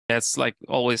it's like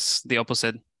always the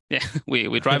opposite. Yeah,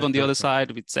 we drive on the other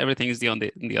side. It's everything is on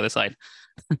the other side.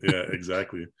 Yeah,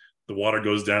 exactly. The water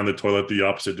goes down the toilet the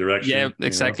opposite Yeah, direction, you know?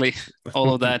 exactly.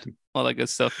 All of that, all that good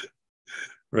stuff.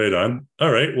 Right on.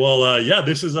 All right. Well, yeah,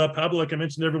 this is Pablo, like I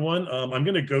mentioned, everyone. I'm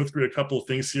going to go through a couple of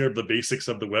things here, the basics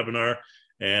of the webinar,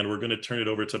 and we're going to turn it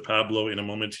over to Pablo in a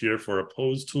moment here for a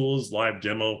pose tools live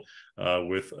demo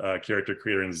with character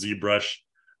creator and ZBrush.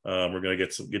 We're going to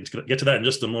get to that in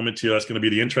just a moment here. That's going to be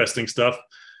the interesting stuff.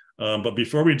 But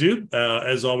before we do,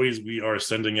 as always, we are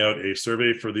sending out a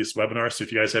survey for this webinar. So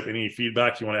if you guys have any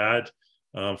feedback you want to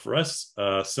add for us,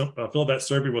 fill that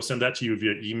survey. We'll send that to you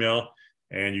via email.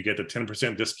 And you get the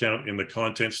 10% discount in the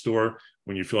content store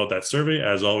when you fill out that survey,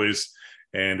 as always.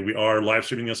 And we are live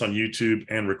streaming this on YouTube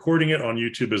and recording it on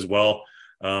YouTube as well.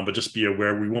 But just be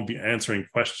aware, we won't be answering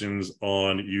questions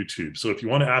on YouTube. So if you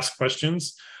want to ask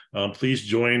questions, please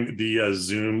join the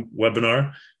Zoom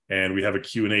webinar. And we have a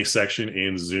Q&A section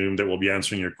in Zoom that will be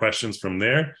answering your questions from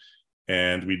there.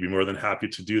 And we'd be more than happy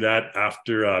to do that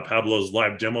after Pablo's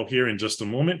live demo here in just a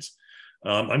moment.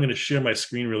 I'm going to share my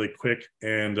screen really quick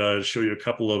and show you a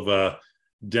couple of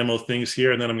demo things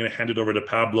here. And then I'm going to hand it over to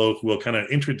Pablo, who will kind of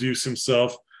introduce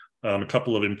himself, a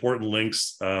couple of important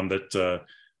links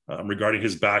regarding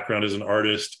his background as an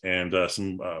artist and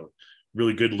some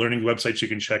really good learning websites you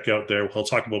can check out there. He'll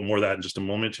talk about more of that in just a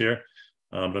moment here.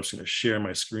 But I'm just going to share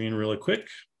my screen really quick.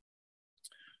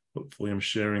 Hopefully I'm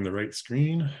sharing the right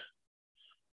screen.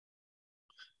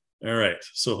 All right.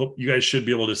 So hope you guys should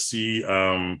be able to see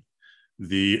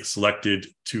the selected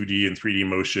 2D and 3D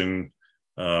motion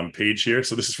page here.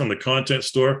 So this is from the content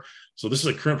store. So this is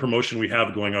a current promotion we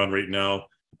have going on right now.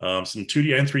 Some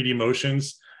 2D and 3D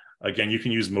motions. Again, you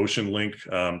can use Motion Link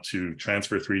to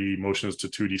transfer 3D motions to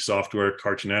 2D software,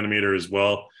 Cartoon Animator as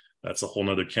well. That's a whole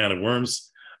nother can of worms.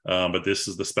 But this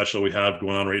is the special we have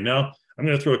going on right now. I'm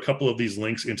going to throw a couple of these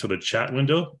links into the chat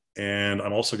window, and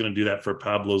I'm also going to do that for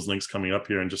Pablo's links coming up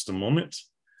here in just a moment.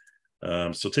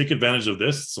 So take advantage of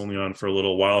this. It's only on for a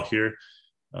little while here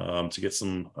to get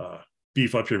some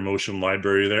beef up your motion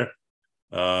library there.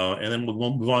 And then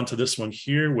we'll move on to this one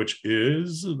here, which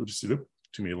is, let's see,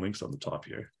 too many links on the top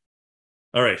here.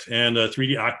 All right, and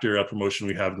 3D Actor promotion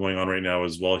we have going on right now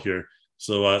as well here.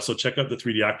 So check out the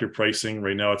 3D Actor pricing.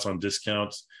 Right now it's on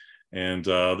discount. And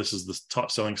this is the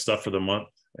top selling stuff for the month.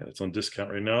 And it's on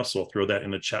discount right now. So I'll throw that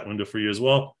in the chat window for you as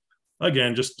well.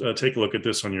 Again, just take a look at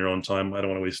this on your own time. I don't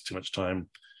want to waste too much time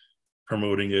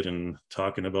promoting it and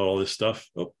talking about all this stuff.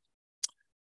 Oh,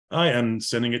 I am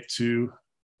sending it to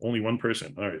only one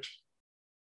person. All right.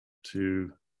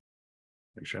 To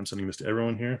make sure I'm sending this to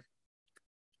everyone here.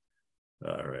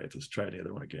 All right, let's try the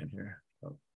other one again here.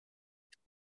 Oh.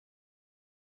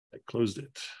 I closed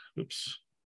it. Oops.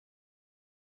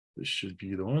 This should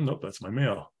be the one. Nope, that's my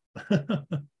mail. All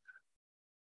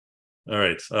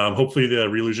right. Hopefully the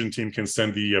Relusion team can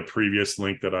send the previous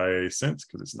link that I sent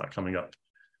because it's not coming up.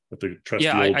 With the trusty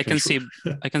old I can see.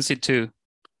 I can see two.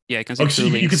 Yeah, I can see oh, two so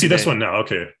links. You can see this one now.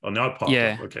 Okay. Oh, now it popped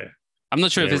up. Okay. I'm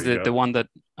not sure if it's the one that.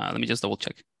 Let me just double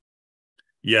check.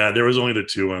 Yeah, there was only the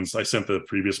two ones. I sent the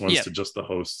previous ones to just the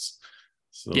hosts.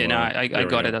 So yeah, no, I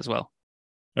got it as well.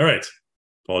 All right.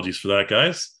 Apologies for that,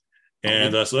 guys.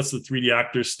 And so that's the 3D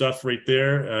Actor stuff right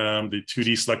there. The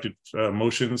 2D selected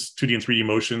motions, 2D and 3D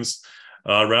motions,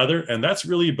 rather. And that's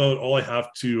really about all I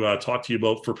have to talk to you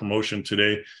about for promotion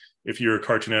today. If you're a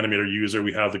Cartoon Animator user,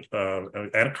 we have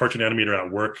the Cartoon Animator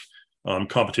at Work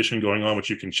competition going on, which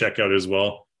you can check out as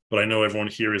well. But I know everyone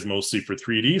here is mostly for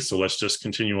 3D. So let's just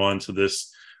continue on to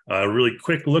this really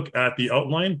quick look at the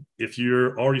outline. If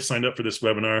you're already signed up for this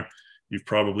webinar, you've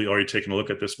probably already taken a look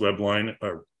at this web outline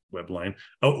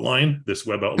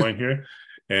here.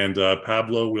 And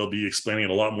Pablo will be explaining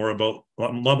a lot more about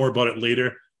it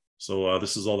later. So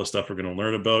this is all the stuff we're going to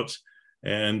learn about.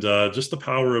 And just the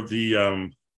power of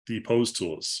the pose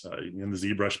tools in the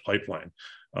ZBrush pipeline.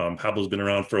 Pablo's been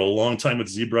around for a long time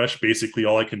with ZBrush. Basically,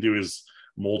 all I can do is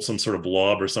mold some sort of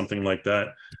blob or something like that.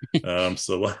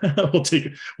 So we'll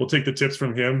take the tips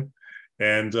from him.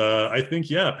 And I think,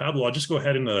 yeah, Pablo, I'll just go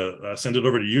ahead and send it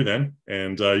over to you then.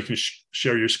 And you can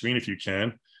share your screen if you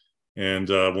can. And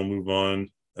we'll move on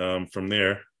from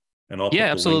there. And I'll put the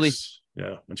absolutely. links,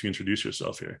 once you introduce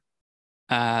yourself here.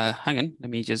 Hang on. Let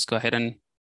me just go ahead and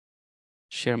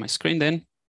share my screen then.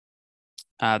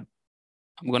 I'm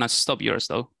going to stop yours,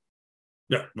 though.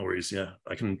 Yeah, no worries. Yeah,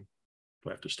 I can. Do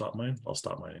I have to stop mine? I'll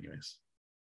stop mine anyways.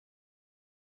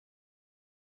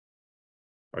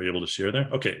 Are you able to share there?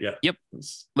 Okay, yeah. Yep.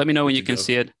 Let me know when you can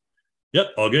see it.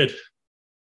 Yep, all good.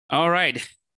 All right.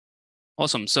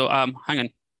 Awesome. So hang on.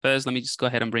 First, let me just go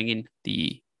ahead and bring in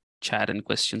the chat and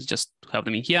questions, just to have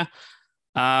them in here.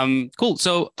 Cool.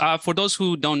 So for those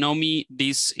who don't know me,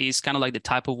 this is kind of like the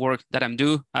type of work that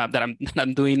that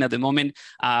I'm doing at the moment.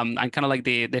 And kind of like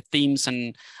the themes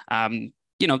and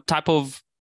type of,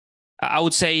 I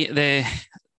would say,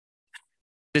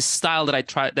 the style that I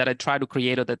try to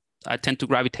create, or that I tend to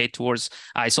gravitate towards.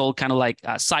 It's all kind of like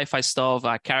sci-fi stuff,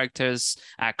 characters,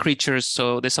 creatures.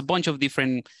 So there's a bunch of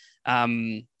different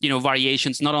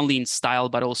variations, not only in style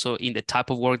but also in the type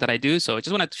of work that I do. So I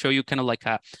just wanted to show you kind of like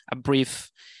a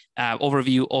brief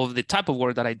overview of the type of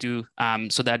work that I do,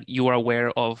 so that you are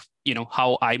aware of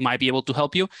how I might be able to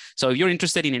help you. So if you're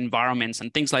interested in environments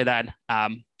and things like that,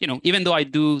 even though I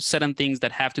do certain things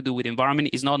that have to do with environment,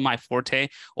 is not my forte,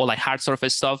 or like hard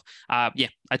surface stuff. I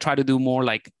try to do more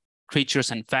like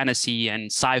creatures and fantasy and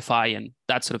sci-fi and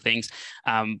that sort of things.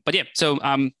 So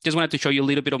just wanted to show you a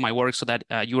little bit of my work so that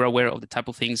you are aware of the type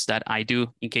of things that I do,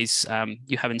 in case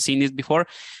you haven't seen it before.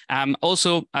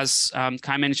 Also, as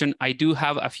Kai mentioned, I do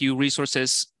have a few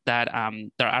resources that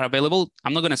are available.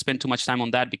 I'm not going to spend too much time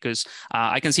on that, because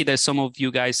I can see that some of you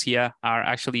guys here are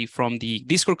actually from the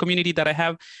Discord community that I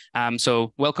have.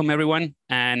 So welcome everyone,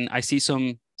 and I see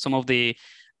some of the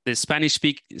Spanish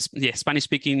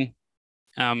speaking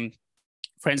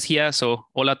friends here. So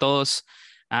hola todos.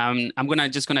 I'm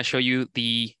just gonna show you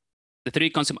the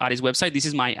 3D Concept Artist website. This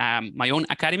is my own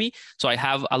academy. So I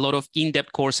have a lot of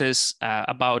in-depth courses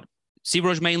about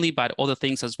ZBrush mainly, but other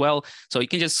things as well. So you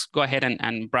can just go ahead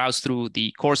and browse through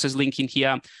the courses link in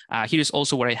here. Here is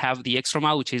also where I have the Extra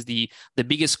Mile, which is the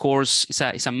biggest course.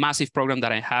 It's a massive program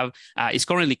that I have. It's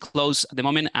currently closed at the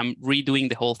moment. I'm redoing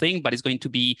the whole thing, but it's going to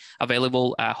be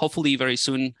available hopefully very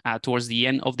soon, towards the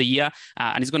end of the year.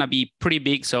 And it's going to be pretty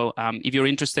big. So if you're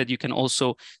interested, you can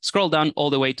also scroll down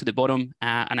all the way to the bottom,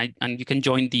 and you can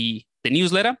join the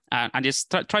newsletter, and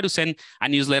just try to send a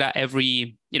newsletter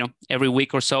every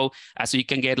week or so, so you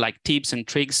can get like tips and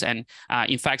tricks. And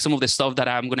in fact, some of the stuff that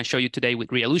I'm going to show you today with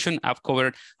Realution, I've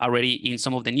covered already in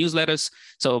some of the newsletters.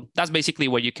 So that's basically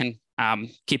where you can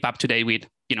keep up to date with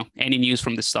any news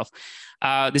from this stuff.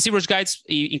 The ZBrush guides,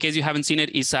 in case you haven't seen it,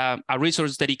 is a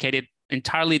resource dedicated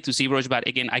entirely to ZBrush. But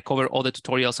again, I cover all the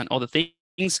tutorials and other things.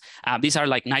 These are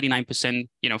like 99%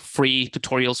 free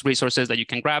tutorials, resources that you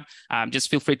can grab. Just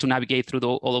feel free to navigate through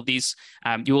all of these.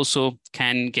 You also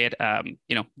can get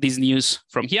these news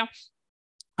from here,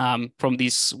 from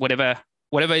this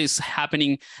whatever is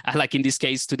happening. Like in this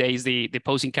case today is the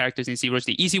posing characters in ZBrush.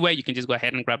 The easy way, you can just go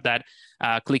ahead and grab that,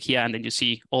 click here, and then you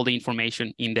see all the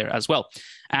information in there as well.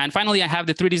 And finally, I have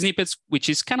the 3D snippets, which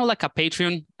is kind of like a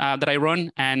Patreon that I run,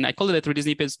 and I call it the 3D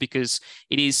snippets because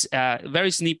it is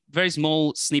very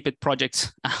small snippet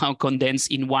projects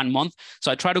condensed in 1 month.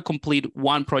 So I try to complete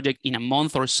one project in a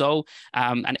month or so,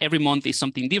 and every month is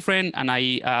something different, and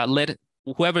I let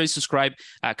whoever is subscribed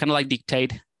kind of like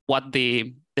dictate what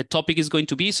the topic is going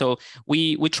to be. So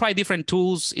we try different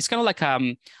tools. It's kind of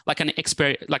like an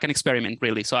experiment,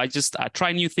 really. So I just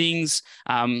try new things.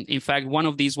 In fact, one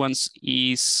of these ones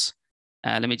is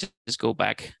let me just go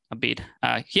back a bit.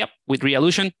 With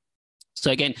Realution. So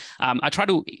again, I try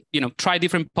to try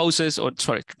different poses, or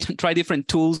try different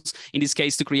tools in this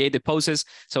case to create the poses.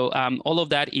 So all of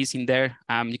that is in there.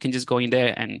 You can just go in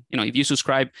there, and if you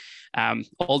subscribe,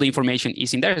 all the information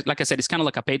is in there. Like I said, it's kind of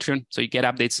like a Patreon, so you get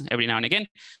updates every now and again.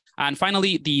 And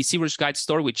finally, the ZBrush Guide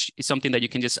store, which is something that you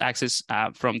can just access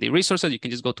from the resources. You can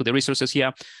just go to the resources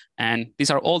here, and these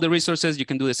are all the resources. You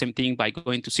can do the same thing by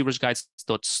going to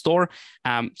ZBrushGuides.store.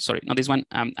 Sorry, not this one.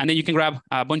 And then you can grab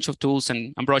a bunch of tools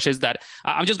and brushes that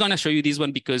I'm just going to show you this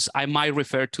one because I might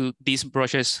refer to these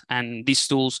brushes and these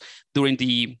tools during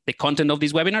the content of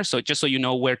this webinar. So just so you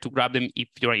know where to grab them if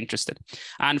you're interested.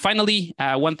 And finally,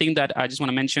 one thing that I just want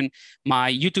to mention,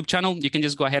 my YouTube channel, you can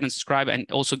just go ahead and subscribe and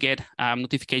also get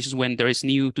notifications when there is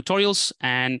new tutorials.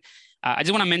 And I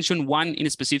just want to mention one in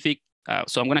specific.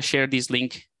 So I'm going to share this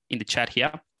link in the chat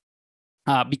here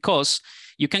because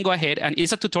you can go ahead, and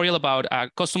it's a tutorial about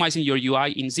customizing your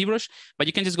UI in ZBrush, but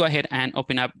you can just go ahead and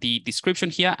open up the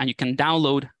description here, and you can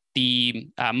download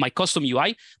my custom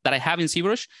UI that I have in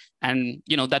ZBrush. And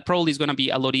that probably is going to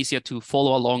be a lot easier to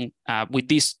follow along with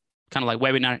this kind of like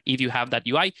webinar if you have that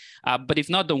UI. But if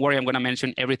not, don't worry, I'm going to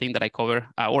mention everything that I cover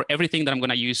or everything that I'm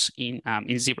going to use in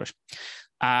ZBrush.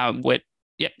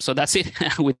 So that's it.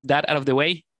 With that out of the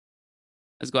way,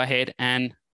 let's go ahead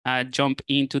and jump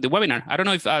into the webinar. I don't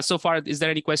know if so far, is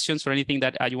there any questions or anything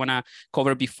that you want to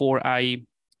cover before I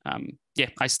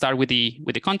start with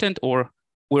the content, or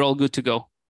we're all good to go?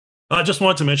 I just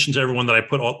wanted to mention to everyone that I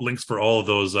put links for all of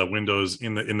those windows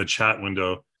in the chat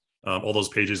window, all those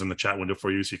pages in the chat window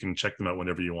for you, so you can check them out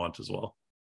whenever you want as well.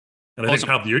 And I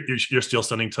think you're still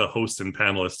sending to hosts and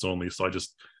panelists only, so I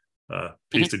just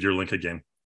pasted your link again.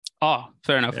 Oh,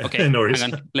 fair enough. Okay, no worries.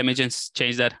 hang on. Let me just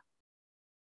change that.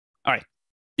 All right.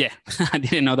 Yeah, I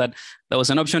didn't know that was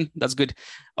an option. That's good.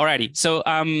 Alrighty. So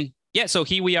yeah, so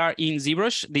here we are in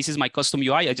ZBrush. This is my custom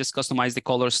UI. I just customized the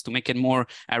colors to make it more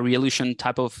a Revolution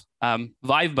type of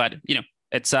vibe, but you know,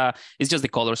 it's just the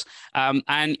colors.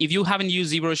 And if you haven't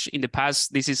used ZBrush in the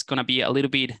past, this is gonna be a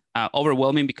little bit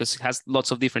overwhelming because it has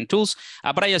lots of different tools.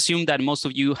 But I assume that most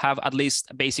of you have at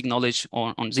least basic knowledge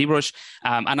on ZBrush.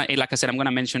 Like I said, I'm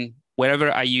gonna mention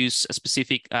wherever I use a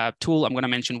specific tool, I'm going to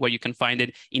mention where you can find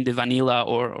it in the vanilla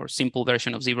or simple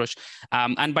version of ZBrush.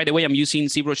 And by the way, I'm using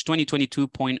ZBrush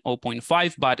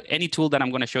 2022.0.5, but any tool that I'm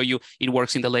going to show you, it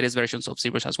works in the latest versions of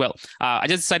ZBrush as well. I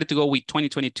just decided to go with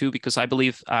 2022 because I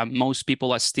believe most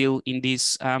people are still in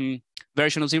this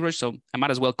version of ZBrush, so I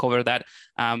might as well cover that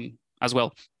as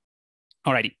well.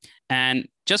 Alrighty, and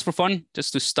just for fun,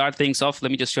 just to start things off,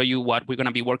 let me just show you what we're going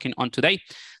to be working on today.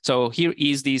 So here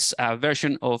is this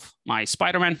version of my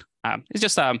Spider-Man. It's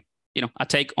just a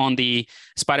take on the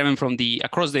Spider-Man from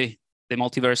across the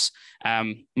multiverse,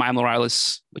 Miles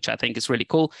Morales, which I think is really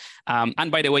cool.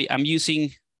 And by the way, I'm using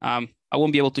I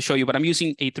won't be able to show you, but I'm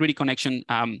using a 3D Connection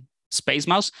space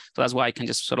mouse, so that's why I can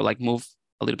just sort of like move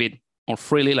a little bit more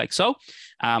freely, like so.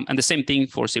 And the same thing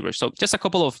for ZBrush. So just a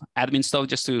couple of admin stuff,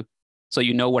 just so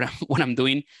you know what I'm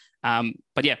doing.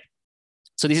 But yeah,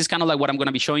 so this is kind of like what I'm going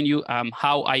to be showing you,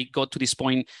 how I got to this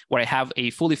point where I have a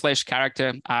fully fleshed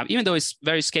character, even though it's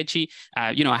very sketchy.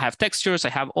 I have textures, I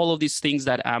have all of these things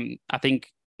that I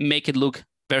think make it look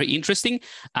very interesting.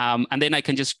 And then I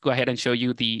can just go ahead and show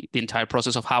you the entire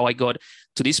process of how I got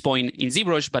to this point in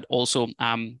ZBrush, but also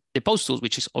the pose tools,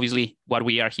 which is obviously what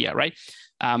we are here, right?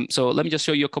 So let me just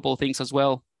show you a couple of things as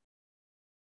well.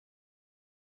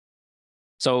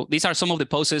 So these are some of the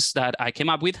poses that I came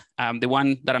up with. The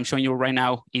one that I'm showing you right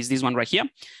now is this one right here.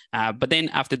 But then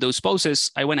after those poses,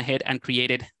 I went ahead and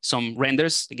created some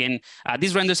renders. Again,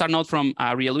 these renders are not from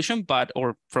Revolution,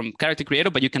 or from Character Creator,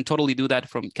 but you can totally do that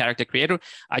from Character Creator.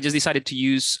 I just decided to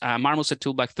use Marmoset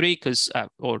Toolbag 3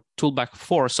 or Toolbag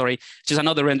 4, sorry, which is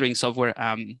another rendering software,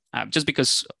 just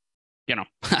because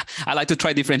I like to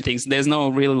try different things. There's no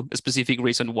real specific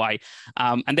reason why.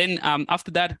 And then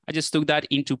after that, I just took that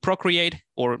into Procreate,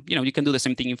 or you can do the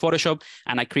same thing in Photoshop,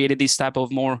 and I created this type of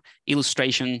more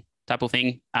illustration type of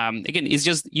thing. Again, it's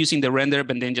just using the render,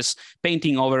 but then just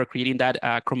painting over, creating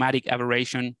that chromatic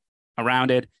aberration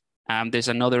around it. There's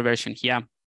another version here.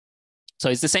 So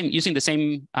it's the same, using the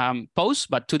same pose,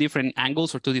 but two different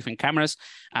angles or two different cameras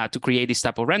to create this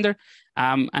type of render.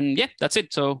 And yeah, that's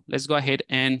it. So let's go ahead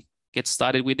and get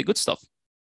started with the good stuff.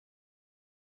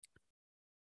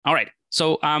 All right.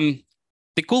 So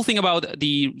the cool thing about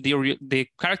the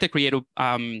Character Creator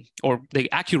or the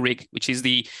AccuRig, which is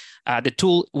the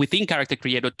tool within Character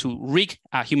Creator to rig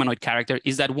a humanoid character,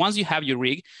 is that once you have your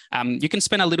rig, you can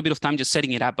spend a little bit of time just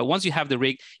setting it up. But once you have the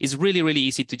rig, it's really, really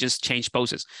easy to just change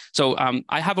poses. So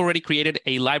I have already created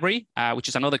a library, which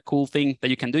is another cool thing that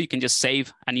you can do. You can just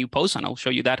save a new pose, and I'll show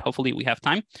you that. Hopefully we have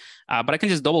time. But I can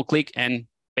just double click, and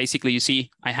basically you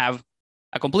see I have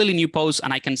a completely new pose,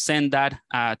 and I can send that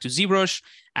to ZBrush,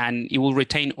 and it will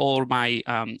retain all my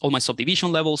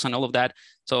subdivision levels and all of that.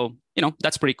 So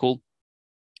that's pretty cool.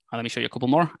 Let me show you a couple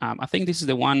more. I think this is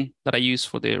the one that I use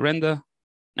for the render.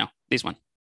 No, this one,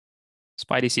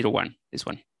 Spidey01, this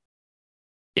one.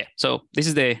 Yeah, so this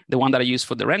is the one that I use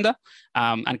for the render,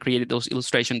 and created those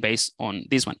illustrations based on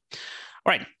this one.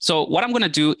 All right, so what I'm gonna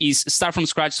do is start from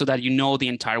scratch so that you know the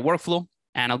entire workflow.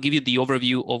 And I'll give you the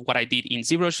overview of what I did in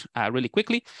ZBrush really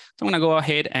quickly. So I'm going to go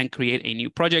ahead and create a new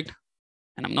project.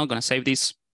 And I'm not going to save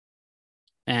this.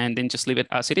 And then just leave it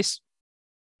as it is.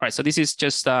 All right, so this is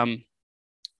just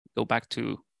go back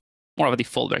to more of a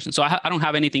default version. So I don't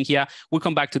have anything here. We'll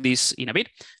come back to this in a bit.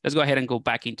 Let's go ahead and go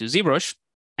back into ZBrush.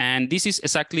 And this is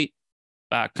exactly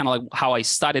kind of like how I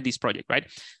started this project, right?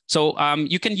 So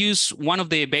you can use one of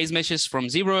the base meshes from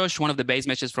ZBrush, one of the base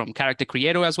meshes from Character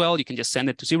Creator as well. You can just send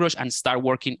it to ZBrush and start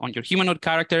working on your humanoid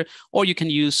character, or you can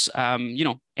use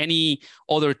any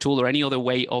other tool or any other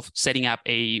way of setting up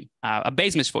a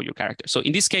base mesh for your character. So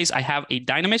in this case, I have a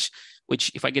Dynamesh,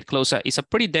 which if I get closer, is a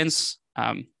pretty dense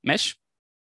mesh.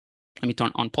 Let me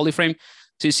turn on polyframe.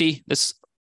 So you see this.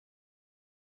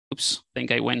 Oops, I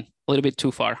think I went a little bit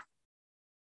too far.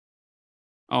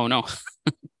 Oh no.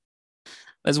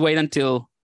 Let's wait until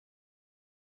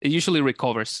it usually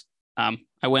recovers. I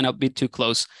went a bit too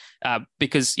close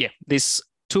because yeah, this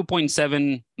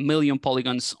 2.7 million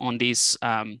polygons on this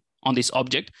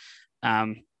object.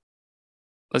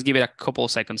 Let's give it a couple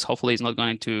of seconds. Hopefully it's not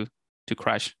going to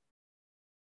crash.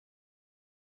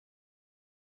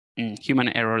 Human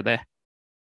error there.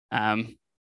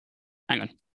 hang on.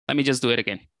 Let me just do it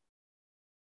again.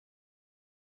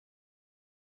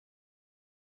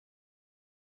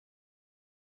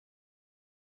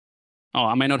 Oh,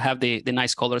 I might not have the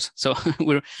nice colors. So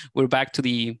we're back to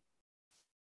the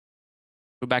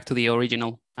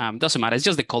original. Doesn't matter. It's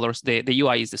just the colors. The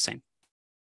UI is the same.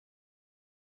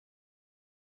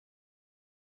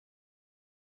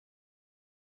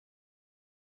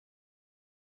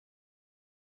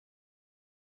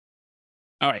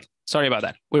 All right. Sorry about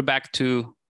that. We're back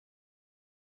to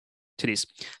this.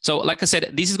 So like I said,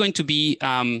 this is going to be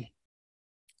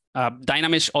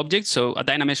Dynamesh object. So a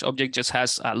Dynamesh object just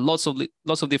has lots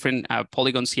of different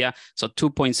polygons here. So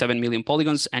 2.7 million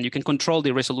polygons, and you can control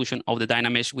the resolution of the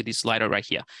Dynamesh with this slider right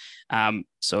here.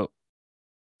 So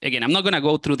again, I'm not going to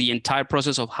go through the entire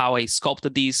process of how I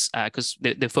sculpted these because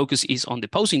the focus is on the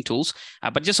posing tools,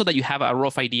 but just so that you have a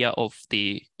rough idea of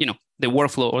the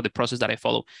workflow or the process that I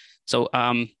follow. So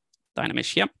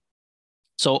Dynamesh here.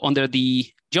 So under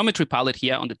the geometry palette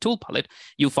here on the tool palette,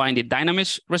 you find the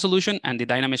Dynamesh resolution and the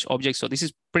Dynamesh object. So this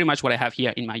is pretty much what I have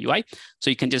here in my UI. So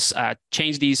you can just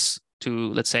change these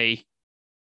to, let's say,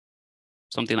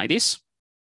 something like this.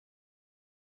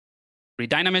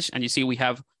 Redynamesh, and you see we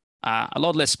have a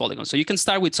lot less polygons. So you can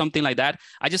start with something like that.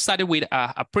 I just started with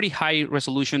a pretty high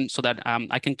resolution so that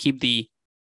I can keep the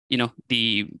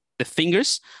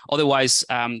fingers. Otherwise,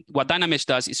 what Dynamesh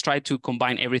does is try to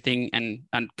combine everything and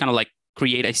kind of like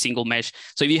create a single mesh.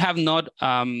 So if you have not,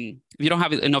 if you don't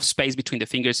have enough space between the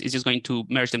fingers, it's just going to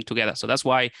merge them together. So that's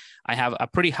why I have a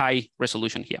pretty high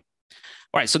resolution here.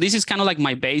 All right, so this is kind of like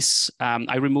my base.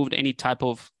 I removed any type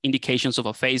of indications of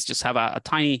a face, just have a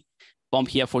tiny bump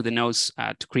here for the nose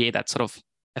to create that sort of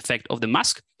effect of the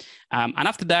mask. And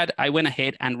after that, I went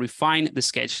ahead and refined the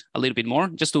sketch a little bit more,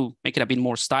 just to make it a bit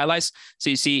more stylized. So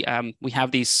you see, we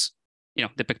have this,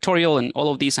 the pectoral and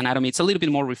all of this anatomy. It's a little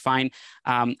bit more refined,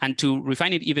 and to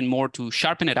refine it even more, to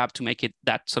sharpen it up, to make it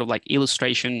that sort of like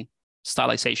illustration,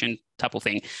 stylization type of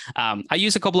thing. I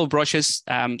use a couple of brushes.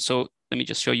 So let me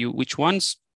just show you which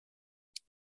ones.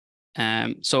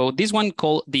 So this one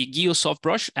called the GeoSoft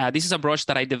brush. This is a brush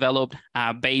that I developed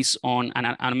based on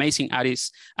an amazing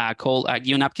artist called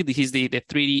Gio Napki. This is the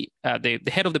 3D,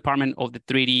 the head of department of the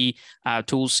 3D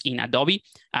tools in Adobe,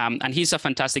 and he's a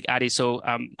fantastic artist. So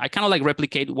I kind of like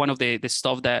replicate one of the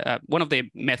stuff that one of the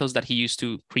methods that he used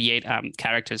to create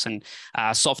characters and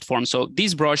soft forms. So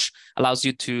this brush allows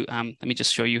you to let me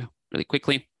just show you really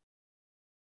quickly.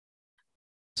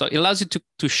 So it allows you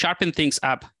to sharpen things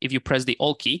up if you press the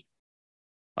Alt key,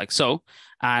 like so.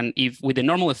 And if with the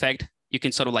normal effect, you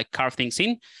can sort of like carve things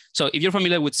in. So if you're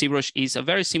familiar with ZBrush, it's a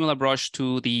very similar brush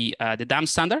to the DAM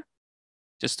standard,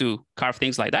 just to carve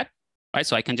things like that, right?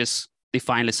 So I can just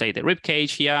define, let's say, the rib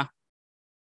cage here,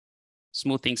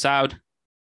 smooth things out,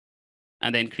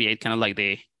 and then create kind of like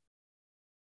the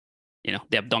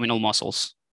abdominal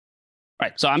muscles.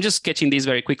 Right, so I'm just sketching this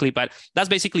very quickly, but that's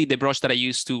basically the brush that I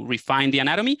use to refine the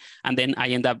anatomy, and then I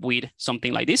end up with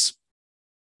something like this.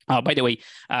 By the way,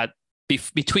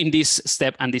 between this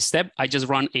step and this step, I just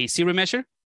run a series measure,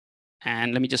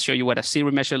 and let me just show you what a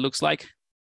series measure looks like.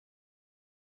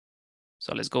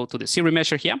 So let's go to the series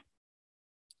measure here.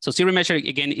 So series measure,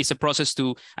 again, is a process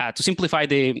to simplify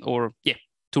to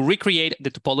recreate the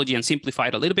topology and simplify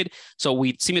it a little bit. So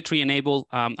with symmetry enabled,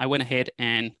 I went ahead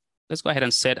and let's go ahead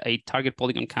and set a target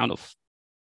polygon count of,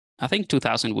 I think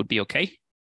 2,000 would be okay.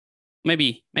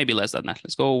 Maybe less than that.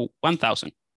 Let's go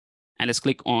 1,000. And let's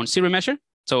click on series measure.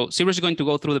 So ZBrush is going to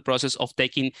go through the process of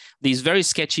taking these very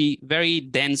sketchy, very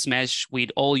dense mesh with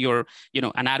all your,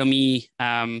 anatomy,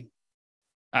 kind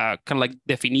of like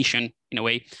definition in a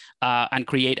way, and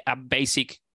create a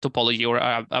basic topology or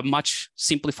a much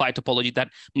simplified topology that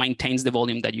maintains the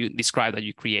volume that you described, that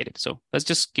you created. So let's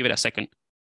just give it a second.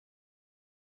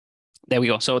 There we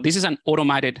go. So this is an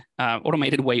automated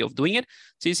way of doing it.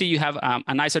 So you see you have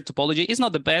a nicer topology. It's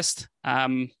not the best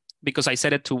because I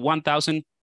set it to 1,000.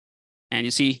 And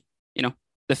you see,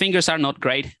 the fingers are not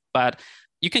great, but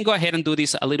you can go ahead and do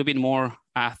this a little bit more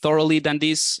thoroughly than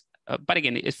this. But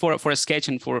again, it's for a sketch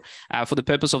and for the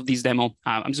purpose of this demo,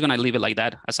 I'm just going to leave it like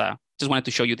that. Just wanted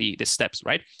to show you the steps,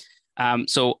 right?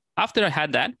 So after I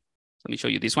had that, let me show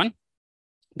you this one.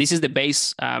 This is the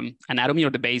base anatomy or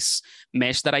the base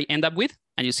mesh that I end up with.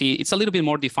 And you see it's a little bit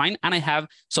more defined, and I have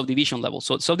subdivision levels.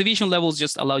 So subdivision levels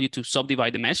just allow you to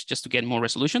subdivide the mesh just to get more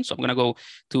resolution. So I'm going to go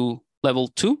to level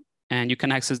 2, and you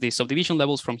can access the subdivision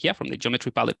levels from here, from the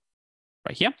geometry palette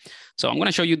right here. So I'm going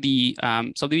to show you the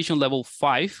subdivision level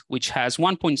 5, which has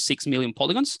 1.6 million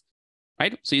polygons,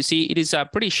 right? So you see it is a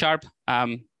pretty sharp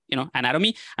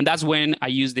anatomy. And that's when I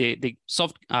use the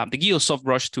Geo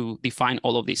ZBrush to define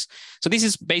all of this. So this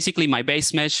is basically my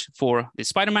base mesh for the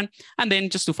Spider-Man. And then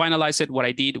just to finalize it, what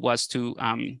I did was to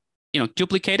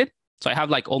duplicate it. So I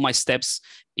have like all my steps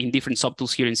in different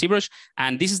subtools here in ZBrush.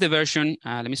 And this is the version,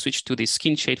 let me switch to the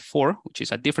Skin Shade 4, which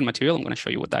is a different material. I'm going to show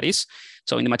you what that is.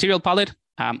 So in the material palette,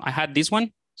 I had this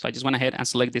one. So I just went ahead and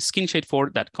select the Skin Shade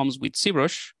 4 that comes with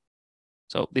ZBrush.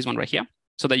 So this one right here,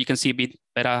 so that you can see a bit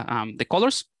better the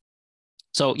colors.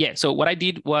 So yeah, so what I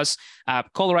did was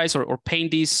colorize or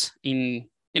paint this in,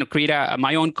 create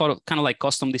my own kind of like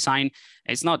custom design.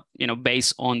 It's not,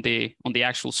 based on the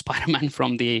actual Spider-Man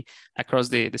from across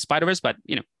the Spider-Verse, but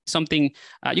something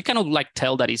you kind of like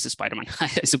tell that is the Spider-Man, I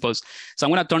suppose. So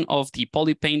I'm gonna turn off the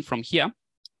poly paint from here,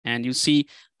 and you see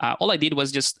all I did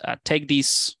was just take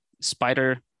this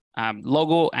spider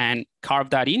logo and carve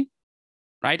that in,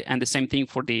 right? And the same thing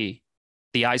for the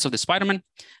eyes of the Spider-Man.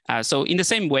 So in the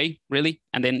same way, really,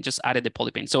 and then just added the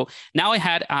poly paint. So now I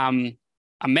had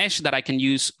a mesh that I can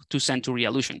use to send to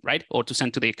Reallusion, right? Or to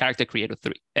send to the Character Creator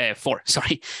 4,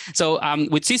 sorry. So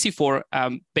with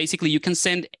CC4, basically you can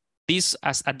send this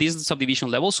at this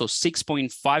subdivision level, so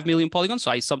 6.5 million polygons.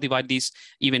 So I subdivide this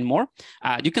even more.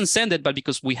 You can send it, but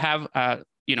because we have,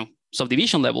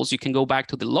 subdivision levels, you can go back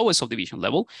to the lowest subdivision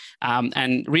level.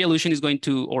 And Reallusion is going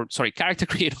to, Character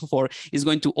Creator 4 is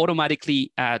going to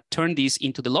automatically turn this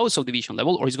into the lowest subdivision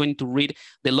level, or is going to read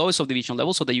the lowest subdivision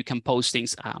level so that you can post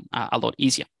things a lot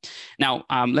easier. Now,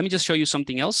 let me just show you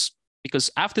something else,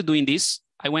 because after doing this,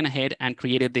 I went ahead and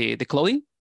created the clothing.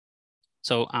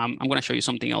 So I'm going to show you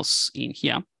something else in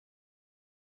here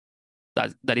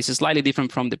that is slightly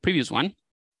different from the previous one.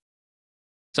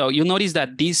 So you'll notice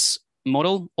that this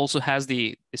model also has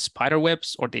the spider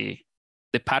webs or the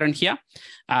pattern here.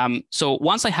 So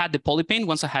once I had the poly paint,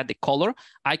 once I had the color,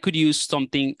 I could use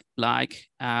something like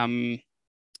in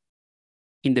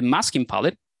the masking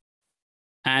palette.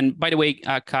 And by the way,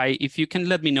 Kai, if you can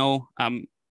let me know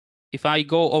if I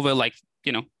go over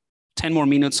 10 more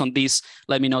minutes on this,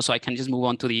 let me know so I can just move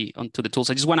on to the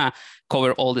tools. I just want to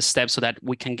cover all the steps so that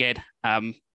we can get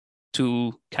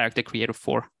to Character Creator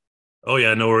 4. Oh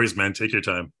yeah, no worries, man. Take your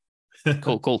time.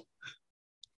 Cool.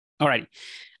 All right.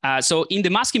 So in the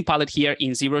masking palette here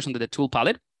in ZBrush under the tool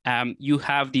palette, you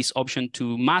have this option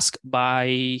to mask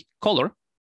by color,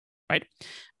 right?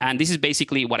 And this is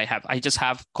basically what I have. I just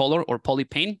have color or poly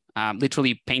paint,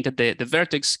 literally painted the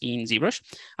vertex in ZBrush,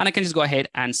 and I can just go ahead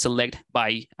and select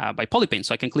by poly paint.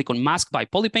 So I can click on mask by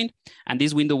poly paint, and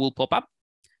this window will pop up,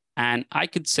 and I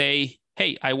could say,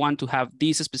 hey, I want to have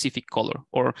this specific color,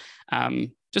 or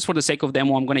just for the sake of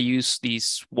demo, I'm going to use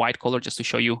this white color just to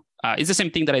show you. It's the same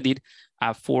thing that I did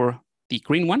for the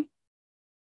green one.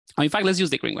 In fact, let's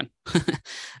use the green one.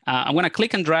 I'm going to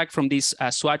click and drag from this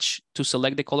swatch to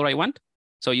select the color I want.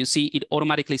 So you see it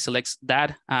automatically selects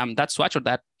that swatch or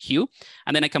that hue.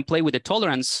 And then I can play with the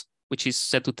tolerance, which is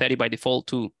set to 30 by default,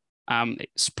 to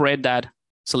spread that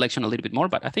selection a little bit more.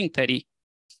 But I think 30,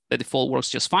 the default, works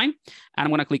just fine. And I'm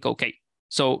going to click OK.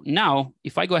 So now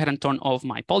if I go ahead and turn off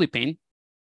my poly paint,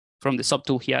 from the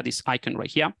subtool here, this icon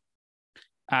right here,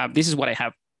 this is what I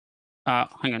have.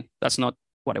 Hang on, that's not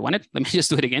what I wanted. Let me just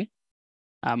do it again.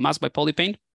 Mask by poly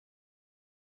paint.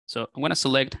 So I'm going to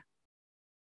select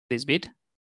this bit,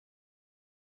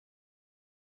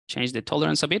 change the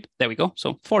tolerance a bit. There we go.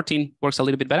 So 14 works a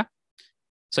little bit better.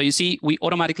 So you see, we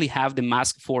automatically have the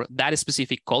mask for that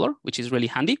specific color, which is really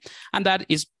handy. And that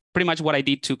is pretty much what I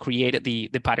did to create the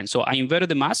pattern. So I inverted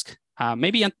the mask.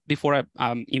 Maybe before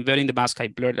inverting the mask, I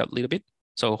blurred it a little bit.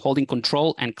 So holding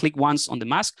Control and click once on the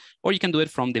mask, or you can do it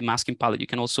from the masking palette. You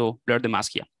can also blur the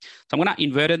mask here. So I'm going to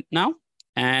invert it now,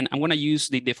 and I'm going to use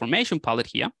the deformation palette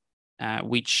here,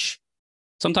 which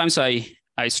sometimes I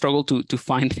struggle to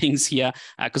find things here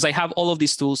because I have all of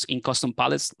these tools in custom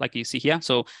palettes, like you see here.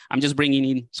 So I'm just bringing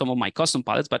in some of my custom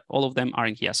palettes, but all of them are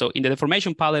in here. So in the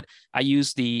deformation palette, I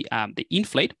use the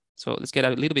inflate. So let's get a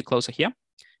little bit closer here.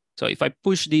 So if I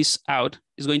push this out,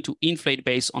 it's going to inflate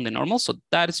based on the normal. So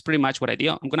that is pretty much what I do.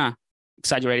 I'm going to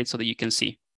exaggerate it so that you can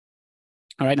see.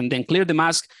 All right, and then clear the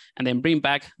mask and then bring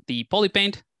back the poly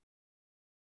paint.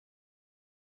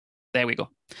 There we go.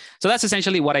 So that's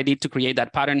essentially what I did to create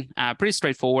that pattern. Pretty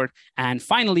straightforward. And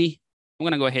finally, I'm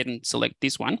going to go ahead and select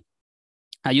this one.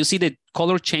 You see the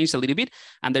color changed a little bit,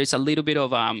 and there's a little bit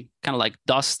of kind of like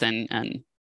dust and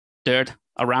dirt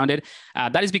around it.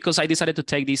 That is because I decided to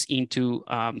take this into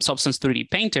Substance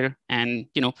 3D Painter and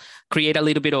create a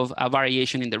little bit of a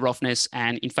variation in the roughness.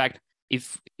 And in fact,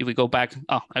 if we go back,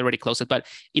 I already closed it, but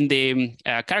in the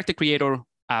Character Creator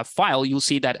file, you'll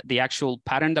see that the actual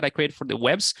pattern that I created for the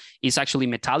webs is actually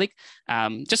metallic,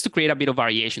 just to create a bit of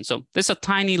variation. So there's a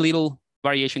tiny little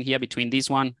variation here between this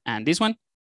one and this one.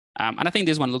 And I think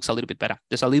this one looks a little bit better.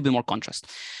 There's a little bit more contrast.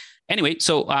 Anyway,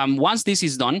 so once this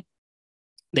is done,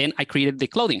 then I created the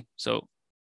clothing. So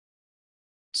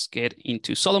let's get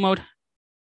into solo mode.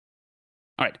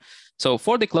 All right, so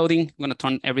for the clothing, I'm gonna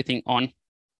turn everything on.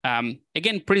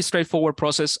 Again, pretty straightforward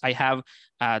process. I have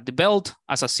the belt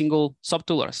as a single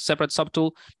subtool or a separate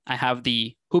subtool. I have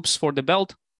the hoops for the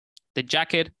belt, the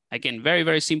jacket, again, very,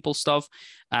 very simple stuff,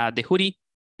 the hoodie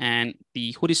and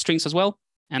the hoodie strings as well.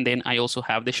 And then I also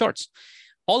have the shorts.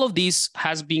 All of these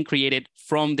has been created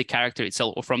from the character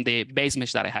itself or from the base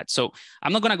mesh that I had. So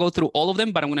I'm not gonna go through all of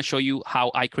them, but I'm gonna show you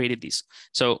how I created this.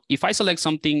 So if I select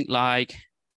something like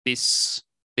this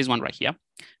one right here,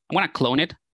 I'm gonna clone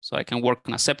it so I can work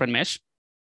on a separate mesh.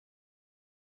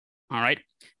 All right,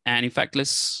 and in fact,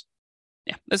 let's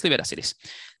leave it as it is.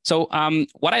 So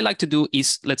what I like to do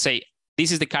is, let's say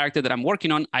this is the character that I'm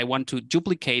working on. I want to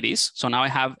duplicate this. So now I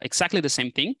have exactly the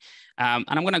same thing. And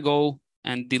I'm gonna go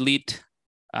and delete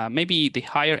maybe the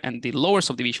higher and the lower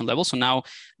subdivision level. So now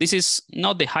this is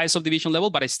not the highest subdivision level,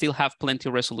 but I still have plenty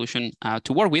of resolution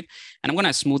to work with. And I'm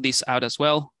gonna smooth this out as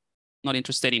well. Not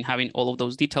interested in having all of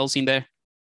those details in there.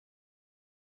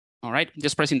 All right,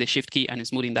 just pressing the shift key and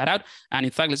smoothing that out. And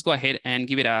in fact, let's go ahead and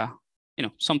give it a,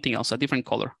 something else, a different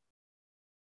color.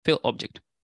 Fill object,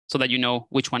 so that you know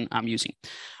which one I'm using.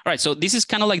 All right, so this is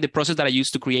kind of like the process that I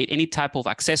use to create any type of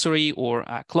accessory or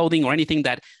clothing or anything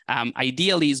that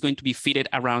ideally is going to be fitted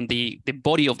around the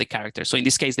body of the character. So in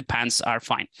this case, the pants are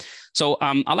fine. So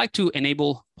I like to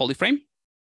enable polyframe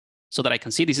so that I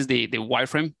can see this is the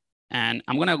wireframe. And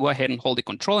I'm gonna go ahead and hold the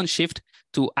Control and Shift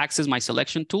to access my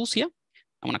selection tools here.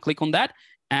 I'm gonna click on that,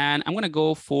 and I'm gonna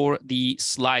go for the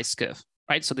slice curve,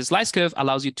 right? So the slice curve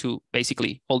allows you to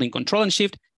basically holding Control and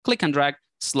Shift, click and drag,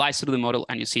 slice through the model,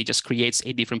 and you see it just creates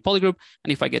a different polygroup.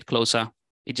 And if I get closer,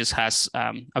 it just has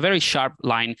a very sharp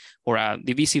line or a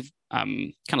divisive,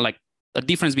 kind of like a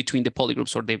difference between the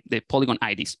polygroups or the polygon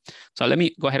IDs. So let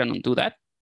me go ahead and undo that.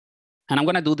 And I'm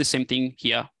gonna do the same thing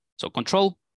here. So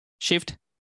Control, Shift,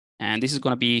 and this is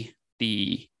gonna be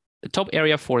the top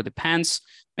area for the pants.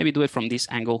 Maybe do it from this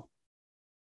angle.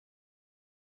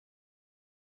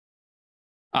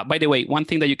 By the way, one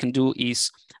thing that you can do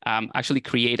is actually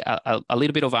create a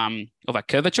little bit of a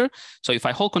curvature. So if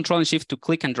I hold Control and Shift to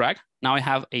click and drag, now I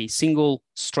have a single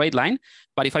straight line.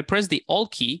 But if I press the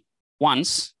Alt key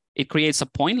once, it creates a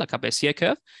point like a Bezier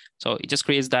curve. So it just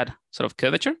creates that sort of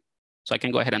curvature. So I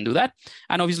can go ahead and do that.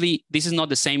 And obviously, this is not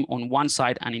the same on one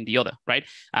side and in the other, right?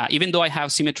 Even though I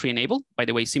have symmetry enabled, by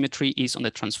the way, symmetry is on the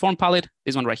transform palette,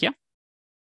 this one right here.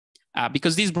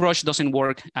 Because this brush doesn't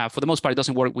work, for the most part, it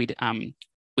doesn't work with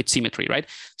symmetry, right?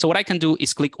 So what I can do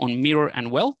is click on mirror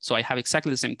and well. So I have exactly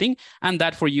the same thing. And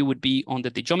that for you would be on the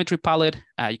geometry palette.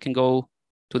 You can go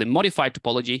to the modified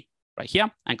topology right here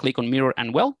and click on mirror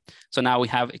and well. So now we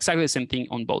have exactly the same thing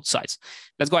on both sides.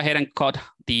 Let's go ahead and cut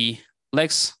the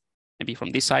legs, maybe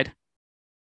from this side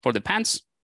for the pants,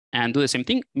 and do the same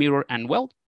thing, mirror and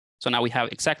weld. So now we have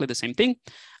exactly the same thing.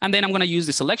 And then I'm gonna use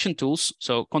the selection tools.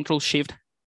 So Control Shift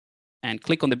and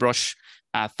click on the brush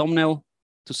thumbnail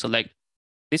to select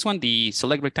this one, the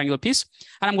select rectangular piece.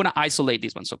 And I'm gonna isolate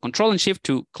this one. So Control and Shift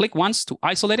to click once to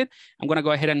isolate it. I'm gonna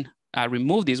go ahead and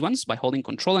remove these ones by holding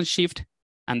Control and Shift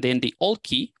and then the Alt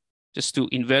key just to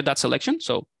invert that selection.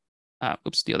 So,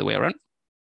 oops, the other way around.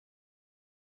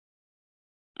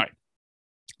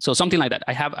 So something like that.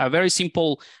 I have a very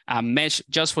simple mesh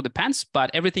just for the pants, but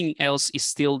everything else is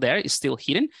still there, is still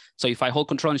hidden. So if I hold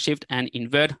Control and Shift and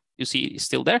invert, you see it's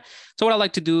still there. So what I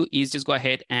like to do is just go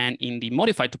ahead and in the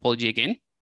modified topology again,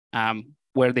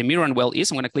 where the mirror and well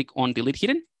is, I'm gonna click on Delete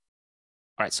Hidden.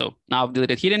 All right, so now I've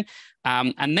deleted hidden.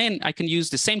 And then I can use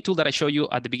the same tool that I showed you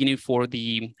at the beginning for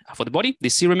the body, the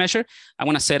zero measure. I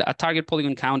wanna set a target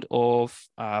polygon count of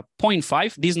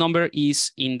 0.5. This number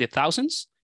is in the thousands.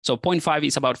 So 0.5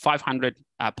 is about 500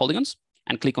 polygons,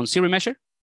 and click on zero measure.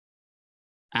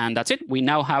 And that's it. We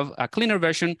now have a cleaner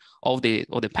version of the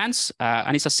pants,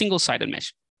 and it's a single-sided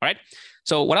mesh. All right.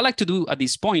 So what I like to do at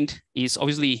this point is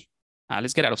obviously,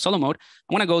 let's get out of solo mode.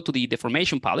 I'm gonna go to the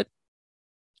deformation palette,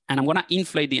 and I'm gonna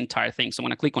inflate the entire thing. So I'm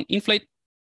gonna click on inflate.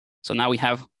 So now we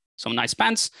have some nice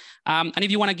pants. And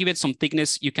if you wanna give it some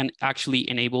thickness, you can actually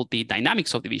enable the dynamic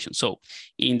subdivision. So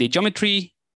in the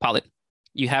geometry palette,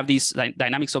 you have this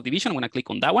dynamic subdivision. I'm gonna click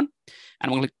on that one,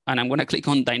 and I'm gonna click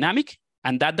on dynamic.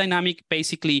 And that dynamic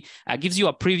basically gives you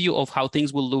a preview of how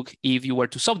things will look if you were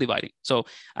to subdivide it. So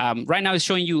right now it's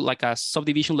showing you like a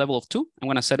subdivision level of 2. I'm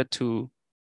gonna set it to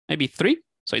maybe 3.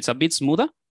 So it's a bit smoother.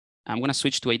 I'm going to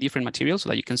switch to a different material so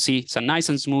that you can see it's a nice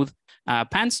and smooth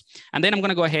pants. And then I'm going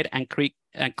to go ahead and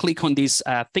click on this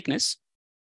thickness.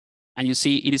 And you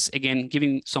see it is, again,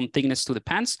 giving some thickness to the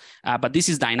pants, but this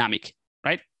is dynamic,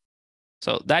 right?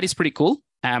 So that is pretty cool.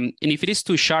 And if it is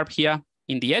too sharp here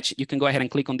in the edge, you can go ahead and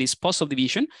click on this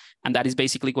post-subdivision, and that is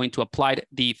basically going to apply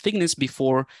the thickness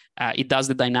before it does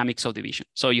the dynamic subdivision.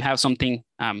 So you have something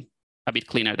a bit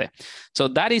cleaner there. So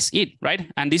that is it, right?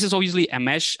 And this is obviously a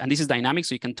mesh, and this is dynamic,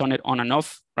 so you can turn it on and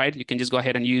off, right? You can just go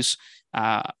ahead and use,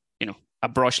 a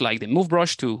brush like the Move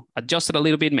brush to adjust it a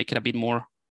little bit, make it a bit more,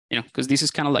 because this is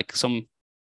kind of like some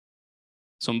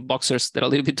boxers that are a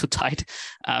little bit too tight.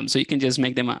 So you can just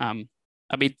make them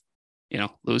a bit,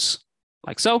 loose,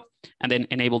 like so, and then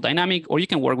enable dynamic, or you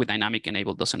can work with dynamic.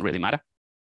 Enable doesn't really matter.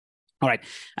 All right,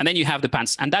 and then you have the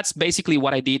pants, and that's basically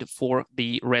what I did for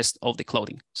the rest of the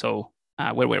clothing. So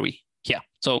where were we? Here.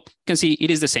 So you can see it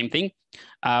is the same thing.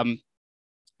 In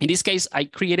this case, I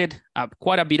created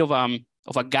quite a bit of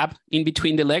a gap in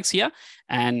between the legs here,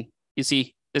 and you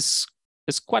see there's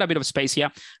quite a bit of space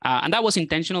here, and that was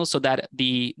intentional so that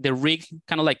the rig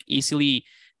kind of like easily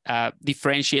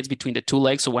differentiates between the two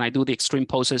legs. So when I do the extreme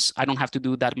poses, I don't have to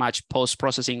do that much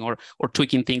post-processing or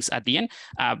tweaking things at the end.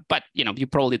 But you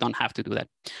probably don't have to do that.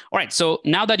 All right, so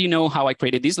now that you know how I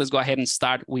created this, let's go ahead and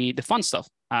start with the fun stuff.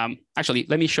 Actually,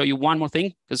 let me show you one more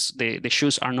thing, because the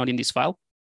shoes are not in this file.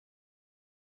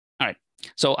 All right,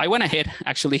 so I went ahead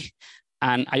actually,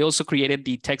 and I also created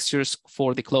the textures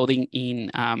for the clothing in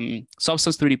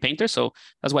Substance 3D Painter. So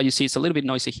that's why you see it's a little bit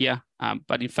noisy here,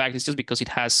 but in fact, it's just because it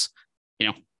has,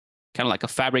 kind of like a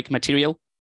fabric material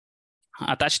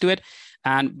attached to it.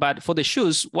 But for the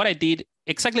shoes, what I did,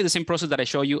 exactly the same process that I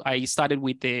show you. I started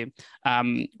with the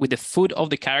foot of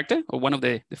the character, or one of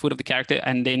the foot of the character,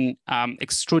 and then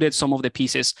extruded some of the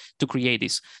pieces to create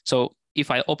this. So if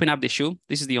I open up the shoe,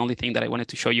 this is the only thing that I wanted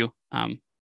to show you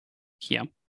here.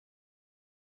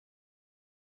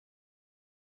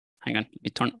 Hang on, let me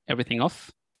turn everything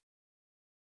off.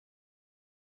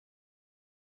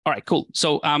 All right, cool.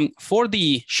 So for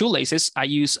the shoelaces, I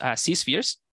use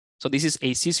C-spheres. So this is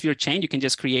a C-sphere chain. You can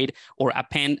just create or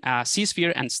append a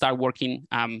C-sphere and start working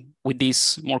with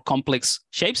these more complex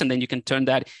shapes, and then you can turn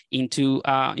that into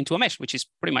a mesh, which is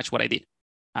pretty much what I did.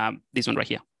 This one right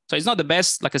here. So it's not the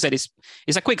best. Like I said, it's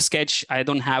a quick sketch. I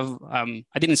don't have,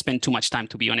 I didn't spend too much time,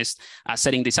 to be honest,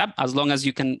 setting this up. As long as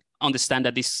you can understand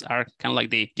that these are kind of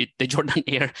like the Jordan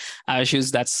Air shoes,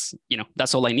 that's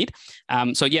all I need.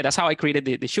 So yeah, that's how I created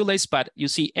the shoelace. But you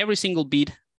see every single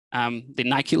bead, the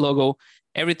Nike logo,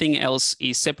 everything else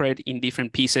is separate in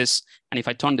different pieces. And if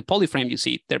I turn the polyframe, you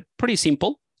see they're pretty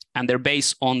simple, and they're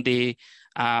based on the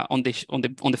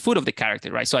foot of the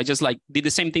character, right? So I just did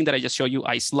the same thing that I just showed you.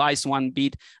 I sliced one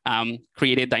bead,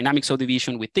 created dynamic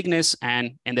subdivision with thickness,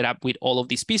 and ended up with all of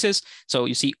these pieces. So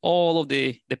you see all of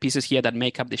the pieces here that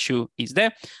make up the shoe is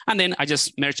there. And then I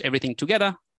just merged everything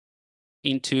together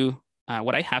into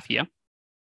what I have here.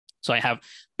 So I have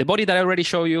the body that I already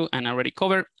showed you and already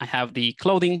covered. I have the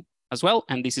clothing as well.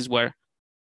 And this is where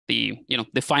the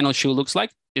final shoe looks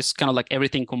like. It's kind of like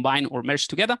everything combined or merged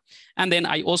together. And then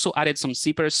I also added some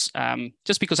zippers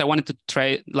just because I wanted to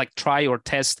try or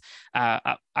test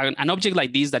an object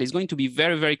like this that is going to be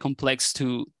very, very complex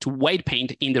to weight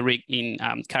paint in the rig in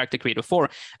Character Creator 4.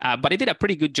 But I did a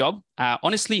pretty good job.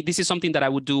 Honestly, this is something that I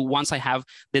would do once I have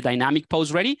the dynamic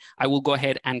pose ready. I will go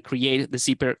ahead and create the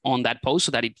zipper on that pose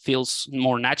so that it feels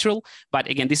more natural. But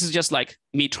again, this is just like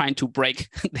me trying to break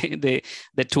the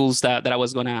tools that I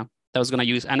was gonna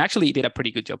use, and actually did a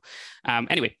pretty good job.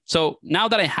 Anyway, so now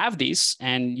that I have this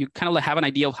and you kind of have an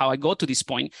idea of how I got to this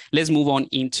point, let's move on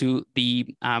into the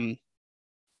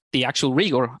actual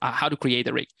rig, or how to create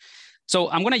the rig.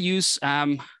 So I'm gonna use,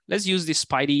 let's use this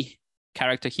Spidey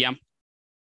character here,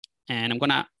 and I'm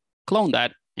gonna clone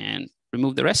that and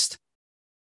remove the rest.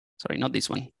 Sorry, not this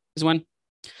one, this one.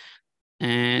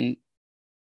 And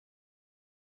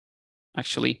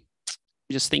actually,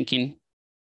 I'm just thinking,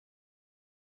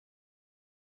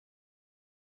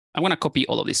 I'm gonna copy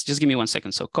all of this. Just give me 1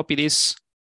 second. So copy this.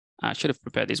 I should have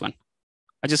prepared this one.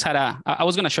 I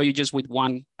was gonna show you just with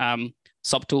one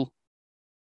subtool,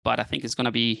 but I think it's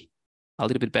gonna be a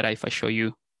little bit better if I show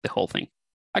you the whole thing.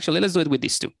 Actually, let's do it with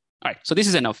these two. All right, so this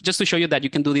is enough, just to show you that you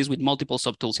can do this with multiple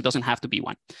subtools. It doesn't have to be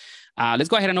one. Let's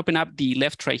go ahead and open up the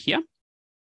left tray here.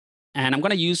 And I'm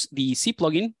gonna use the C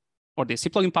plugin, or the C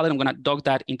plugin palette. I'm gonna dog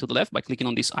that into the left by clicking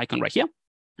on this icon right here,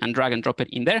 and drag and drop it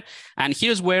in there. And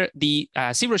here's where the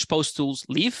ZBrush pose tools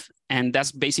live. and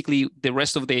that's basically the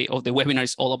rest of the webinar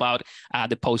is all about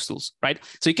the pose tools, right?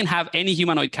 So you can have any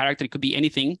humanoid character. It could be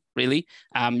anything, really.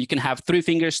 You can have 3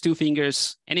 fingers, 2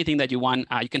 fingers, anything that you want.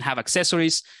 You can have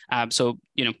accessories. So,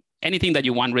 anything that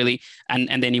you want, really,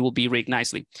 and then it will be rigged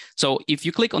nicely. So if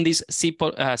you click on this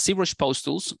ZBrush pose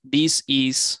tools, this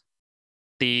is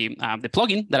the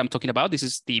plugin that I'm talking about. This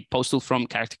is the pose tool from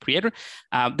Character Creator.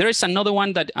 There is another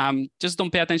one that just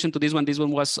don't pay attention to this one. This one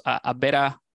was a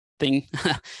beta thing.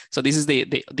 So this is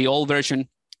the old version.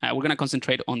 We're going to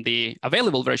concentrate on the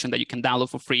available version that you can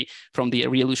download for free from the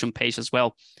Reolution page as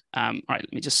well. All right,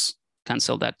 let me just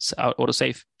cancel that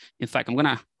autosave. In fact, I'm going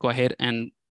to go ahead and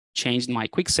change my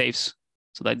quick saves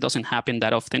so that it doesn't happen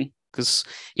that often. Because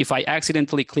if I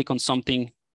accidentally click on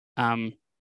something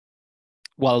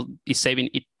while it's saving,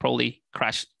 it probably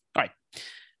crashed. All right,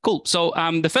 cool. So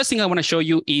the first thing I want to show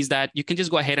you is that you can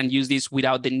just go ahead and use this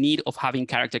without the need of having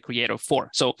Character Creator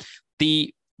 4. So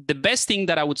the best thing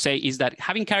that I would say is that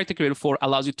having Character Creator 4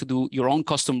 allows you to do your own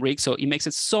custom rig. So it makes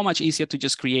it so much easier to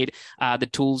just create the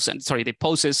tools and the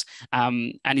poses.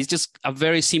 And it's just a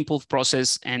very simple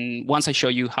process. And once I show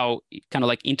you how it kind of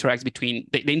like interacts between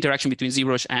the interaction between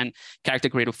ZBrush and Character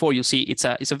Creator 4, you'll see it's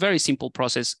a very simple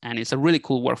process and it's a really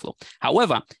cool workflow.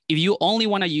 However, if you only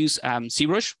want to use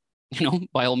ZBrush,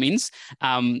 by all means,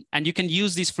 and you can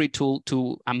use this free tool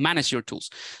to manage your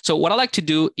tools. So what I like to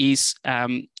do is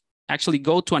actually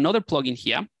go to another plugin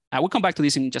here. We'll come back to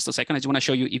this in just a second. I just want to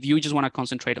show you, if you just want to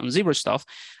concentrate on ZBrush stuff,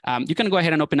 you can go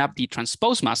ahead and open up the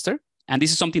Transpose Master. And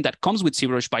this is something that comes with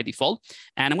ZBrush by default.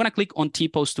 And I'm going to click on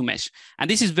T-Pose to Mesh. And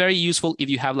this is very useful if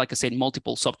you have, like I said,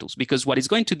 multiple subtools, because what it's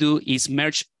going to do is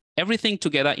merge everything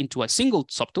together into a single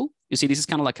subtool. You see, this is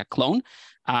kind of like a clone.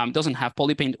 Doesn't have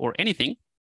polypaint or anything.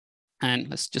 And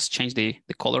let's just change the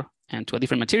color and to a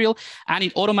different material, and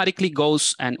it automatically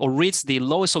goes or reads the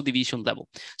lowest subdivision level.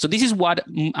 So this is what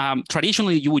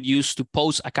traditionally you would use to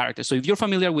pose a character. So if you're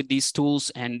familiar with these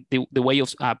tools and the way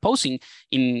of posing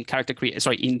in in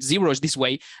ZBrush this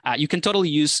way, you can totally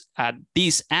use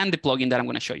this and the plugin that I'm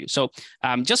going to show you. So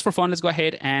just for fun, let's go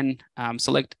ahead and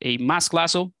select a mask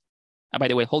lasso. By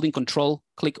the way, holding Control,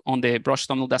 click on the brush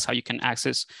thumbnail. That's how you can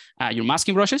access your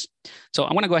masking brushes. So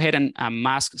I'm going to go ahead and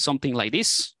mask something like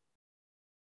this.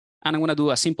 And I'm going to do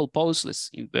a simple pose.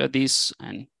 Let's invert this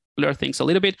and blur things a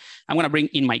little bit. I'm going to bring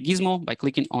in my gizmo by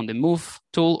clicking on the Move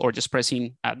tool or just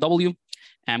pressing W.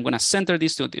 And I'm going to center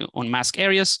this on mask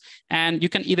areas. And you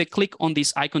can either click on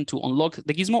this icon to unlock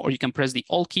the gizmo, or you can press the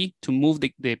Alt key to move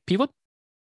the pivot.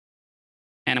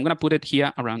 And I'm going to put it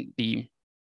here around the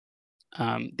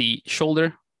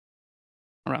shoulder,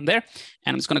 around there.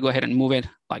 And I'm just going to go ahead and move it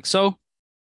like so.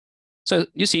 So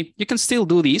you see, you can still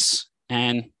do this.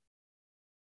 And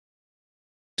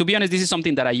to be honest, this is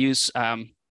something that I use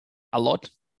a lot.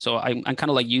 So I'm kind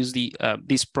of like use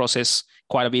this process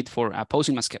quite a bit for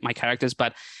posing my characters.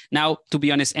 But now, to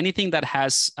be honest, anything that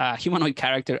has a humanoid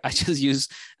character, I just use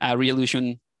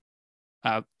Reolution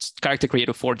Character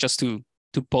Creator 4 just to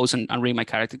pose and rig my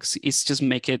character. It's just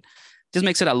makes it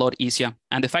a lot easier.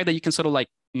 And the fact that you can sort of like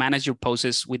manage your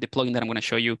poses with the plugin that I'm going to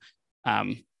show you,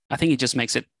 I think it just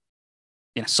makes it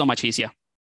so much easier.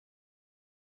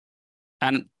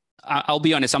 And I'll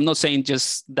be honest, I'm not saying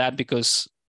just that because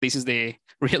this is the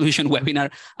Reolution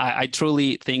webinar. I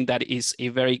truly think that is a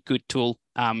very good tool.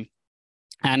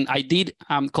 And I did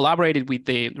collaborated with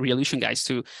the Reolution guys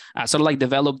to sort of like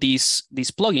develop this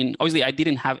plugin. Obviously, I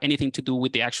didn't have anything to do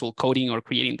with the actual coding or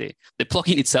creating the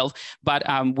plugin itself, but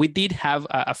we did have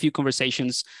a few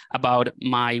conversations about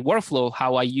my workflow,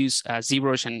 how I use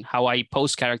ZBrush and how I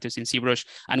post characters in ZBrush,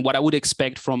 and what I would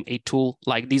expect from a tool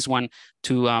like this one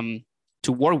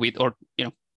to work with, or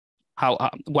how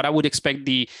what I would expect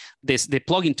the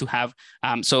plugin to have.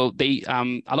 So they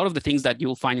a lot of the things that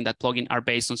you'll find in that plugin are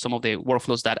based on some of the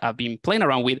workflows that I've been playing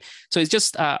around with. So it's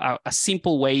just a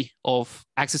simple way of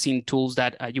accessing tools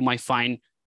that you might find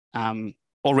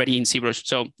already in ZBrush.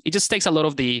 So it just takes a lot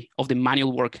of the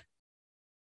manual work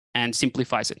and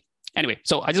simplifies it. Anyway,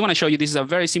 so I just want to show you, this is a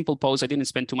very simple pose. I didn't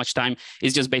spend too much time.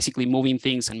 It's just basically moving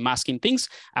things and masking things.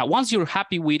 Once you're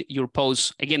happy with your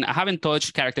pose, again, I haven't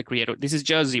touched Character Creator. This is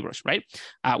just ZBrush, right?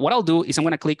 What I'll do is I'm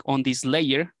going to click on this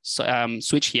layer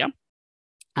switch here.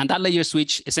 And that layer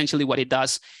switch, essentially what it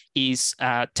does is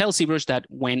tell ZBrush that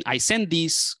when I send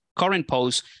this current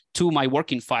pose to my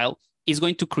working file, it's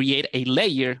going to create a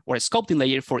layer or a sculpting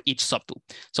layer for each subtool.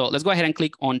 So let's go ahead and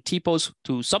click on T-Pose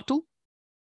to Subtool.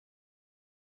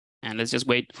 And let's just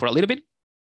wait for a little bit.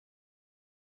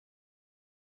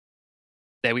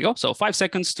 There we go. So 5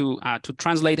 seconds to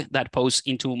translate that pose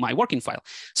into my working file.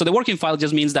 So the working file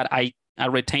just means that I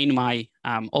retain my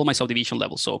all my subdivision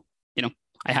levels. So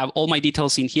I have all my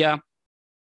details in here,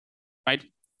 right?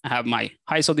 I have my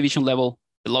high subdivision level,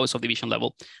 the lowest subdivision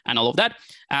level, and all of that.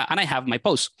 And I have my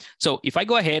pose. So if I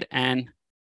go ahead and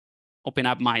open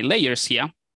up my layers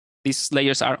here, these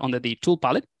layers are under the tool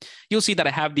palette, you'll see that I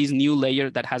have this new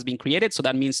layer that has been created. So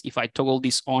that means if I toggle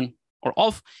this on or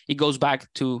off, it goes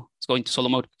back to, it's going to solo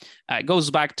mode. It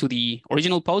goes back to the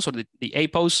original pose or the A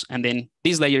pose. And then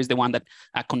this layer is the one that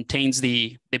contains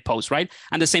the pose, right?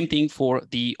 And the same thing for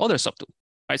the other subtool,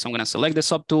 right? So I'm gonna select the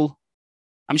subtool.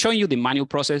 I'm showing you the manual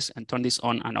process and turn this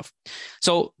on and off.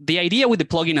 So the idea with the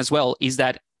plugin as well is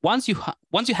that once you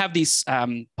have these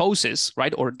poses,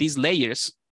 right, or these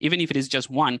layers, even if it is just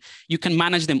one, you can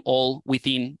manage them all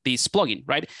within this plugin,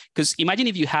 right? Because imagine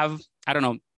if you have, I don't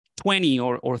know, 20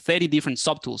 or 30 different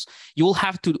subtools, you will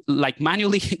have to like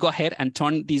manually go ahead and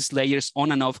turn these layers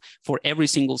on and off for every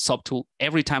single subtool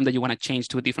every time that you want to change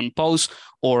to a different pose,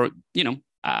 or, you know,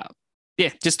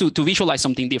 just to visualize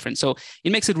something different. So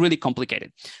it makes it really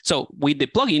complicated. So with the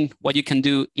plugin, what you can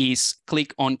do is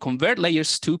click on Convert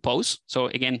Layers to Pose. So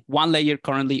again, one layer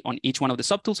currently on each one of the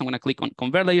subtools. I'm going to click on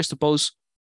Convert Layers to Pose.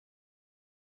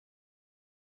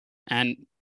 And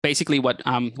basically what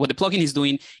the plugin is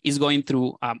doing is going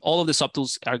through all of the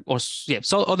subtools,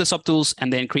 so all the subtools,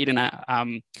 and then creating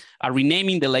a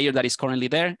renaming the layer that is currently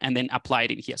there, and then apply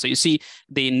it in here. So you see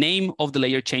the name of the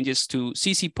layer changes to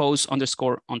CC pose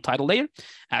 _ on title layer.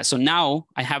 So now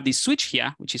I have this switch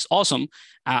here, which is awesome.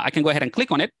 I can go ahead and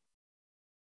click on it,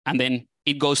 and then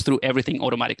it goes through everything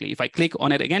automatically. If I click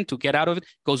on it again to get out of it,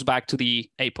 it goes back to the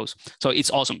A pose. So it's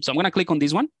awesome. So I'm going to click on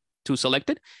this one to select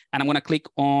it, and I'm going to click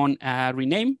on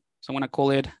rename. So I'm going to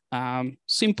call it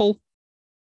simple,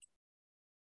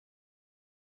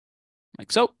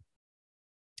 like so.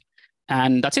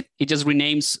 And that's it. It just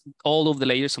renames all of the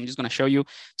layers. So I'm just going to show you.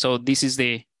 So this is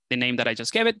the name that I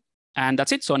just gave it. And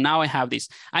that's it. So now I have this,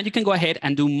 and you can go ahead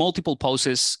and do multiple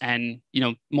poses and, you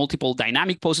know, multiple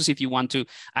dynamic poses if you want to,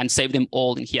 and save them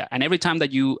all in here. And every time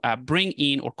that you bring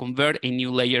in or convert a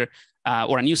new layer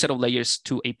or a new set of layers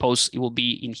to a pose, it will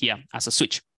be in here as a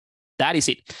switch. That is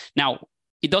it. Now,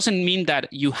 it doesn't mean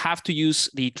that you have to use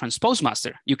the transpose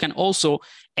master. You can also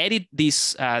edit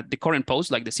this, the current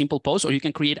pose, like the simple pose, or you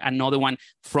can create another one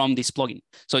from this plugin.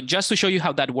 So just to show you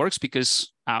how that works,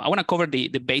 because I want to cover the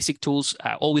basic tools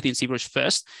all within ZBrush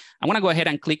first, I want to go ahead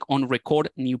and click on Record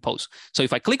New Pose. So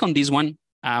if I click on this one,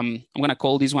 I'm going to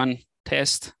call this one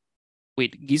Test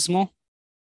with Gizmo.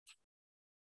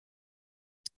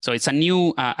 So it's a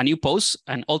new pose,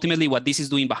 and ultimately what this is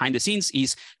doing behind the scenes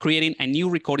is creating a new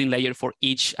recording layer for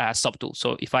each subtool.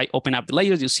 So if I open up the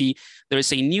layers, you see there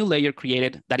is a new layer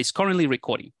created that is currently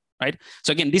recording, right?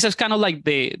 So again, this is kind of like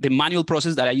the manual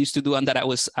process that I used to do, and that I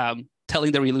was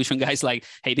telling the Revolution guys, like,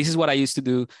 hey, this is what I used to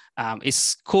do.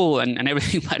 It's cool and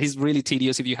everything, but it's really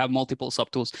tedious if you have multiple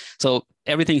subtools. So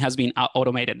everything has been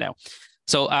automated now.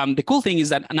 So the cool thing is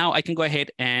that now I can go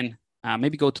ahead and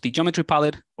maybe go to the geometry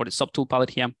palette or the subtool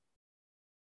palette here.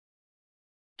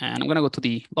 And I'm going to go to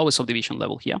the lowest subdivision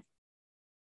level here.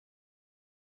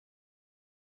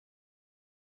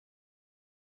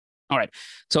 All right.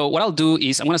 So what I'll do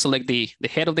is I'm going to select the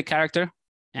head of the character,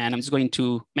 and I'm just going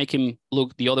to make him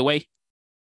look the other way.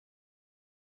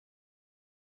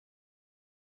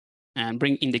 And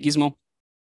bring in the gizmo,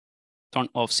 turn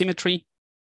off symmetry.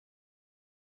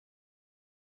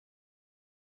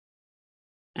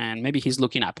 And maybe he's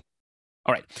looking up.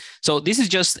 All right. So this is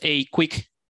just a quick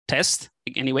test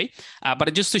anyway,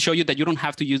 but just to show you that you don't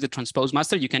have to use the transpose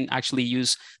master. You can actually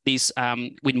use this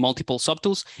with multiple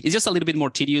subtools. It's just a little bit more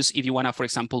tedious if you want to, for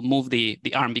example, move the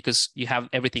arm, because you have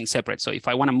everything separate. So if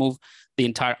I want to move the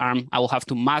entire arm, I will have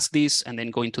to mask this and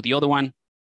then go into the other one,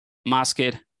 mask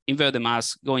it, invert the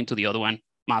mask, go into the other one,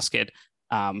 mask it,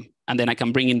 and then I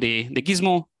can bring in the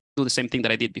gizmo, do the same thing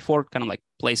that I did before, kind of like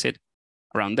place it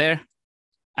around there.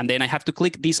 And then I have to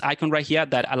click this icon right here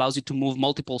that allows you to move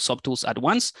multiple subtools at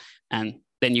once. And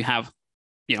then you have,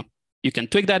 you know, you can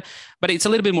tweak that, but it's a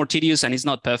little bit more tedious and it's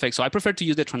not perfect. So I prefer to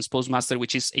use the Transpose Master,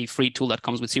 which is a free tool that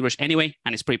comes with ZBrush anyway,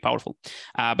 and it's pretty powerful.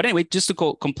 But anyway, just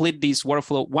to complete this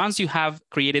workflow, once you have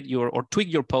created your or tweaked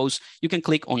your pose, you can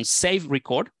click on Save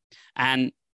Record.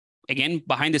 And again,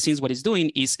 behind the scenes, what it's doing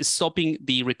is stopping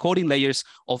the recording layers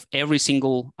of every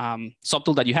single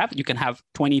subtool that you have. You can have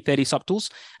 20, 30 subtools,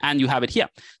 and you have it here.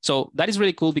 So that is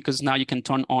really cool, because now you can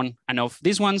turn on and off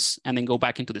these ones and then go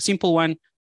back into the simple one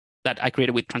that I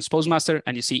created with Transpose Master,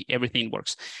 and you see everything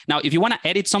works. Now, if you want to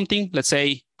edit something, let's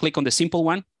say click on the simple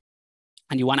one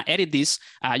and you want to edit this,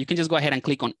 you can just go ahead and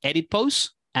click on Edit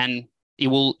Pose, and it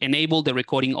will enable the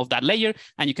recording of that layer,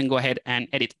 and you can go ahead and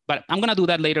edit. But I'm going to do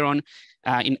that later on,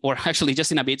 or actually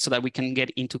just in a bit, so that we can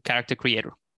get into Character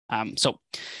Creator. So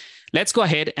let's go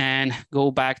ahead and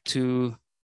go back to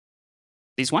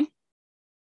this one.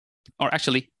 Or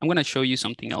actually, I'm going to show you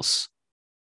something else.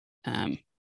 No,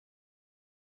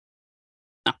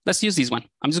 let's use this one.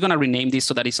 I'm just going to rename this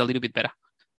so that it's a little bit better.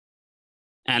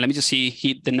 And let me just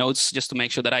hit the notes just to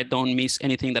make sure that I don't miss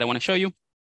anything that I want to show you.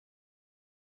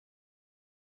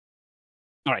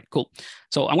 All right, cool.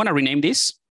 So I'm going to rename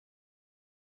this.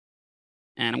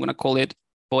 And I'm going to call it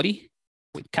body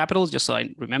with capitals, just so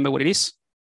I remember what it is.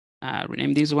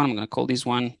 Rename this one. I'm going to call this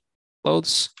one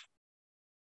clothes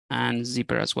and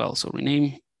zipper as well. So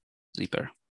rename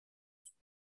zipper.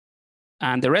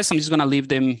 And the rest, I'm just going to leave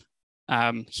them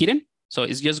hidden. So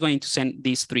it's just going to send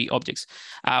these 3 objects.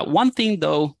 One thing,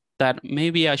 though, that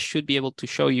maybe I should be able to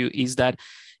show you is that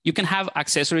you can have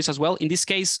accessories as well. In this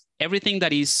case, everything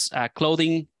that is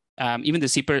clothing, even the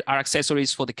zipper, are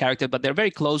accessories for the character, but they're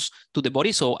very close to the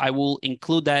body. So I will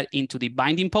include that into the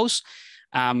binding pose.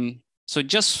 So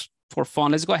just for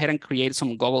fun, let's go ahead and create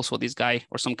some goggles for this guy,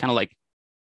 or some kind of like,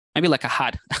 maybe like a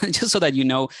hat, just so that you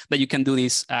know that you can do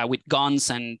this with guns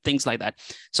and things like that.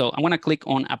 So I'm going to click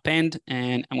on append,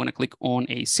 and I'm going to click on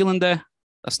a cylinder.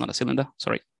 That's not a cylinder,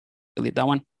 sorry. Delete that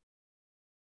one.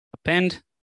 Append,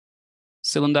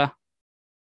 cylinder.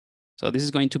 So this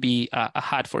is going to be a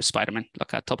hat for Spider-Man,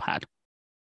 like a top hat.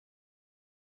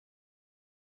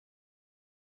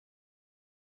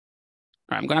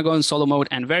 All right, I'm going to go in solo mode,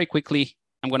 and very quickly,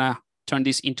 I'm going to turn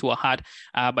this into a hat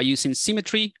by using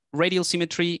symmetry, radial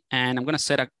symmetry, and I'm going to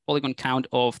set a polygon count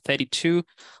of 32.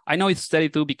 I know it's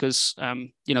 32 because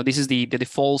this is the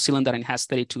default cylinder and it has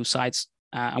 32 sides.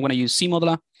 I'm going to use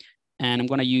CModeler, and I'm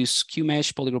going to use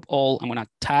QMesh, polygroup all. I'm going to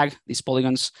tag these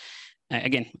polygons.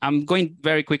 Again, I'm going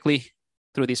very quickly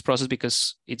through this process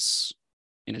because it's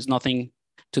nothing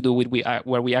to do with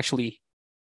where we actually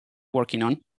working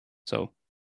on. So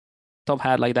top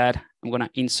hat like that. I'm going to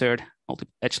insert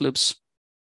multiple edge loops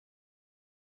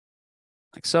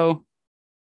like so.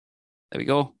 There we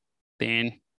go.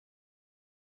 Then,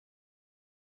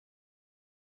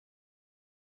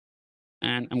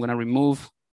 and I'm going to remove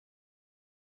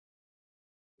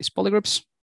these polygroups.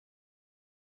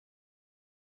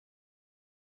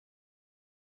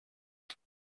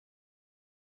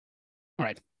 All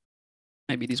right,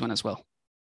 maybe this one as well.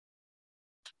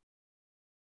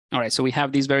 All right, so we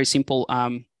have this very simple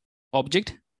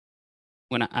object.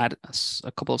 I'm going to add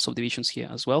a couple of subdivisions here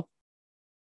as well.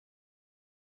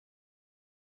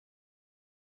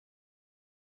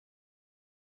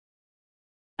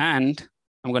 And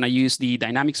I'm going to use the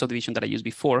dynamic subdivision that I used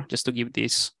before, just to give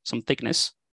this some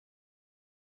thickness.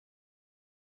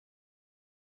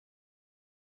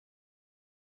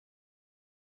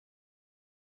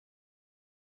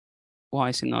 Why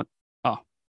is it not? Oh,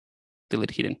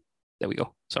 delete hidden. There we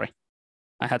go. Sorry.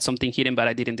 I had something hidden, but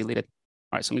I didn't delete it.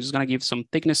 All right, so I'm just going to give some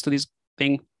thickness to this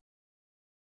thing.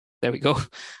 There we go.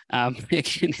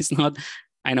 Again, it's not,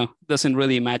 I know, doesn't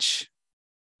really match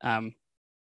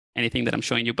anything that I'm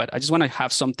showing you, but I just want to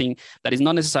have something that is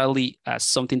not necessarily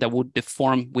something that would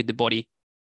deform with the body,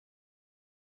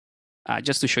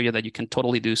 just to show you that you can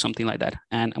totally do something like that.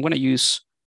 And I'm going to use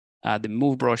the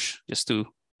move brush just to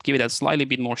give it a slightly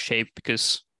bit more shape,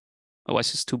 because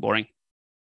otherwise it's too boring.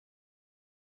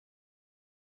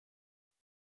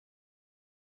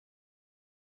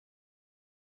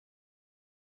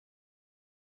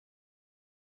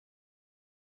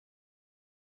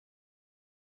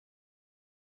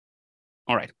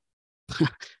 All right.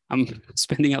 I'm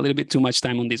spending a little bit too much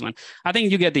time on this one. I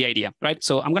think you get the idea, right?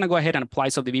 So I'm going to go ahead and apply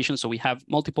subdivision. So we have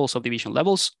multiple subdivision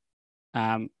levels,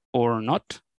 or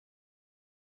not.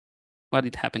 What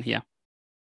did happen here?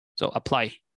 So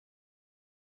apply.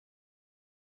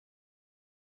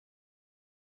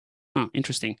 Oh,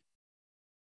 interesting.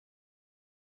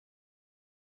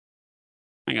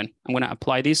 Hang on, I'm going to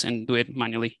apply this and do it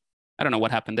manually. I don't know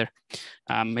what happened there.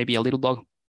 Maybe a little bug.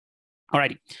 All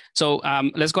righty. So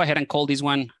let's go ahead and call this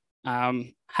one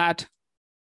hat.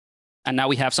 And now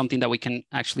we have something that we can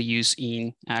actually use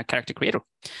in Character Creator.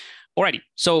 All righty.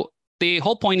 So the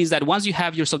whole point is that once you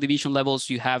have your subdivision levels,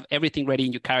 you have everything ready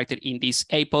in your character in this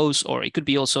A pose, or it could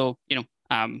be also,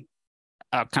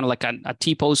 kind of like a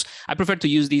T pose. I prefer to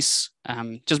use this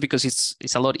just because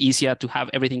it's a lot easier to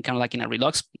have everything kind of like in a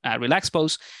relaxed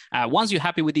pose. Once you're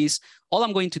happy with this, all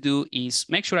I'm going to do is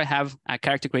make sure I have a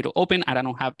Character Creator open and I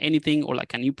don't have anything, or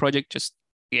like a new project. Just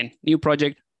again, new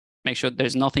project, make sure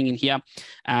there's nothing in here.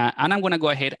 And I'm going to go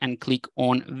ahead and click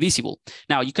on visible.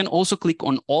 Now you can also click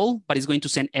on all, but it's going to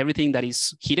send everything that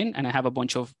is hidden. And I have a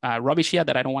bunch of rubbish here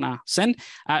that I don't want to send.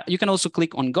 You can also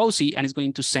click on Ghosty and it's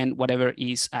going to send whatever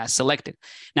is selected.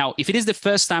 Now, if it is the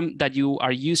first time that you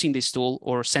are using this tool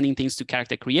or sending things to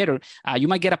Character Creator, you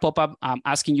might get a pop-up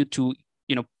asking you to,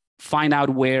 find out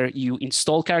where you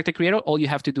install Character Creator. All you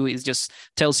have to do is just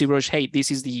tell ZBrush, hey, this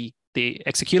is the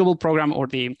executable program or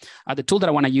the tool that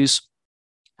I want to use,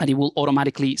 and it will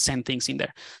automatically send things in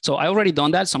there. So I already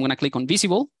done that. So I'm going to click on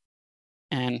visible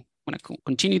and I'm going to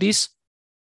continue this.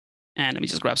 And let me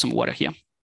just grab some water here.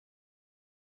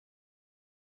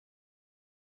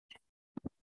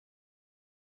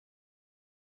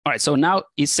 All right, so now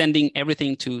it's sending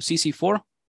everything to CC4.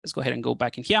 Let's go ahead and go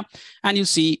back in here. And you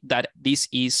see that this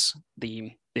is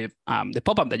the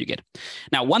pop-up that you get.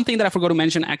 Now, one thing that I forgot to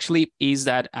mention actually is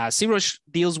that ZBrush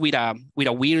deals with a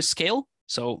weird scale.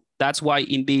 So that's why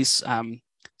in this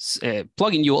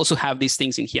plugin, you also have these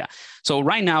things in here. So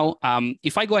right now,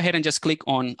 if I go ahead and just click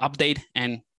on update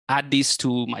and add this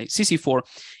to my CC4,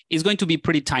 it's going to be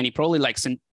pretty tiny, probably like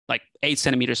 8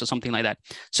 centimeters or something like that.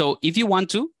 So if you want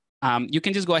to, you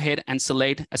can just go ahead and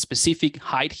select a specific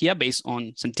height here based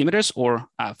on centimeters or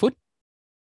foot.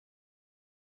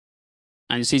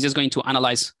 And you see it's just going to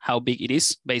analyze how big it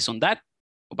is based on that.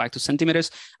 Go back to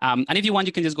centimeters. And if you want,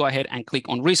 you can just go ahead and click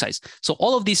on resize. So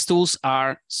all of these tools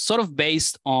are sort of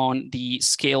based on the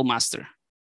scale master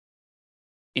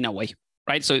in a way,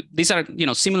 right? So these are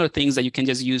similar things that you can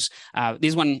just use.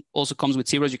 This one also comes with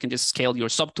ZBrush. You can just scale your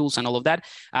subtools and all of that.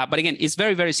 But again, it's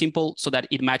very, very simple so that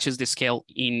it matches the scale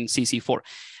in CC4.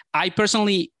 I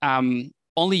personally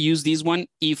only use this one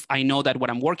if I know that what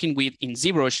I'm working with in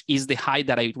ZBrush is the height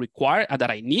that I require, that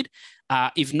I need.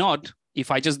 If not,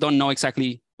 if I just don't know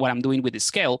exactly what I'm doing with the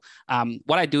scale,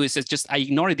 what I do is I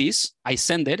ignore this, I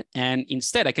send it, and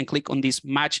instead I can click on this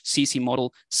match CC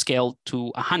model scale to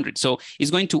 100. So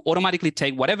it's going to automatically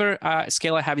take whatever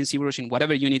scale I have in ZBrush in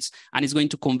whatever units, and it's going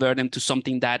to convert them to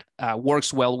something that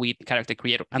works well with Character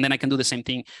Creator. And then I can do the same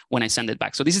thing when I send it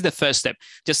back. So this is the first step.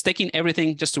 Just taking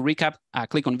everything, just to recap,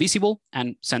 click on visible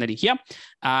and send it in here.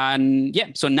 And yeah,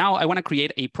 so now I want to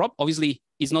create a prop. Obviously,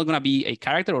 it's not going to be a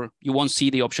character, or you won't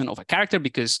see the option of a character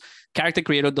because Character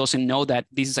Creator doesn't know that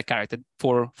this is a character.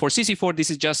 For CC4, this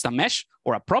is just a mesh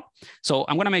or a prop. So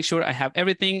I'm going to make sure I have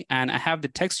everything and I have the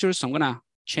textures. So I'm going to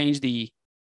change the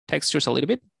textures a little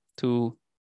bit to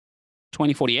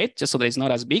 2048, just so that it's not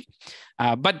as big.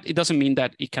 But it doesn't mean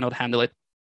that it cannot handle it.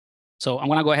 So I'm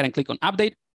going to go ahead and click on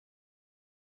update.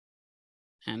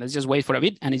 And let's just wait for a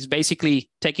bit. And it's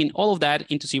basically taking all of that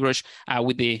into ZBrush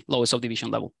with the lowest subdivision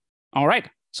level. All right,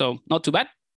 so not too bad.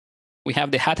 We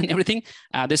have the hat and everything.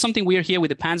 There's something weird here with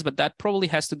the pants, but that probably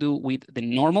has to do with the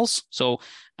normals. So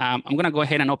I'm gonna go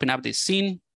ahead and open up this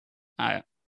scene,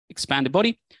 expand the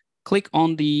body, click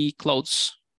on the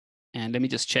clothes, and let me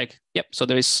just check. Yep, so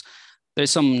there's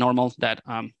some normal that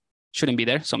shouldn't be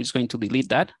there. So I'm just going to delete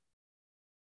that.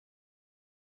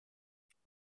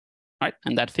 All right,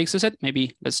 and that fixes it.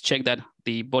 Maybe let's check that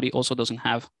the body also doesn't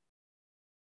have.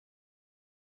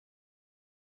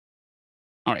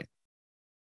 All right.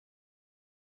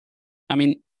 I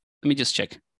mean, let me just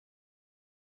check.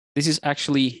 This is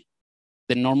actually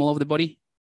the normal of the body.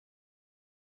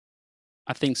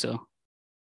 I think so.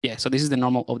 Yeah, so this is the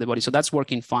normal of the body. So that's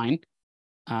working fine.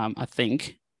 I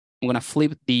think I'm gonna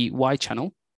flip the Y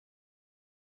channel.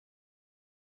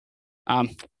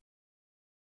 I'm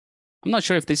not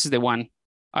sure if this is the one.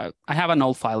 I have an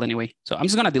old file anyway, so I'm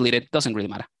just gonna delete it. Doesn't really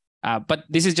matter. But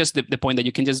this is just the point that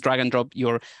you can just drag and drop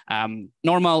your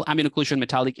normal, ambient occlusion,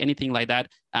 metallic, anything like that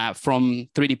from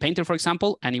 3D Painter, for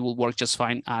example, and it will work just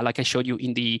fine, like I showed you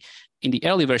in the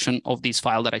early version of this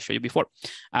file that I showed you before.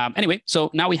 Anyway,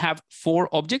 so now we have 4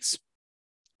 objects.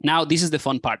 Now, this is the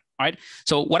fun part, all right?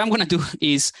 So what I'm gonna do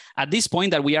is, at this point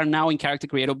that we are now in Character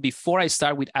Creator, before I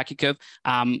start with AccuCurve,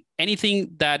 anything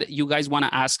that you guys wanna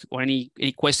ask or any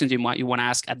questions you wanna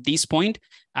ask at this point,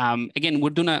 again,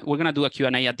 we're gonna do a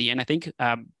Q&A at the end, I think.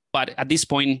 But at this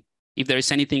point, if there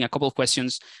is anything, a couple of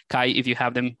questions, Kai, if you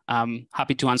have them,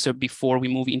 happy to answer before we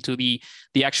move into the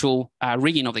actual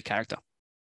rigging of the character.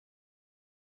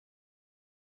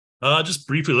 Just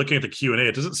briefly looking at the Q&A,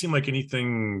 it doesn't seem like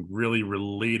anything really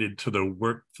related to the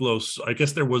workflow. So I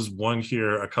guess there was one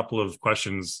here, a couple of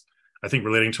questions, I think,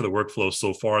 relating to the workflow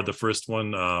so far. The first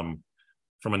one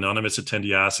from anonymous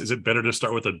attendee asks, is it better to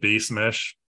start with a base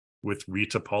mesh with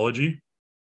retopology?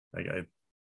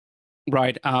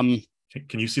 Right.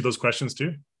 Can you see those questions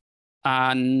too?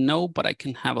 No, but I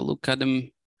can have a look at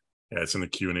them. Yeah, it's in the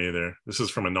Q&A there. This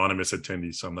is from anonymous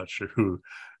attendee, so I'm not sure who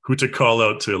who to call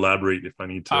out to elaborate if I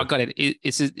need to. Oh, got it.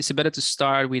 It's better to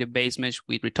start with a base mesh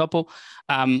with retopo.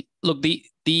 Look, the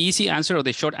easy answer or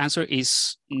the short answer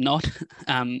is not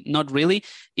not really.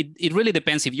 It really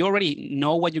depends. If you already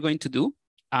know what you're going to do,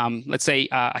 let's say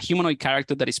a humanoid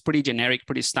character that is pretty generic,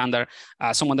 pretty standard,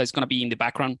 someone that's going to be in the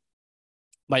background,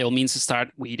 by all means, start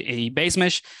with a base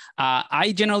mesh.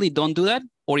 I generally don't do that.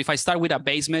 Or if I start with a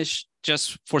base mesh,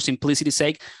 just for simplicity's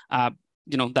sake,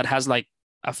 that has like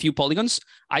a few polygons,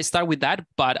 I start with that,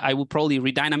 but I will probably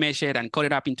redynamesh it and cut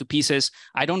it up into pieces.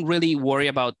 I don't really worry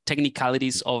about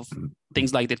technicalities of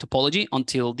things like the topology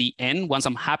until the end. Once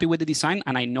I'm happy with the design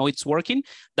and I know it's working,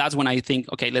 that's when I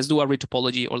think, okay, let's do a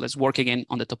retopology or let's work again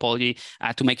on the topology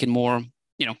to make it more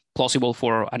plausible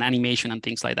for an animation and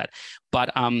things like that.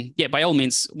 But yeah, by all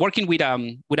means, working with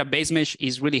a base mesh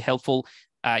is really helpful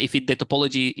if the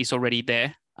topology is already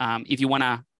there. If you want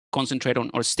to concentrate on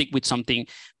or stick with something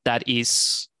that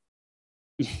is,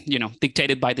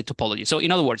 dictated by the topology. So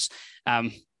in other words,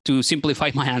 to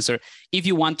simplify my answer, if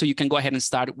you want to, you can go ahead and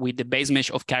start with the base mesh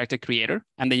of character creator,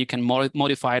 and then you can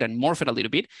modify it and morph it a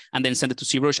little bit, and then send it to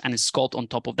ZBrush and sculpt on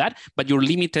top of that. But you're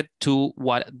limited to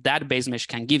what that base mesh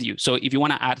can give you. So if you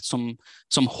want to add some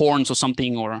horns or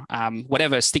something, or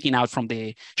whatever sticking out from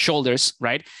the shoulders,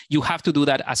 right? You have to do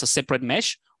that as a separate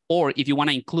mesh. Or if you want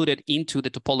to include it into the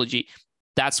topology,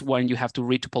 that's when you have to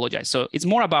retopologize. So it's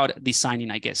more about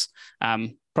designing, I guess.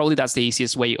 Probably that's the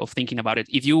easiest way of thinking about it.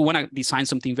 If you want to design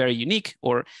something very unique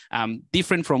or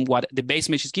different from what the base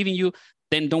mesh is giving you,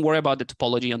 then don't worry about the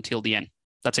topology until the end.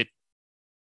 That's it.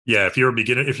 Yeah, if you're a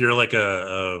beginner, if you're like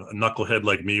a knucklehead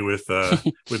like me with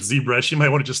with ZBrush, you might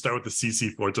want to just start with the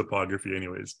CC4 topography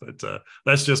anyways. But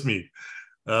that's just me.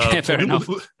 Fair enough.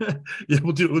 Yeah,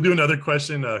 we'll do another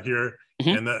question here.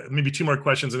 And maybe two more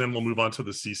questions, and then we'll move on to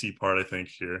the CC part, I think,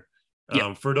 here.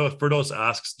 Ferdos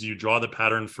asks, do you draw the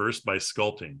pattern first by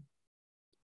sculpting?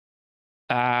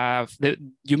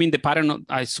 You mean the pattern?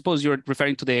 I suppose you're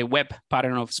referring to the web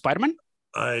pattern of Spider-Man?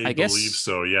 I guess. Believe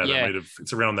so. Yeah, that might have.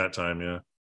 It's around that time.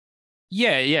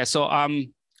 Yeah. So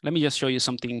let me just show you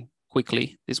something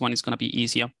quickly. This one is going to be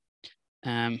easier.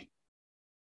 Let's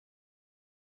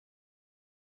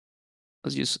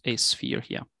use a sphere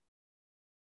here.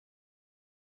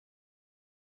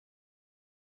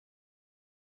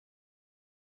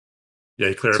 Yeah,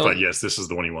 he clarified, yes, this is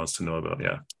the one he wants to know about.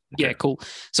 Yeah. Okay. Yeah, cool.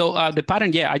 So the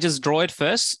pattern, I just draw it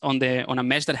first on a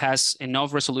mesh that has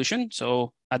enough resolution.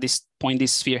 So at this point,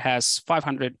 this sphere has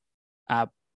 500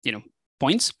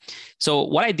 points. So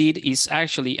what I did is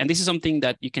actually, and this is something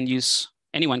that you can use,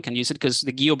 anyone can use it because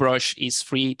the ZBrush is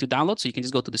free to download. So you can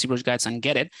just go to the ZBrush guides and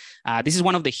get it. This is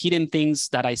one of the hidden things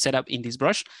that I set up in this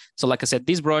brush. So like I said,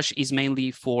 this brush is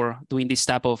mainly for doing this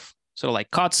type of sort of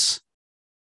like cuts,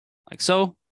 like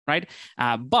so. Right?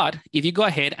 But if you go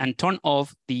ahead and turn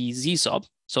off the Z sub,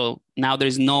 so now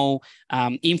there's no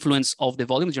influence of the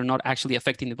volumes, you're not actually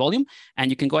affecting the volume, and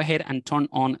you can go ahead and turn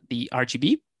on the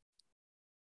RGB,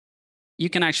 you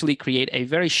can actually create a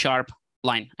very sharp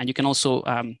line. And you can also,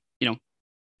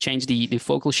 change the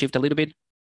focal shift a little bit.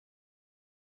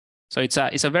 So it's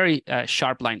a very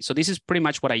sharp line. So this is pretty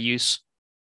much what I use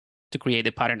to create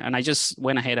the pattern. And I just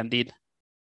went ahead and did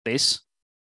this.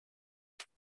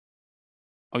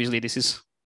 Obviously, this is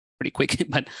pretty quick,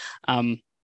 but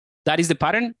that is the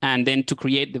pattern. And then to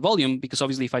create the volume, because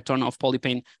obviously if I turn off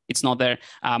polypaint, it's not there.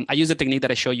 I use the technique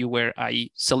that I show you where I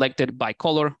selected by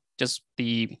color, just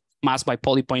the mask by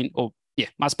polypaint,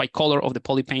 mask by color of the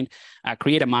polypaint,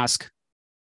 create a mask,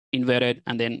 invert it,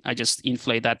 and then I just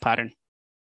inflate that pattern.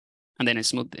 And then I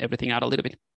smooth everything out a little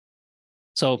bit.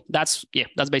 So that's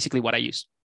basically what I use.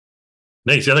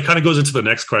 Nice. Yeah, that kind of goes into the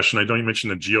next question. I know you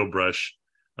mentioned the ZBrush.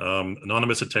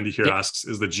 Anonymous attendee here asks,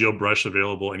 is the ZBrush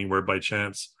available anywhere by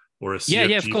chance, or a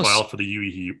CFG file for the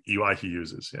UI he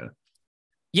uses?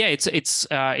 Yeah,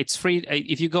 it's free.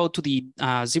 If you go to the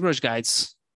ZBrush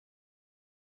guides,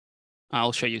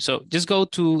 I'll show you. So just go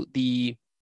to the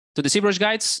ZBrush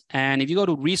guides, and if you go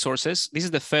to resources, this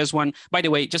is the first one. By the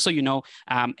way, just so you know,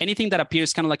 anything that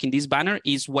appears kind of like in this banner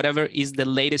is whatever is the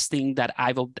latest thing that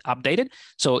I've updated.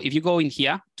 So if you go in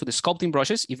here to the sculpting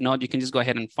brushes, if not, you can just go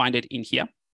ahead and find it in here.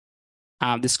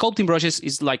 The sculpting brushes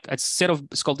is like a set of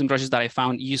sculpting brushes that I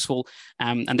found useful,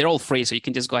 and they're all free, so you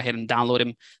can just go ahead and download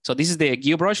them. So this is the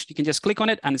ZBrush. You can just click on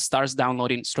it, and it starts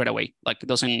downloading straight away. Like, it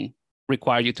doesn't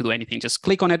require you to do anything. Just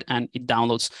click on it, and it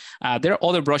downloads. There are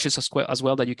other brushes as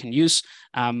well that you can use,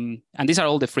 and these are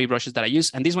all the free brushes that I use.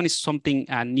 And this one is something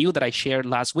new that I shared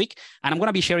last week, and I'm going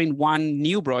to be sharing one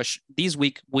new brush this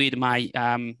week with my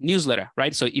newsletter,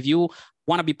 right? So if you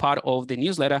want to be part of the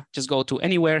newsletter, just go to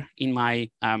anywhere in my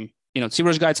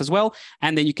ZBrush guides as well.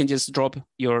 And then you can just drop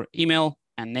your email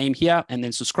and name here, and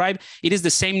then subscribe. It is the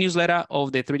same newsletter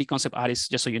of the 3D concept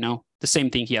artist, just so you know, the same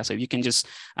thing here. So you can just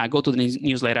go to the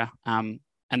newsletter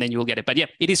and then you will get it. But yeah,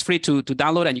 it is free to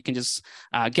download and you can just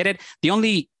get it. The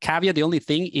only caveat, the only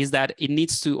thing is that it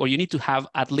needs to, or you need to have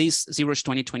at least ZBrush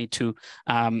 2022.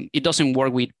 It doesn't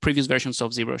work with previous versions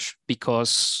of ZBrush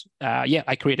because yeah,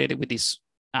 I created it with this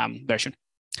version.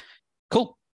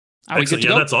 Cool. Excellent.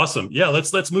 Yeah, that's awesome. Yeah,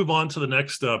 let's move on to the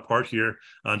next part here,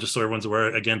 just so everyone's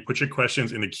aware. Again, put your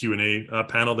questions in the Q&A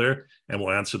panel there, and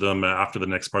we'll answer them after the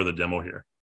next part of the demo here.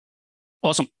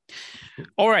 Awesome.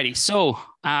 Alrighty, so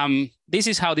this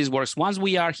is how this works. Once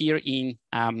we are here in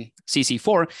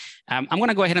CC4, I'm going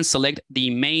to go ahead and select the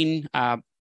main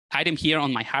item here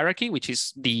on my hierarchy, which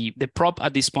is the prop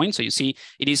at this point. So you see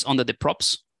it is under the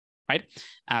props, right?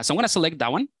 So I'm going to select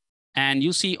that one. And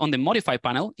you see on the modify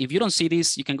panel, if you don't see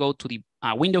this, you can go to the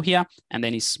window here, and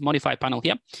then it's modify panel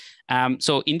here.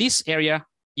 So in this area,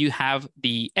 you have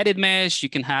the edit mesh, you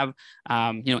can have,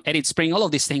 edit spring, all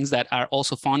of these things that are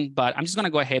also fun, but I'm just gonna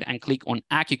go ahead and click on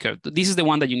AccuCurve. This is the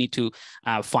one that you need to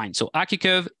find. So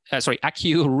AccuRig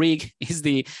is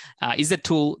the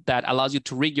tool that allows you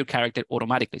to rig your character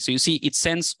automatically. So you see, it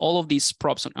sends all of these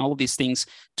props and all of these things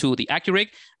to the AccuRig,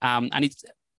 and it's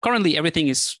currently everything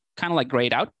is kind of like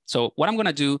grayed out. So what I'm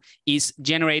gonna do is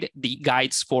generate the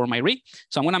guides for my rig.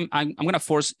 So I'm gonna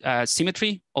force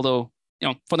symmetry, although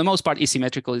for the most part, it's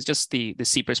symmetrical. It's just the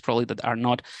zippers probably that are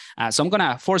not. So I'm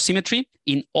gonna force symmetry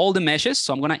in all the meshes.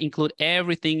 So I'm gonna include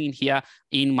everything in here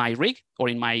in my rig or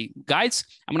in my guides.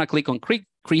 I'm gonna click on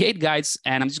create guides,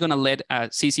 and I'm just gonna let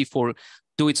CC4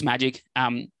 do its magic.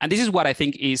 And this is what I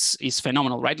think is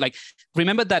phenomenal, right? Like,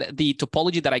 remember that the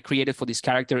topology that I created for this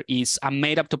character is a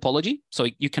made-up topology, so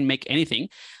you can make anything.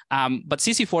 But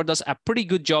CC4 does a pretty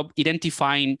good job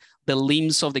identifying the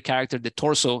limbs of the character, the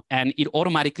torso, and it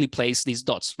automatically plays these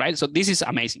dots, right? So this is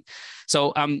amazing.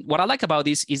 So what I like about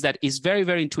this is that it's very,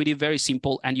 very intuitive, very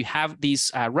simple, and you have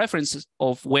these references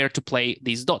of where to play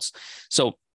these dots.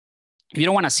 So if you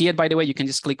don't want to see it, by the way, you can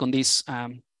just click on this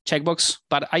checkbox.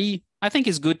 But I think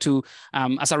it's good to,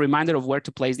 as a reminder of where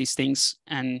to place these things.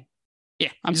 And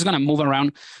yeah, I'm just gonna move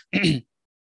around.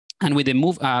 And with the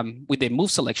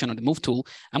move selection or the move tool,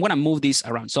 I'm gonna move this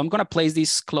around. So I'm gonna place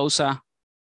this closer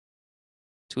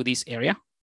to this area.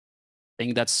 I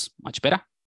think that's much better.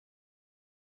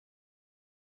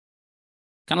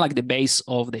 Kind of like the base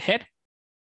of the head.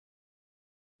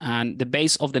 And the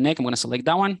base of the neck, I'm gonna select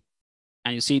that one.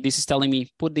 And you see, this is telling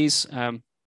me, put this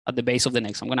at the base of the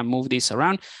neck. So I'm gonna move this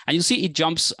around. And you see it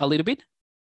jumps a little bit.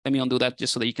 Let me undo that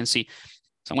just so that you can see.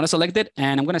 So I'm gonna select it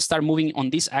and I'm gonna start moving on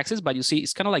this axis, but you see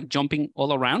it's kind of like jumping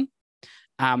all around.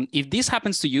 If this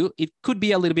happens to you, it could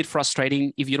be a little bit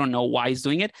frustrating if you don't know why it's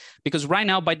doing it, because right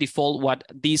now by default, what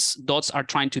these dots are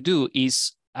trying to do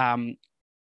is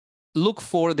look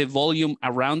for the volume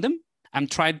around them and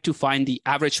try to find the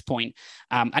average point.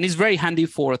 And it's very handy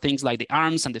for things like the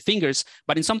arms and the fingers,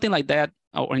 but in something like that,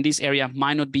 or in this area,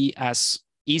 might not be as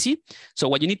easy. So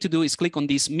what you need to do is click on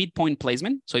this midpoint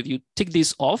placement. So if you tick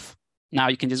this off, now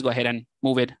you can just go ahead and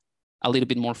move it a little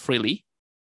bit more freely.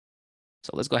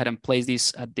 So let's go ahead and place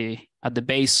this at the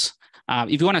base.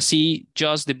 If you want to see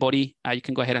just the body, you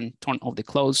can go ahead and turn off the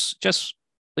clothes just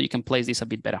so you can place this a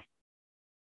bit better.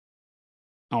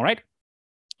 All right,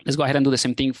 let's go ahead and do the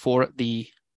same thing for the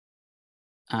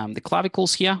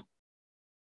clavicles here.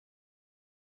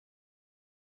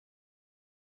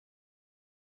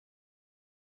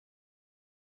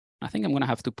 I think I'm gonna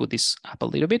have to put this up a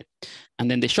little bit. And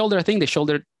then the shoulder, I think the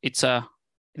shoulder, it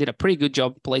did a pretty good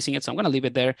job placing it. So I'm gonna leave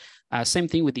it there. Same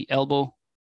thing with the elbow.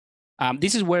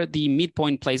 This is where the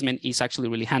midpoint placement is actually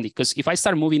really handy, because if I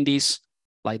start moving this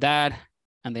like that,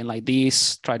 and then like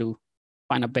this, try to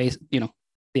find a base,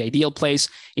 the ideal place,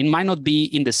 it might not be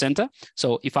in the center.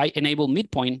 So if I enable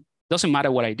midpoint, doesn't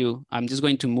matter what I do, I'm just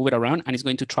going to move it around and it's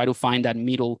going to try to find that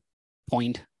middle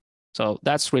point. So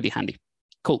that's really handy.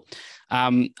 Cool.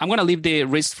 I'm going to leave the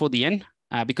wrist for the end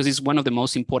because it's one of the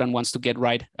most important ones to get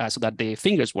right so that the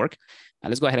fingers work.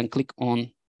 Let's go ahead and click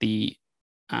on the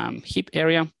hip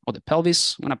area or the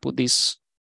pelvis. I'm going to put this.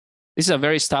 This is a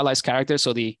very stylized character.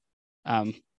 So the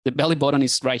belly button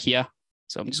is right here.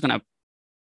 So I'm just going to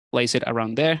place it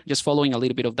around there, just following a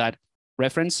little bit of that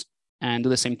reference, and do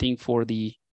the same thing for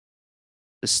the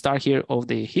start here of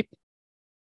the hip.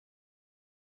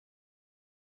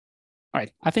 All right,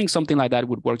 I think something like that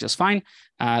would work just fine.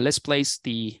 Let's place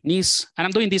the knees. And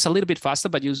I'm doing this a little bit faster,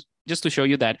 but just to show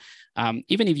you that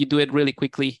even if you do it really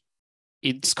quickly,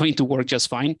 it's going to work just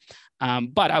fine.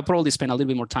 But I'll probably spend a little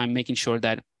bit more time making sure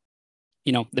that,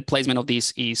 the placement of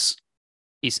this is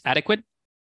adequate.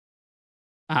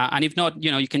 And if not,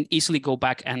 you can easily go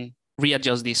back and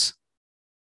readjust this.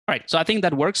 All right, so I think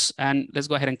that works. And let's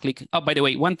go ahead and click. Oh, by the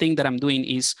way, one thing that I'm doing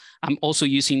is I'm also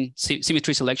using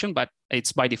symmetry selection, but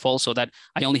it's by default so that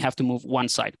I only have to move one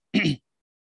side.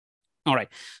 All right,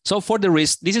 so for the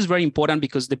wrist, this is very important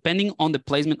because depending on the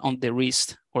placement on the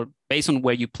wrist or based on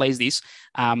where you place this,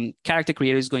 Character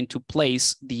Creator is going to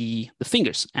place the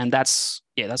fingers. And that's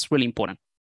really important.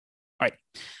 All right,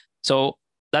 so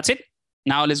that's it.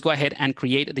 Now let's go ahead and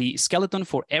create the skeleton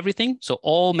for everything. So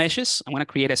all meshes, I'm gonna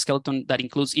create a skeleton that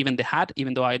includes even the hat,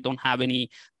 even though I don't have any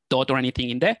dot or anything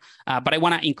in there, but I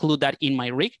wanna include that in my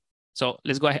rig. So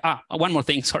let's go ahead. One more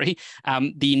thing, sorry.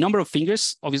 The number of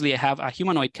fingers, obviously I have a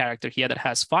humanoid character here that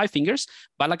has 5 fingers,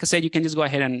 but like I said, you can just go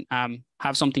ahead and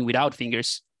have something without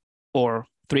fingers or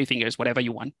 3 fingers, whatever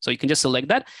you want. So you can just select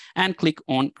that and click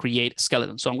on create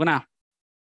skeleton. So I'm gonna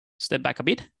step back a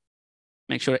bit,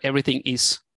 make sure everything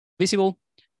is visible.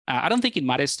 I don't think it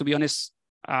matters, to be honest.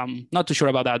 Not too sure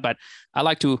about that, but I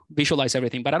like to visualize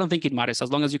everything, but I don't think it matters.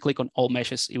 As long as you click on all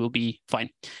meshes, it will be fine.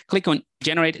 Click on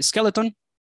generate skeleton.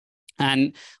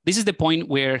 And this is the point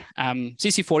where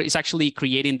CC4 is actually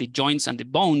creating the joints and the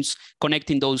bones,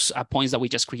 connecting those points that we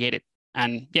just created.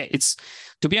 And yeah, it's,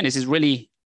 to be honest, it's really,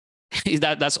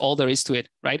 that's all there is to it,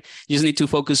 right? You just need to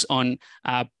focus on,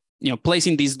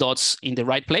 placing these dots in the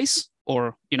right place,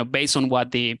 or, based on what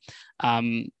the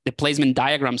placement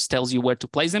diagrams tells you where to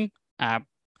place them,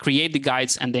 create the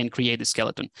guides, and then create the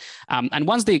skeleton. And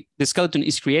once the skeleton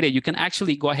is created, you can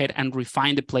actually go ahead and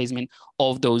refine the placement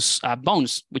of those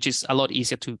bones, which is a lot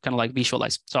easier to kind of like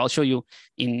visualize. So I'll show you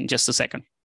in just a second.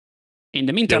 In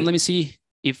the meantime, Let me see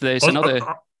if there's another.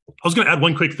 I was going to add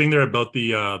one quick thing there about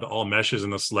the all meshes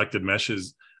and the selected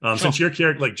meshes. Sure. Since your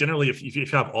character, like generally, if you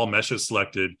have all meshes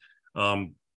selected,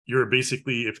 you're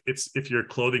basically, if your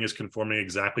clothing is conforming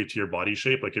exactly to your body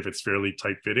shape, like if it's fairly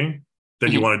tight fitting,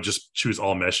 then you want to just choose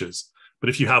all meshes. But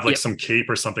if you have like some cape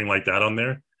or something like that on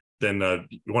there, then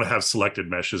you want to have selected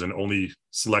meshes and only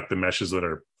select the meshes that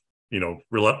are,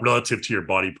 relative to your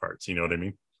body parts. You know what I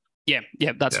mean? Yeah,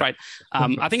 that's right.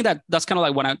 I think that's kind of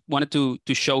like what I wanted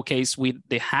to showcase with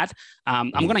the hat.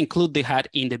 I'm going to include the hat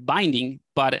in the binding,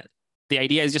 but the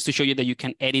idea is just to show you that you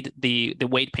can edit the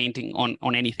weight painting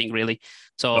on anything really.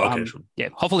 So sure. Yeah,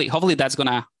 hopefully that's going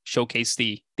to showcase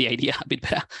the idea a bit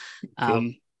better.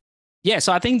 Cool. Yeah,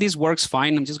 so I think this works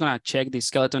fine. I'm just going to check the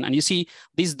skeleton, and you see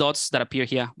these dots that appear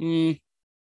here.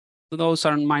 Those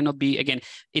might not be, again,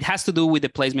 it has to do with the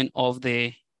placement of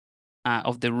the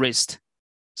wrist.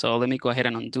 So let me go ahead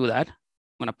and undo that.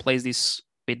 I'm going to place this a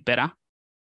bit better.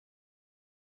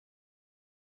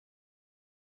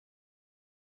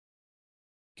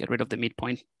 Get rid of the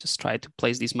midpoint. Just try to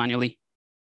place this manually.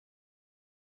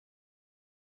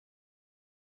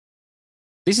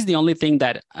 This is the only thing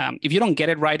that if you don't get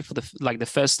it right for the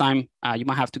first time, you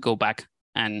might have to go back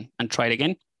and try it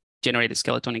again. Generate a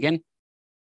skeleton again.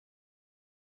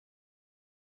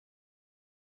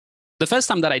 The first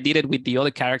time that I did it with the other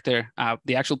character,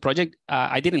 the actual project,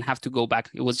 I didn't have to go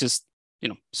back. It was just,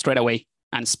 straight away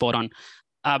and spot on.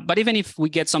 But even if we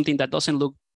get something that doesn't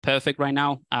look perfect right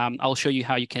now, I'll show you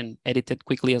how you can edit it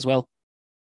quickly as well.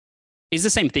 It's the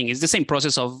same thing. It's the same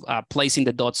process of placing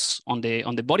the dots on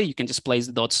the body. You can just place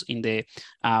the dots in the,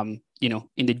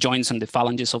 in the joints and the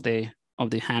phalanges of the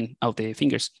hand, of the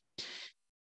fingers.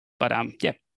 But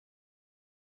yeah.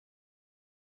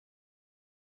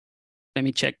 Let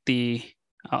me check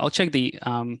I'll check the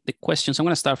questions. I'm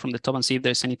going to start from the top and see if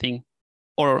there's anything,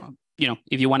 or,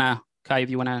 if you want to, Kai, if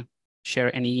you want to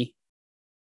share any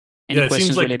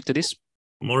questions related to this.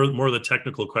 More of the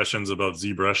technical questions about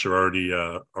ZBrush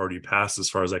are already passed as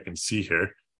far as I can see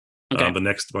here. Okay. The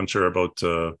next bunch are about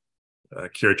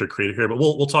character creator here, but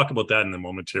we'll talk about that in a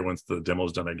moment here once the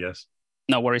demo's done, I guess.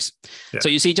 No worries. Yeah. So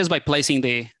you see, just by placing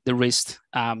the wrist,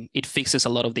 it fixes a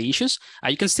lot of the issues.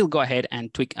 You can still go ahead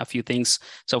and tweak a few things.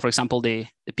 So for example, the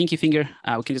pinky finger,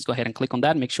 we can just go ahead and click on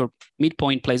that, make sure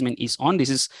midpoint placement is on. This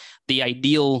is the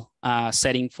ideal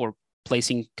setting for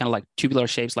placing kind of like tubular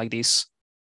shapes like this.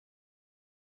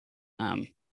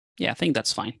 Yeah, I think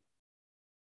that's fine.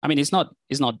 I mean, it's not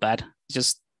bad. It's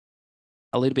just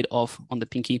a little bit off on the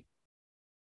pinky.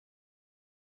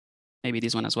 Maybe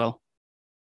this one as well.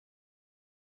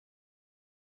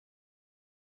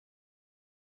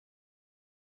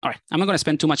 All right, I'm not going to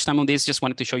spend too much time on this. Just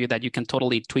wanted to show you that you can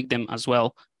totally tweak them as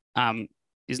well.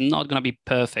 It's not going to be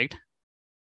perfect.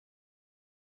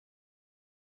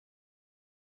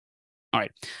 All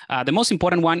right, the most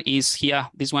important one is here,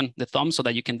 this one, the thumb, so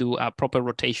that you can do a proper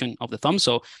rotation of the thumb.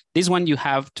 So this one, you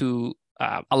have to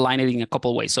align it in a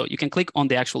couple of ways. So you can click on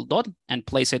the actual dot and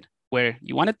place it where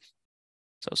you want it.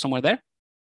 So somewhere there.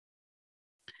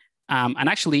 And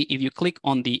actually, if you click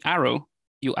on the arrow,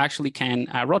 you actually can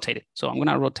rotate it. So I'm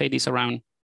gonna rotate this around.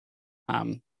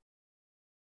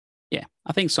 Yeah,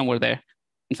 I think somewhere there.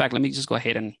 In fact, let me just go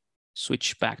ahead and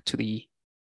switch back to the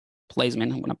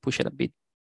placement. I'm gonna push it a bit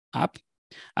up.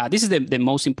 This is the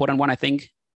most important one, I think,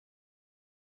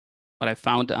 what I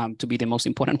found to be the most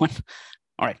important one.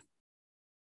 All right,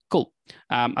 cool.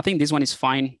 I think this one is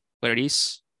fine where it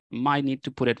is. Might need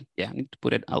to put it, yeah, I need to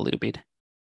put it a little bit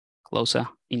closer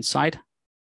inside.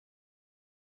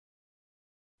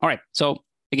 All right, so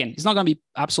again, it's not gonna be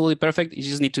absolutely perfect. You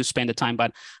just need to spend the time,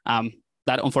 but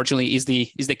that unfortunately is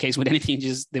the case with anything.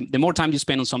 Just the more time you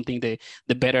spend on something, the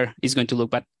better it's going to look.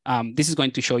 But this is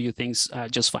going to show you things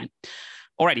just fine.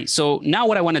 Alrighty, so now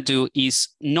what I want to do is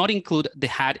not include the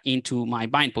hat into my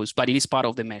bind pose, but it is part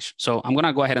of the mesh. So I'm going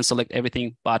to go ahead and select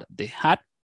everything but the hat.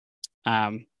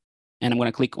 And I'm going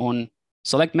to click on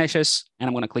select meshes, and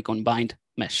I'm going to click on bind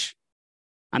mesh.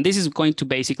 And this is going to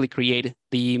basically create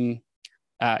the,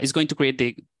 it's going to create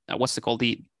the, what's it called?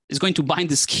 It's going to bind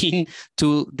the skin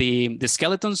to the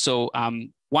skeleton. So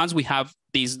once we have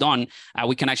this done,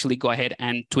 we can actually go ahead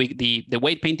and tweak the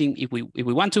weight painting if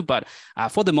we want to. But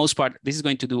for the most part, this is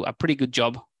going to do a pretty good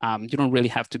job. You don't really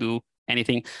have to do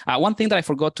anything. One thing that I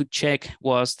forgot to check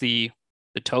was the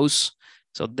toes.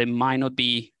 So they might not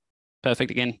be perfect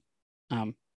again.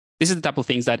 This is the type of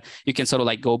things that you can sort of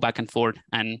like go back and forth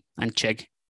and check.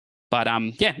 But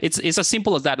yeah, it's as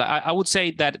simple as that. I would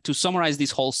say that to summarize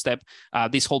this whole step,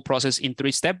 this whole process in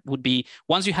 3 steps would be,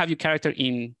 once you have your character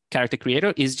in Character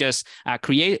Creator, is just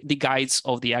create the guides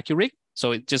of the AccuRig.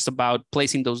 So it's just about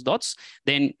placing those dots,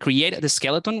 then create the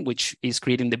skeleton, which is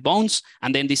creating the bones.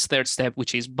 And then this 3rd step,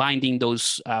 which is binding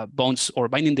those bones, or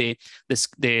binding the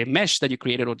mesh that you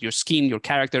created, or your skin, your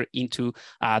character, into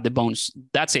the bones.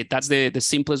 That's it. That's the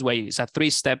simplest way. It's a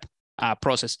 3-step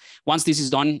process. Once this is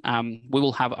done, we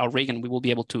will have our rig and we will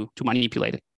be able to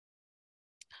manipulate it.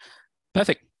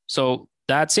 Perfect. So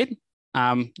that's it.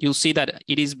 You'll see that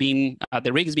it is being,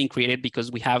 the rig is being created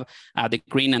because we have the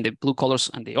green and the blue colors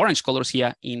and the orange colors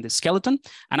here in the skeleton.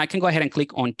 And I can go ahead and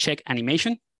click on check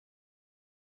animation.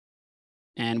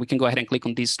 And we can go ahead and click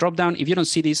on this drop down. If you don't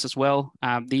see this as well,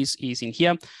 this is in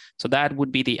here. So that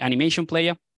would be the animation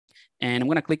player. And I'm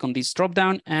going to click on this drop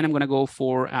down, and I'm going to go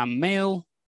for male.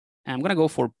 I'm going to go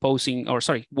for posing, or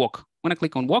sorry, walk. I'm going to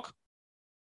click on walk.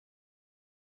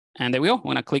 And there we go. I'm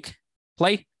going to click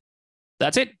play.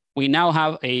 That's it. We now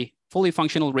have a fully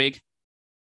functional rig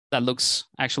that looks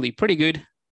actually pretty good.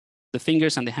 The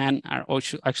fingers and the hand are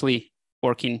actually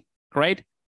working great.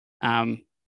 The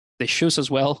shoes as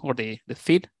well, or the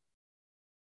feet.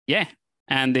 Yeah.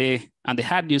 And the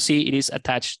hat, you see, it is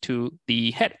attached to the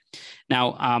head.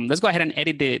 Now, let's go ahead and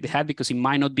edit the hat because it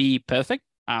might not be perfect.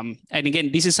 And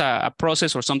again, this is a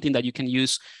process or something that you can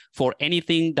use for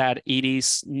anything that it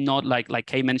is not like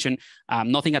Kay mentioned,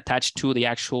 nothing attached to the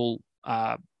actual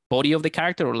body of the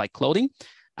character or like clothing.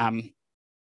 And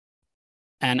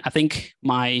I think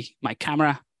my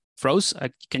camera froze.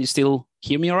 Can you still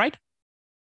hear me all right?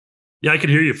 Yeah, I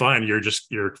can hear you fine.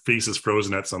 Your face is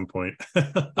frozen at some point.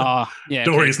 Yeah.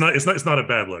 Don't worry, it's not a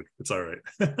bad look. It's all right.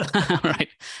 All right,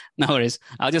 no worries.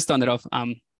 I'll just turn it off.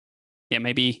 Yeah,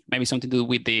 maybe something to do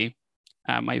with the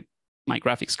my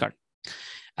graphics card.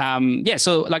 Yeah,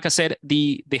 so like I said,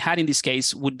 the hat in this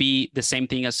case would be the same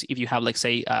thing as if you have, like,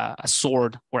 say, a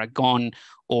sword or a gun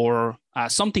or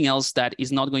something else that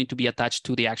is not going to be attached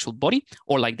to the actual body,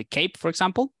 or like the cape, for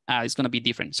example. It's going to be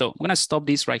different. So I'm going to stop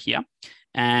this right here,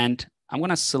 and I'm going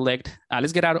to select,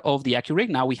 let's get out of the AccuRig.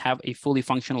 Now we have a fully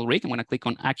functional rig. I'm going to click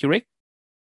on AccuRig.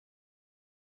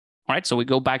 All right, so we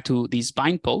go back to this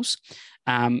bind pose,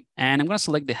 and I'm going to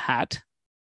select the hat.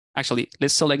 Actually,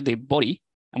 let's select the body.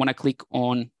 I'm going to click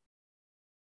on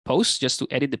pose just to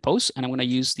edit the pose, and I'm going to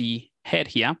use the head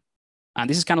here. And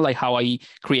this is kind of like how I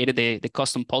created the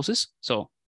custom poses. So, all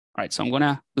right, so I'm going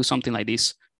to do something like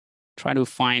this. Try to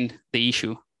find the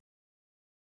issue.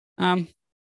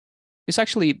 There's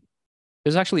actually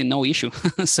no issue.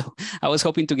 So I was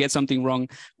hoping to get something wrong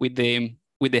with the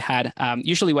hat.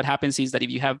 Usually what happens is that if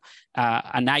you have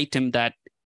an item that,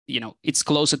 you know, it's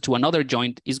closer to another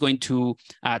joint, is going to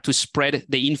spread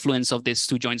the influence of these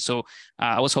two joints. So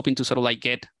I was hoping to sort of like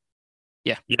get,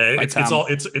 yeah.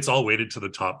 It's all weighted to the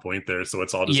top point there, so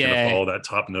it's all just going to follow that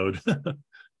top node.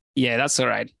 Yeah, that's all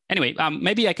right. Anyway,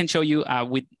 maybe I can show you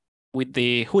with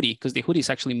the hoodie, because the hoodie is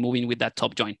actually moving with that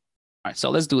top joint. All right, so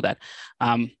let's do that.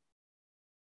 Let's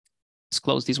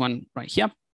close this one right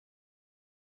here.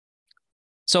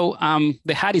 So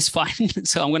the hat is fine.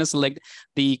 So I'm going to select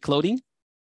the clothing,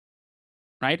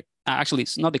 right? Actually,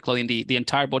 it's not the clothing, the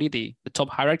entire body, the top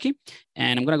hierarchy.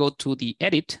 And I'm going to go to the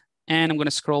edit, And I'm going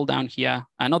to scroll down here.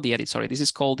 Not the edit, sorry. This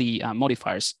is called the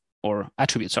modifiers or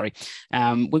attributes, sorry.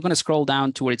 We're going to scroll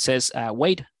down to where it says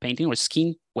weight painting or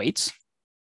skin weights.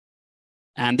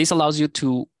 And this allows you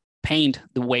to paint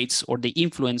the weights or the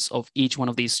influence of each one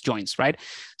of these joints, right?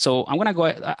 So I'm gonna go,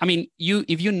 I mean,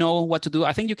 if you know what to do,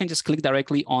 I think you can just click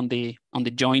directly on the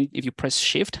joint if you press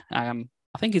Shift. I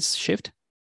think it's Shift.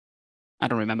 I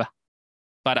don't remember.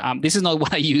 But this is not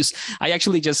what I use. I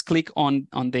actually just click on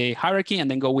the hierarchy and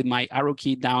then go with my arrow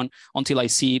key down until I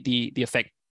see the effect,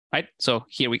 right? So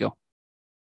here we go.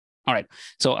 All right,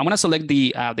 so I'm gonna select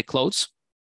the clothes,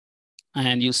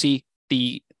 and you'll see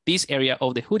this area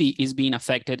of the hoodie is being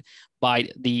affected by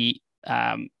the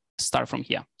start from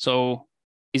here. So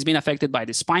it's being affected by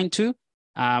the spine 2.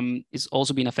 It's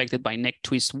also being affected by neck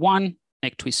twist 1,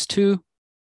 neck twist 2,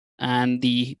 and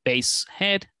the base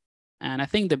head. And I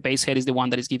think the base head is the one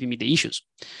that is giving me the issues.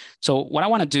 So what I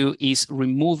want to do is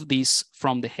remove this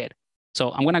from the head.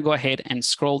 So I'm going to go ahead and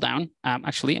scroll down.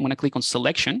 Actually, I'm going to click on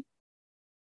selection.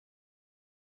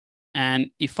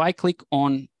 And if I click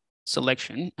on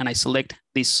selection and I select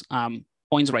these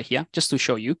points right here, just to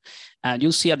show you,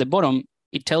 you'll see at the bottom,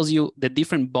 it tells you the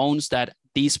different bones that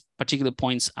these particular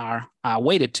points are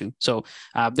weighted to. So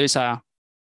there's a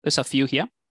few here.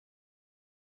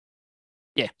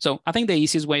 Yeah, so I think the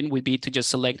easiest way would be to just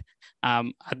select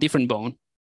a different bone.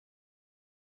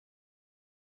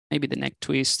 Maybe the neck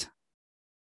twist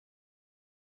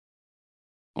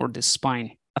or the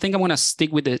spine. I think I'm gonna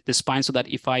stick with the spine so that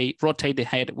if I rotate the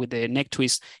head with the neck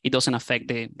twist, it doesn't affect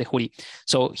the hoodie.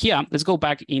 So here, let's go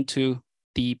back into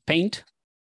the paint,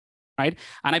 right?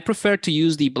 And I prefer to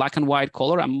use the black and white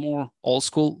color. I'm more old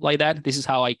school like that. This is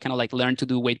how I kind of like learned to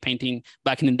do weight painting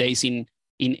back in the days in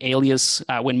Alias,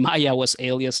 when Maya was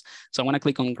Alias. So I'm gonna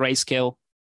click on grayscale,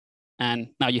 and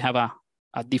now you have a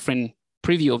different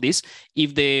preview of this.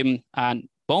 If the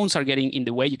bones are getting in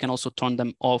the way, you can also turn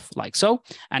them off like so.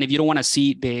 And if you don't want to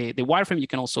see the wireframe, you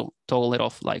can also toggle it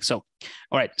off like so.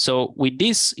 All right, so with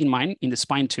this in mind, in the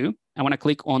spine 2, I want to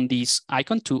click on this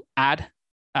icon to add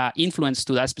influence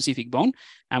to that specific bone.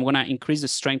 I'm going to increase the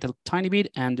strength a tiny bit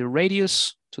and the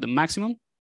radius to the maximum.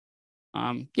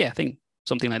 Yeah, I think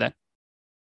something like that.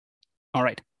 All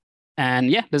right,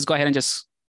 and yeah, let's go ahead and just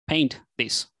paint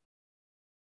this.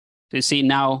 So you see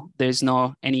now there's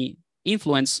no any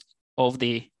influence of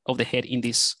the head in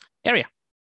this area.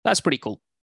 That's pretty cool.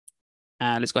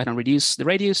 Let's go ahead and reduce the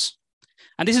radius.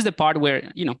 And this is the part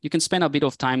where you can spend a bit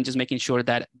of time just making sure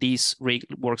that this rig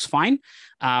works fine.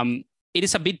 It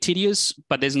is a bit tedious,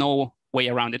 but there's no way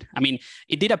around it. I mean,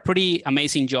 it did a pretty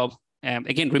amazing job.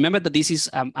 Again, remember that this is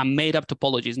a made-up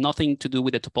topology. It's nothing to do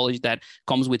with the topology that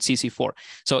comes with CC4.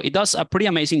 So it does a pretty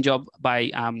amazing job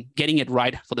by getting it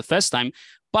right for the first time.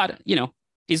 But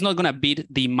it's not going to beat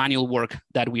the manual work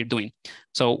that we're doing.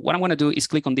 So what I'm going to do is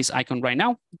click on this icon right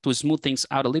now to smooth things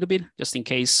out a little bit, just in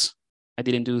case I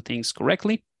didn't do things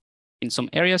correctly in some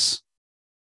areas.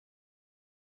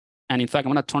 And in fact,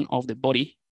 I'm going to turn off the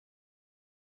body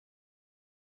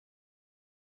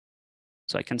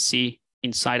so I can see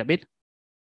inside a bit.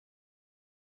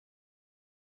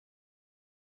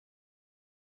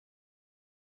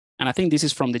 And I think this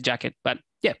is from the jacket, but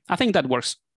yeah, I think that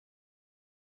works.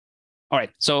 All right,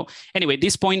 so anyway,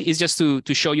 this point is just to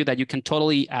show you that you can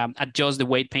totally adjust the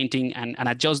weight painting and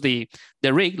adjust the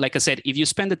rig. Like I said, if you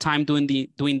spend the time doing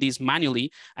this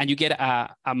manually and you get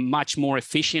a much more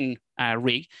efficient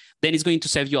rig, then it's going to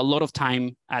save you a lot of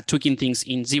time tweaking things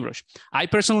in ZBrush. I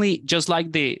personally just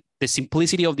like the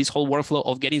simplicity of this whole workflow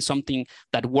of getting something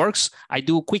that works. I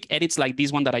do quick edits like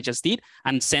this one that I just did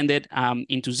and send it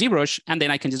into ZBrush, and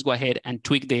then I can just go ahead and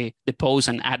tweak the pose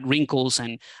and add wrinkles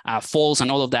and folds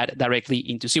and all of that directly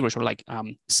into ZBrush, or like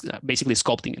basically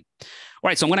sculpting it. All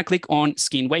right, so I'm gonna click on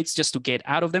skin weights just to get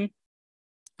out of them.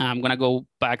 I'm gonna go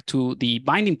back to the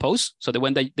binding pose. So the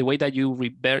way that you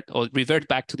revert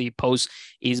back to the pose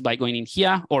is by going in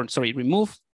here, or sorry,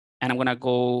 remove, and I'm gonna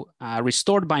go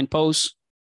restore bind pose.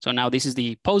 So now this is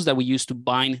the pose that we use to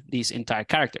bind this entire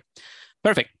character.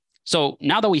 Perfect. So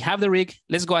now that we have the rig,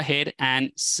 let's go ahead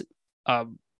and, well,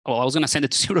 I was gonna send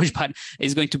it to ZBrush, but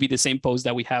it's going to be the same pose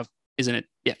that we have, isn't it?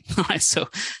 Yeah. All right, so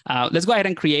let's go ahead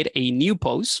and create a new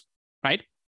pose, right?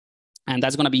 And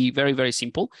that's gonna be very, very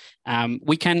simple.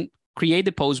 We can create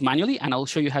the pose manually, and I'll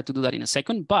show you how to do that in a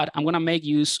second, but I'm gonna make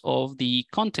use of the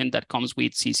content that comes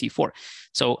with CC4.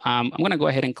 So I'm gonna go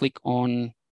ahead and click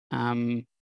on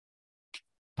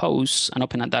pose and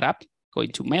open that up, go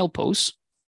into mail pose.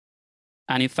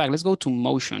 And in fact, let's go to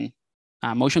motion.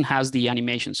 Motion has the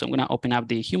animation. So I'm gonna open up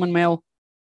the human mail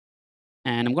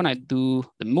and I'm gonna do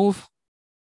the move.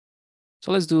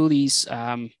 So let's do this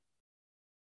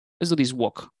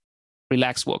walk.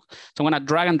 relaxed walk. So I'm gonna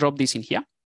drag and drop this in here.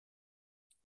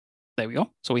 There we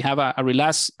go. So we have a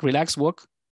relaxed walk.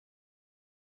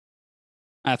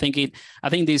 I think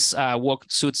this walk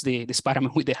suits the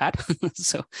Spider-Man with the hat.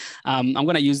 So I'm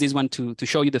going to use this one to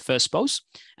show you the first pose,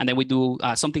 and then we do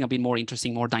something a bit more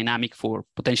interesting, more dynamic for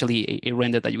potentially a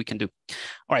render that we can do.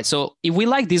 All right. So if we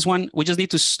like this one, we just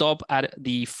need to stop at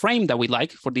the frame that we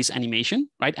like for this animation,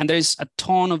 right? And there's a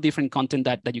ton of different content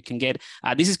that you can get.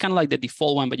 This is kind of like the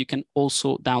default one, but you can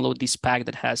also download this pack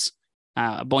that has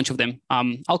a bunch of them.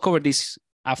 I'll cover this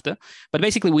after, but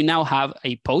basically we now have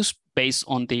a pose based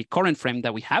on the current frame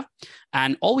that we have.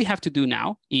 And all we have to do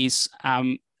now is,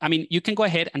 you can go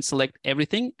ahead and select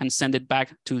everything and send it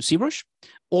back to ZBrush,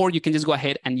 or you can just go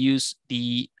ahead and use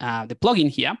the plugin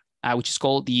here, which is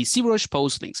called the ZBrush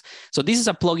Pose Links. So this is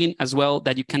a plugin as well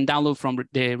that you can download from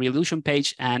the Revolution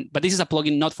page. But this is a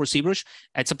plugin not for ZBrush.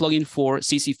 It's a plugin for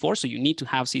CC4. So you need to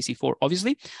have CC4,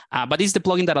 obviously. But this is the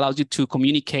plugin that allows you to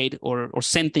communicate or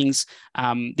send things,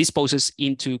 these poses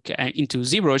into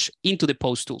ZBrush, into the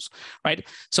pose tools, right?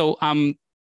 So I'm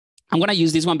going to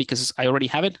use this one because I already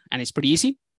have it and it's pretty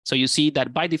easy. So you see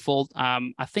that by default,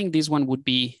 I think this one would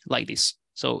be like this.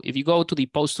 So if you go to the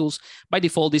pose tools, by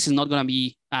default, this is not going to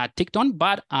be ticked on,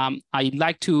 but I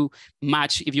like to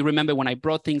match. If you remember when I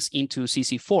brought things into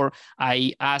CC4,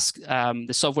 I asked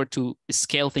the software to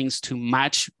scale things to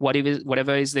match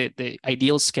whatever is the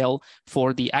ideal scale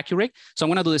for the AccuRig. So I'm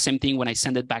going to do the same thing when I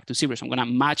send it back to ZBrush. I'm going to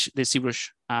match the ZBrush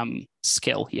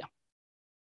scale here,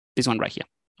 this one right here.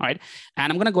 All right,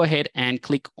 and I'm going to go ahead and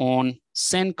click on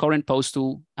Send Current Pose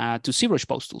Tool to ZBrush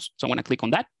Pose Tools. So I'm going to click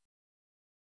on that.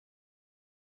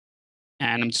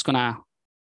 And I'm just going to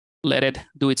let it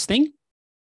do its thing.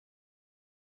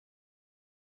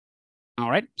 All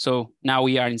right, so now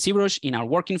we are in ZBrush in our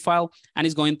working file, and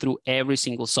it's going through every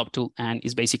single subtool and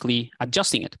is basically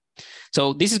adjusting it.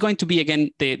 So this is going to be, again,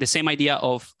 the same idea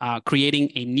of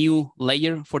creating a new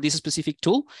layer for this specific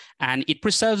tool, and it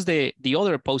preserves the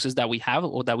other poses that we have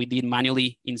or that we did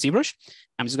manually in ZBrush.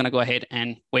 I'm just going to go ahead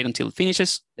and wait until it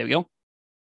finishes. There we go.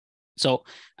 So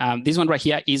this one right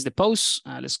here is the pose.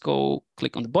 Let's go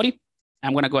click on the body.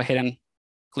 I'm going to go ahead and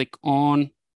click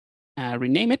on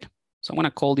rename it. So I'm going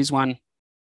to call this one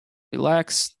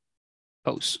relaxed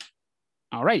pose.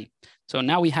 All right. So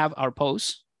now we have our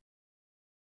pose.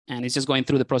 And it's just going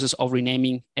through the process of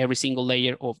renaming every single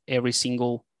layer of every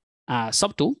single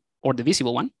subtool or the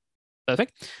visible one.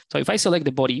 Perfect. So if I select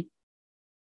the body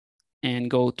and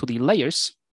go to the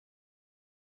layers,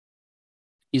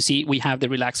 you see we have the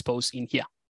relaxed pose in here.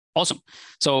 Awesome.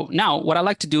 So now what I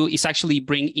like to do is actually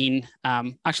bring in,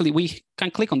 actually we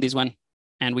can click on this one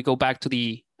and we go back to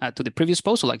the previous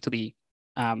pose, so like to the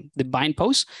bind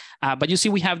pose. But you see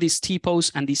we have this T pose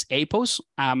and this A pose.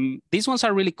 These ones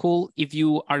are really cool if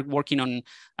you are working on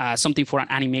something for an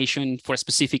animation for a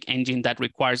specific engine that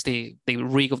requires the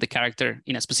rig of the character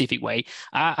in a specific way.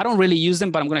 I don't really use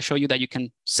them, but I'm going to show you that you can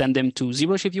send them to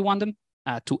ZBrush if you want them.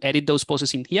 To edit those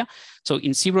poses in here. So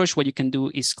in ZBrush, what you can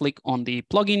do is click on the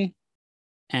plugin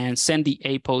and send the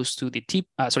A pose to the T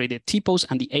pose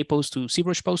and the A pose to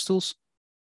ZBrush Pose Tools.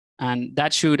 And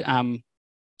that should, let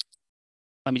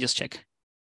me just check.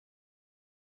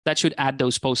 That should add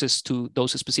those poses to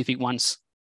those specific ones,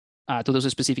 to those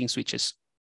specific switches.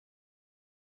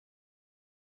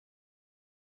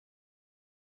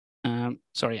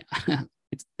 Sorry,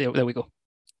 there we go.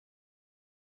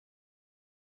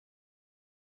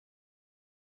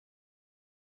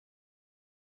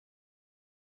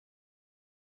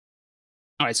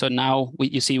 All right, so now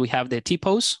you see we have the T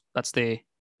pose. That's the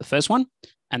first one.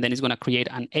 And then it's going to create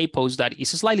an A pose that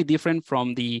is slightly different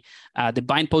from the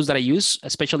bind pose that I use,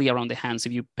 especially around the hands.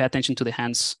 If you pay attention to the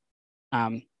hands,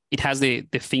 it has the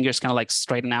fingers kind of like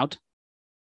straighten out.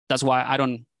 That's why I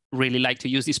don't really like to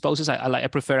use these poses. I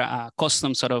prefer a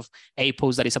custom sort of A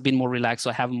pose that is a bit more relaxed. So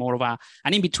I have more of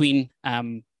an in-between,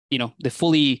 the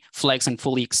fully flexed and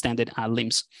fully extended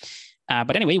limbs.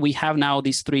 But anyway, we have now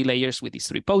these three layers with these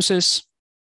three poses.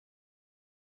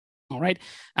 All right,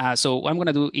 so what I'm going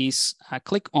to do is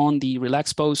click on the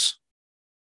relaxed pose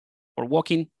for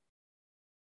walking.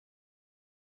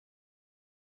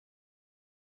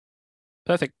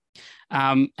 Perfect.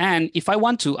 And if I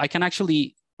want to, I can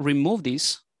actually remove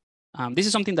this. This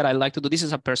is something that I like to do. This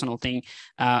is a personal thing.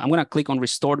 I'm going to click on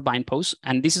Restored Bind Pose.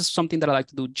 And this is something that I like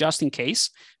to do just in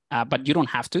case, but you don't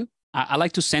have to. I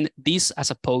like to send this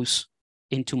as a pose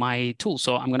into my tool.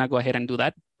 So I'm going to go ahead and do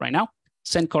that right now.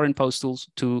 Send Current Pose Tools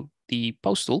to the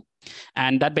pose tool.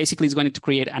 And that basically is going to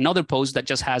create another pose that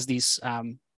just has this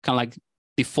kind of like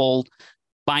default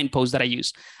bind pose that I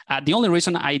use. The only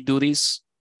reason I do this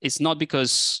is not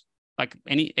because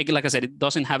like I said, it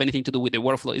doesn't have anything to do with the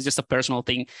workflow. It's just a personal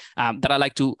thing that I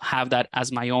like to have that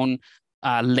as my own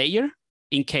layer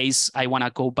in case I want to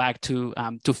go back to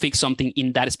fix something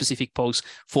in that specific pose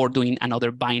for doing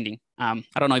another binding. I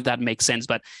don't know if that makes sense,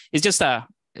 but it's just a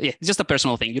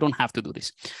personal thing. You don't have to do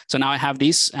this. So now I have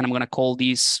this, and I'm going to call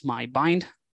this my bind.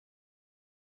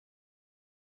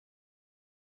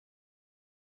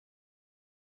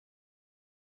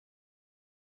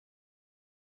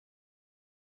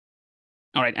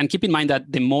 All right, and keep in mind that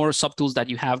the more subtools that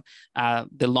you have,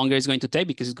 the longer it's going to take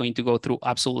because it's going to go through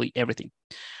absolutely everything.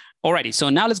 Alrighty, so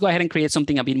now let's go ahead and create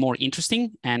something a bit more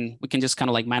interesting, and we can just kind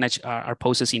of like manage our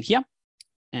poses in here.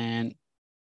 And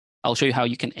I'll show you how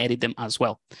you can edit them as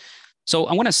well. So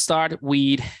I'm gonna start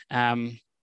with, I'm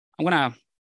gonna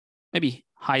maybe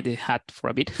hide the hat for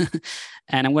a bit,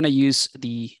 and I'm gonna use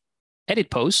the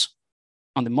edit pose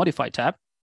on the modify tab.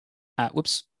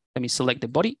 Whoops, let me select the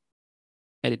body,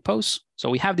 edit pose. So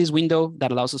we have this window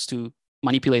that allows us to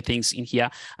manipulate things in here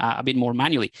a bit more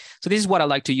manually. So this is what I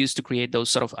like to use to create those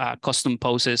sort of custom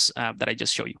poses that I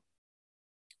just showed you.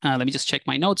 Let me just check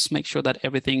my notes, make sure that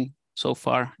everything so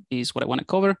far is what I want to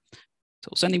cover.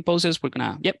 So sending poses, we're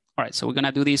gonna, yep. All right, so we're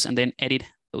gonna do this and then edit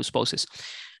those poses.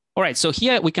 All right, so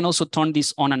here we can also turn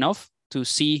this on and off to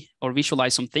see or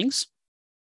visualize some things.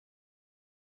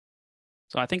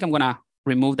 So I think I'm gonna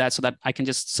remove that so that I can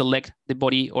just select the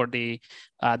body or the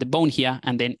bone here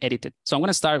and then edit it. So I'm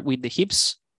gonna start with the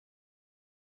hips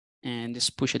and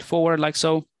just push it forward like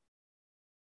so.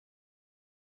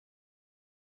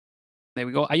 There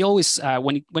we go. I always,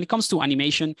 when it comes to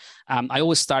animation, I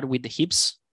always start with the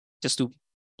hips just to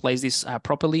place this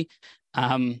properly.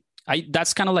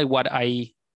 That's kind of like what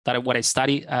I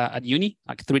study at uni,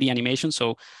 like 3D animation.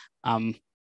 So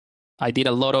I did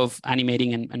a lot of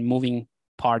animating and moving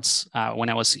parts when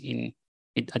I was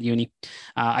at uni.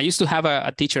 I used to have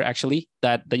a teacher actually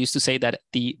that used to say that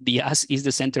the ass is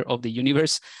the center of the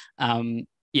universe.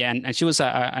 Yeah, and she was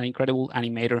an incredible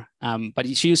animator. But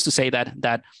she used to say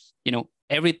that you know,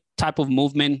 every type of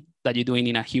movement that you're doing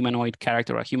in a humanoid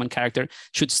character or a human character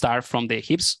should start from the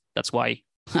hips. That's why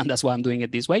I'm doing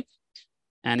it this way.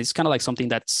 And it's kind of like something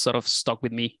that's sort of stuck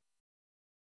with me.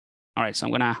 All right, so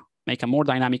I'm gonna make a more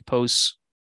dynamic pose.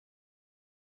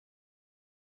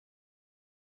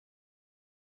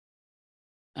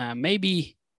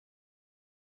 Maybe,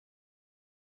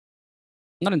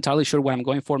 I'm not entirely sure what I'm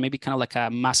going for. Maybe kind of like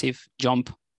a massive jump.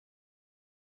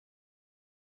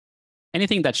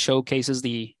 Anything that showcases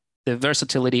the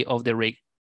versatility of the rig.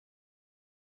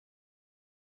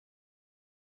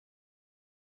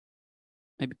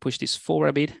 Maybe push this forward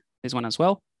a bit, this one as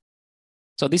well.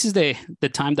 So this is the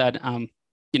time that,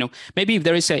 you know, maybe if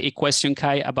there is a question,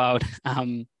 Kai, about,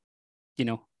 you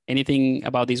know, anything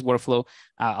about this workflow,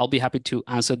 I'll be happy to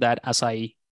answer that as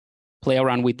I play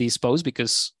around with this pose,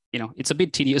 because, you know, it's a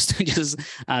bit tedious to just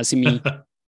see me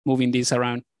moving this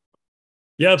around.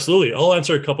 Yeah, absolutely. I'll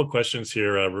answer a couple of questions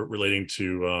here relating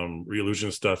to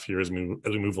Reallusion stuff here as we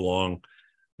move along,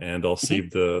 and I'll save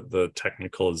the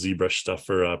technical ZBrush stuff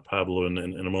for Pablo in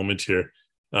a moment here.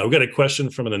 We've got a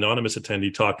question from an anonymous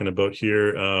attendee talking about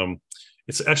here.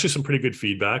 It's actually some pretty good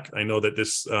feedback. I know that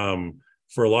this,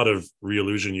 for a lot of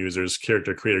Reallusion users,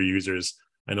 character creator users,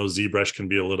 I know ZBrush can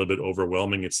be a little bit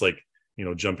overwhelming. It's like, you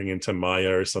know, jumping into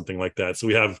Maya or something like that. So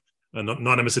we have an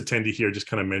anonymous attendee here just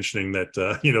kind of mentioning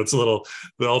that, you know, it's a little,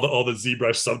 all the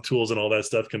ZBrush subtools and all that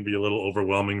stuff can be a little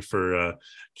overwhelming for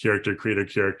character creator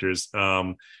characters.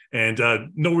 And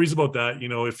no worries about that. You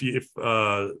know, if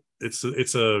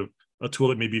it's a tool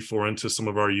that may be foreign to some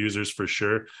of our users for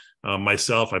sure.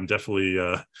 Myself, I'm definitely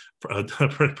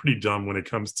pretty dumb when it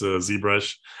comes to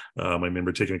ZBrush. I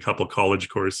remember taking a couple of college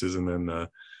courses and then,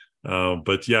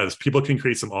 but yeah, people can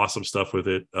create some awesome stuff with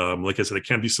it. Like I said, it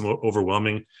can be some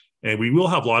overwhelming, and we will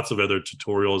have lots of other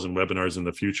tutorials and webinars in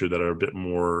the future that are a bit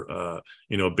more,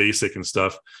 you know, basic and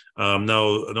stuff.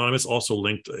 Now, Anonymous also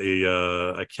linked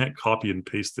I can't copy and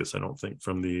paste this, I don't think,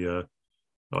 from the,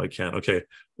 oh, I can't. Okay.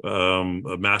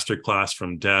 A master class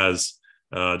from Daz,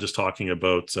 just talking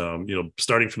about, you know,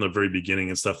 starting from the very beginning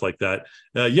and stuff like that.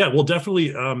 Yeah, well,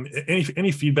 definitely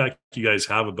any feedback you guys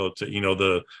have about, you know,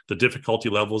 the difficulty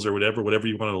levels or whatever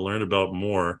you want to learn about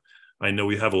more. I know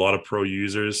we have a lot of pro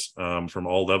users from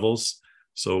all levels.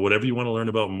 So whatever you want to learn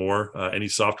about more, any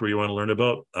software you want to learn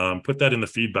about, put that in the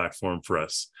feedback form for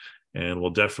us. And we'll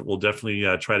definitely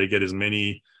try to get as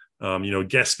many you know,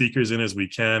 guest speakers in as we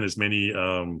can, as many,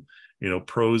 you know,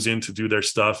 pros in to do their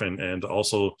stuff, and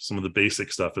also some of the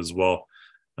basic stuff as well.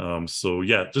 So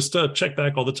yeah, just check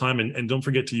back all the time, and don't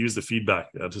forget to use the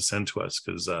feedback to send to us,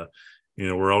 because, you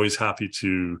know, we're always happy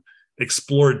to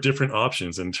explore different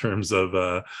options in terms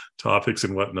of topics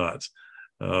and whatnot.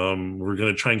 We're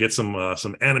going to try and get some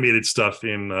animated stuff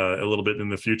in a little bit in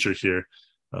the future here,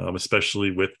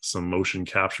 especially with some motion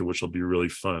capture, which will be really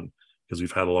fun because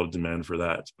we've had a lot of demand for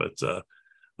that. But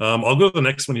I'll go to the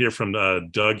next one here from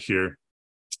Doug here.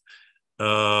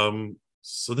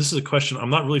 So this is a question. I'm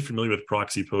not really familiar with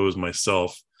proxy pose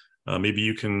myself. Maybe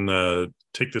you can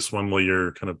take this one while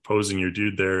you're kind of posing your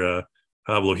dude there,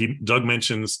 Pablo. Doug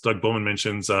Bowman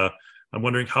mentions, I'm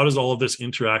wondering, how does all of this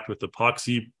interact with the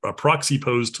proxy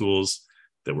pose tools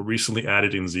that were recently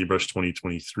added in ZBrush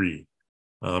 2023?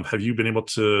 Have you been able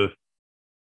to?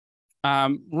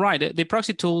 Right. The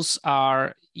proxy tools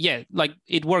are, yeah, like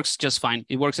it works just fine.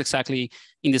 It works exactly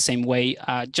in the same way,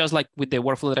 just like with the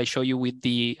workflow that I show you with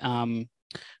the,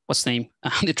 what's the name?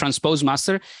 The transpose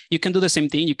master. You can do the same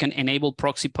thing. You can enable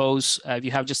proxy pose if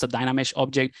you have just a Dynamesh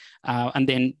object and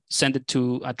then send it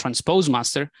to a transpose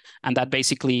master. And that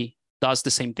basically does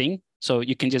the same thing. So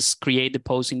you can just create the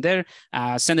pose in there,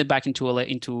 send it back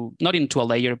into not into a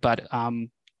layer, but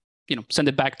send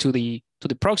it back to the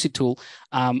proxy tool,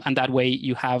 and that way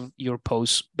you have your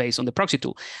pose based on the proxy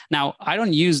tool. Now, I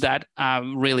don't use that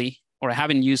really, or I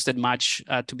haven't used it much,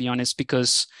 to be honest,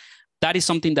 because that is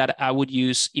something that I would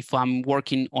use if I'm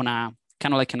working on a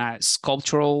kind of like in a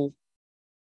sculptural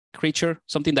creature,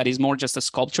 something that is more just a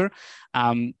sculpture,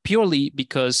 purely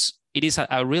because it is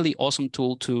a really awesome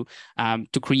tool to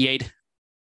create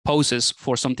poses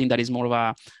for something that is more of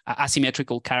a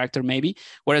asymmetrical character, maybe.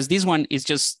 Whereas this one is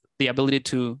just the ability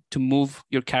to move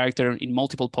your character in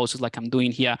multiple poses, like I'm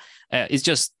doing here. It's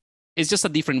just a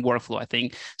different workflow, I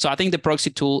think. So I think the proxy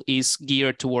tool is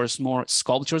geared towards more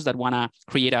sculptures that want to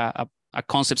create a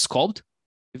concept sculpt,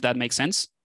 if that makes sense.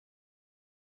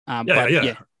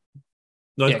 Yeah.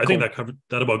 No, yeah, I think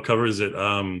that about covers it.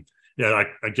 Yeah,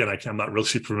 I'm not really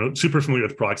super familiar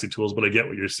with proxy tools, but I get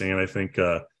what you're saying. I think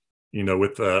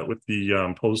with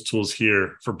the pose tools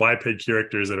here for biped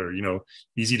characters that are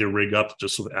easy to rig up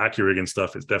just with AccuRig and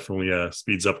stuff, it definitely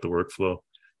speeds up the workflow.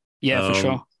 Yeah, for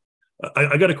sure.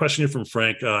 I got a question here from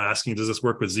Frank asking, does this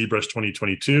work with ZBrush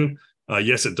 2022?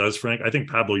 Yes, it does, Frank. I think,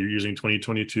 Pablo, you're using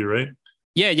 2022, right?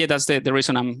 Yeah, that's the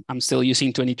reason I'm still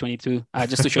using 2022,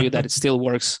 just to show you that it still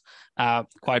works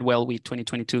quite well with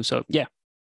 2022. So yeah.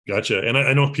 Gotcha. And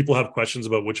I know people have questions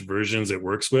about which versions it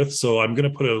works with. So I'm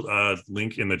going to put a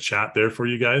link in the chat there for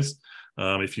you guys.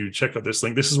 If you check out this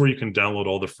link, this is where you can download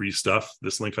all the free stuff.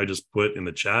 This link I just put in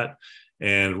the chat.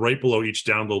 And right below each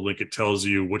download link, it tells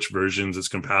you which versions it's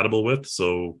compatible with.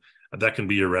 So that can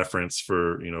be your reference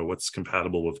for, what's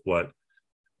compatible with what.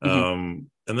 Mm-hmm.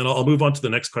 And then I'll move on to the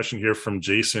next question here from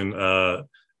Jason.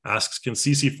 Asks, can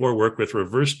CC4 work with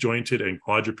reverse jointed and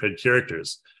quadruped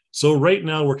characters? So right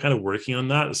now we're kind of working on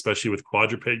that, especially with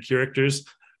quadruped characters.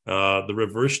 The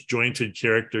reverse jointed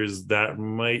characters, that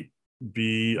might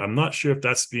be, I'm not sure if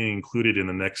that's being included in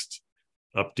the next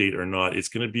update or not. It's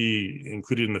going to be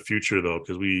included in the future though,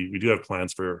 because we do have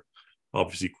plans for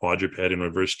obviously quadruped and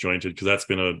reverse jointed, because that's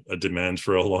been a demand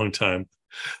for a long time.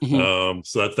 Mm-hmm.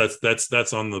 So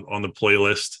that's on the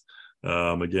playlist.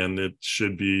 Again, it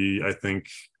should be, I think,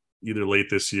 either late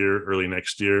this year, early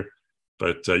next year.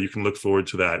 But you can look forward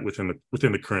to that within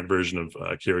the current version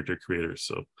of Character Creator.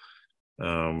 So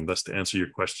that's to answer your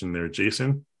question there,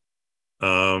 Jason.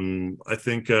 I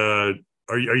think are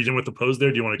you done with the pose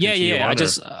there? Do you want to continue on?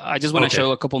 I just want to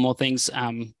show a couple more things.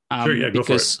 Sure, yeah, go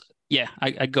for it. Yeah,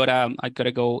 I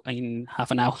gotta go in half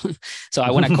an hour, so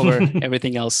I want to cover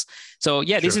everything else. So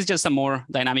yeah, this is just a more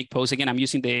dynamic pose. Again, I'm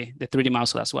using the 3D mouse,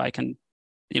 so that's why I can,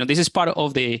 this is part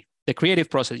of the creative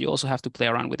process. You also have to play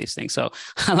around with these things. So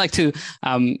I like to,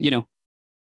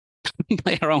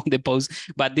 play around with the pose.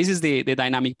 But this is the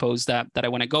dynamic pose that I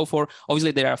want to go for.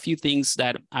 Obviously, there are a few things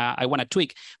that I want to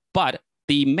tweak, but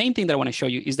the main thing that I want to show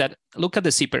you is that look at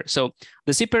the zipper. So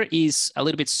the zipper is a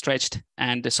little bit stretched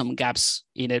and there's some gaps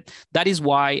in it. That is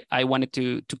why I wanted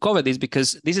to cover this,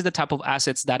 because this is the type of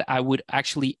assets that I would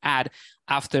actually add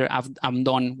after I'm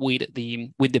done with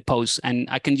the pose, and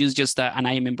I can use just an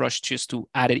IMM brush just to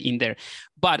add it in there.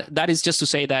 But that is just to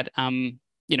say that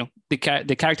the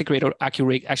character creator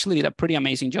AccuRig actually did a pretty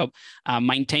amazing job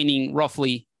maintaining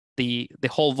roughly the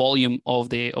whole volume of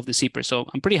the zipper. So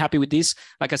I'm pretty happy with this.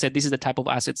 Like I said, this is the type of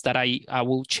assets that I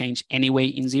will change anyway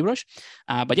in ZBrush.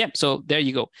 But yeah, so there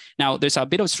you go. Now there's a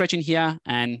bit of stretching here,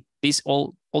 and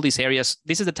all these areas.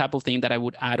 This is the type of thing that I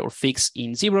would add or fix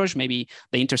in ZBrush. Maybe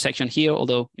the intersection here,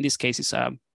 although in this case it's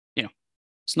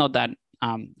it's not that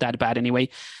that bad anyway.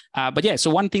 But yeah, so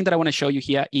one thing that I want to show you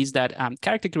here is that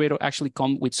Character Creator actually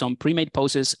come with some pre-made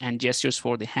poses and gestures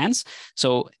for the hands.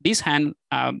 So this hand,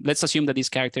 let's assume that this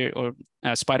character or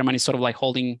Spider-Man is sort of like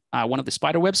holding one of the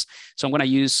spider webs. So I'm going to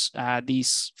use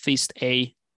this fist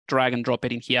A, drag and drop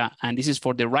it in here. And this is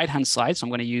for the right-hand side. So I'm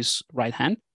going to use right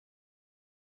hand.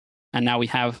 And now we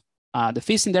have the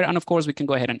fist in there. And of course, we can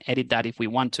go ahead and edit that if we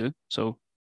want to. So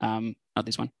not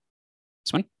this one,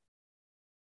 this one.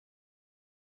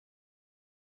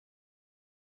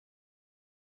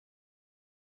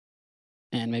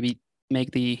 And maybe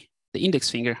make the index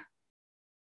finger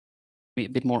be a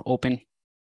bit more open.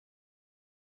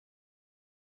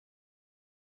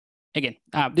 Again,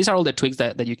 these are all the tweaks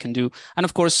that you can do. And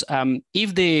of course,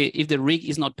 if the rig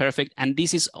is not perfect, and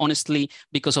this is honestly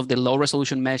because of the low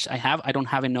resolution mesh I have, I don't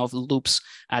have enough loops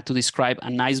to describe a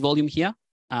nice volume here.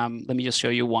 Let me just show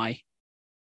you why.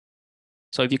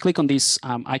 So if you click on this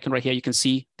icon right here, you can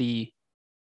see the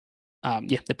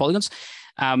polygons.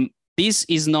 This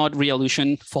is not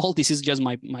Reallusion fault. This is just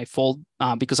my fault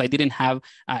because I didn't have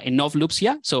enough loops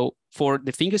here. So for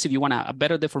the fingers, if you want a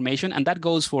better deformation, and that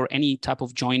goes for any type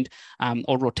of joint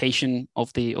or rotation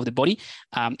of the body.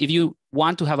 If you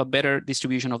want to have a better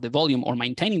distribution of the volume or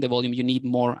maintaining the volume, you need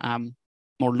more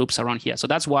loops around here. So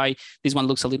that's why this one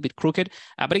looks a little bit crooked.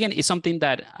 But again, it's something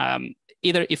that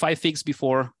either if I fix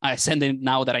before I send it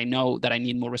now that I know that I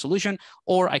need more resolution,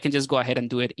 or I can just go ahead and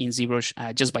do it in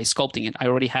ZBrush just by sculpting it. I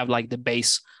already have like the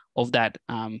base of that,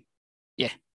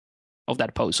 of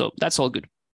that pose. So that's all good.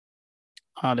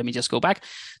 Let me just go back.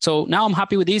 So now I'm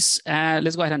happy with this.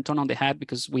 Let's go ahead and turn on the hat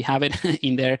because we have it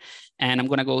in there. And I'm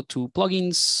gonna go to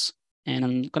plugins and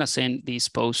I'm gonna send this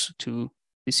pose to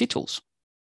the C tools.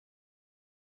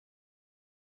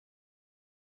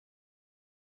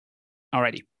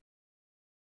 Alrighty.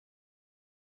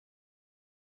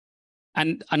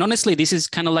 And honestly, this is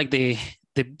kind of like the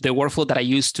workflow that I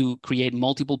use to create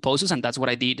multiple poses. And that's what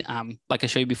I did. Like I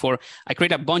showed you before, I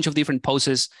created a bunch of different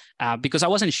poses because I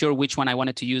wasn't sure which one I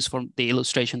wanted to use for the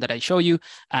illustration that I show you.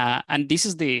 And this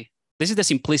is the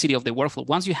simplicity of the workflow.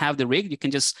 Once you have the rig, you can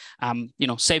just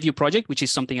save your project, which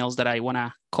is something else that I want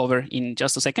to cover in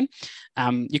just a second.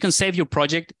 You can save your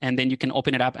project and then you can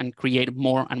open it up and create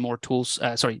more and more tools.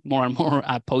 More and more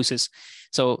poses.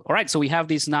 So all right, so we have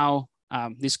this now.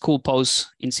 This cool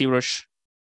pose in ZBrush.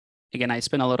 Again, I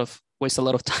waste a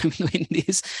lot of time doing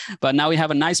this, but now we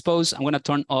have a nice pose. I'm going to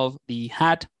turn off the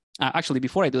hat. Actually,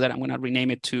 before I do that, I'm going to rename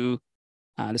it to,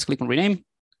 let's click on rename,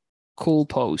 cool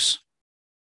pose.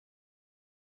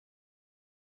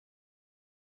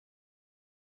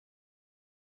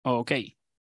 Okay.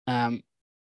 Hang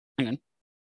on.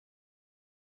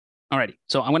 Alrighty,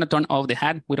 so I'm going to turn off the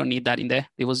hat. We don't need that in there.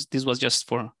 This was just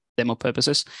for demo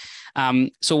purposes.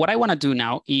 So what I want to do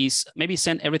now is maybe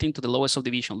send everything to the lowest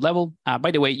subdivision level.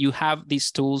 By the way, you have these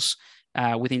tools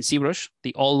within ZBrush,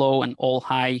 the all low and all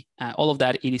high, all of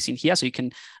that it is in here. So you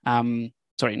can,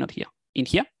 sorry, not here, in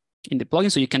here, in the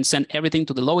plugin. So you can send everything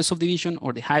to the lowest subdivision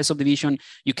or the highest subdivision.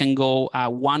 You can go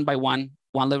one by one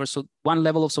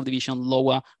level of subdivision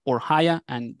lower or higher.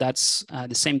 And that's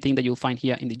the same thing that you'll find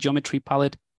here in the geometry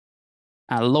palette,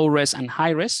 low res and high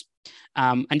res.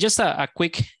 And just a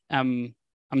quick,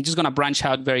 I'm just going to branch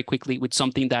out very quickly with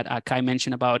something that Kai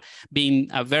mentioned about being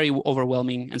very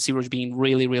overwhelming and ZBrush being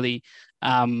really, really,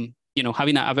 having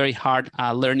a very hard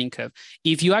learning curve.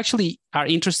 If you actually are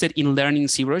interested in learning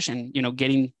ZBrush and,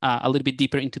 getting a little bit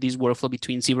deeper into this workflow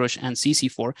between ZBrush and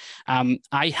CC4,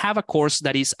 I have a course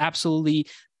that is absolutely,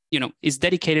 is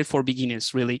dedicated for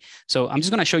beginners, really. So I'm just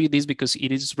going to show you this because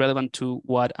it is relevant to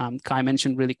what Kai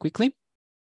mentioned really quickly.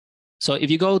 So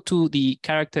if you go to the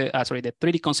the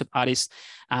 3D concept artist,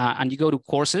 and you go to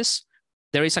courses,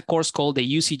 there is a course called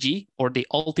the UCG or the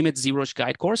Ultimate ZBrush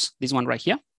Guide course. This one right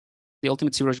here, the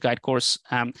Ultimate ZBrush Guide course.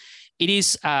 It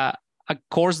is a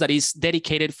course that is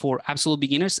dedicated for absolute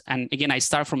beginners. And again, I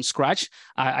start from scratch.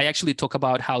 I actually talk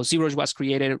about how ZBrush was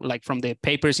created, like from the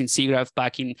papers in SIGGRAPH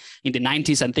back in the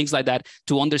 90s and things like that,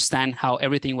 to understand how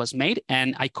everything was made.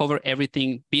 And I cover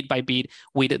everything bit by bit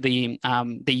with the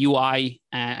UI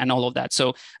and all of that.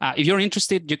 So if you're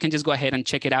interested, you can just go ahead and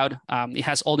check it out. It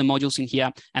has all the modules in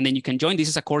here, and then you can join. This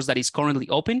is a course that is currently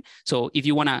open. So if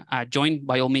you want to join,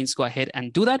 by all means, go ahead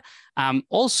and do that.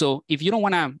 Also, if you're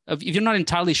not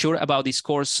entirely sure about this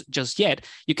course just yet,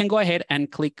 you can go ahead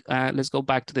and click, let's go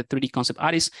back to the 3D concept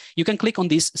artist. You can click on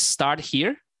this start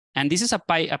here. And this is a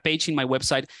page in my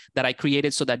website that I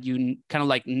created so that you kind of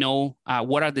like know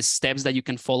what are the steps that you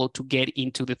can follow to get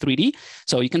into the 3D.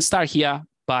 So you can start here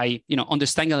by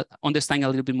understanding a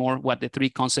little bit more what the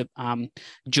 3D concept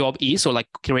job is, or like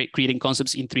creating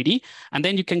concepts in 3D. And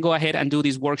then you can go ahead and do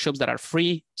these workshops that are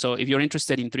free. So if you're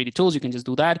interested in 3D tools, you can just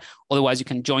do that. Otherwise, you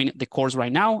can join the course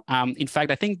right now. In fact,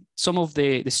 I think some of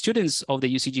the students of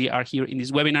the UCG are here in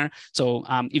this webinar. So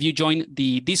if you join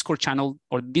the Discord channel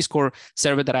or Discord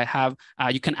server that I have,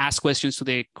 you can ask questions to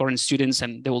the current students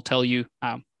and they will tell you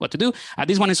what to do.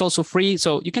 This one is also free.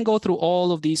 So you can go through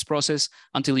all of these process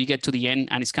until you get to the end,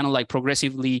 and it's kind of like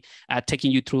progressively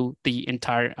taking you through the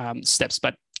entire steps.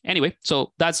 But anyway,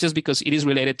 so that's just because it is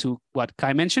related to what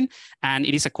Kai mentioned, and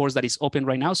it is a course that is open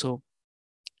right now. So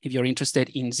if you're interested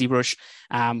in ZBrush,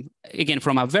 again,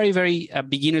 from a very, very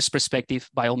beginner's perspective,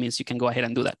 by all means, you can go ahead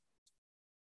and do that.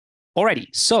 Alrighty,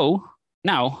 so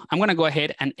now I'm gonna go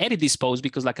ahead and edit this pose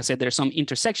because like I said, there's some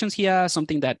intersections here,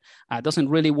 something that doesn't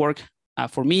really work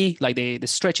for me, like the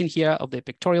stretching here of the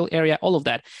pectoral area, all of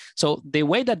that. So the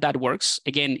way that works,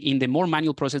 again, in the more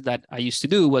manual process that I used to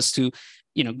do was to,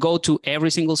 go to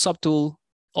every single subtool,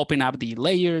 open up the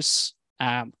layers,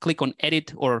 click on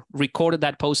edit or record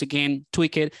that pose again,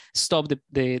 tweak it, stop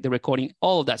the recording,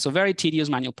 all of that. So very tedious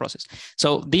manual process.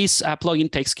 So this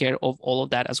plugin takes care of all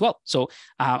of that as well. So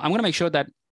I'm gonna make sure that,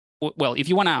 well, if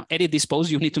you wanna edit this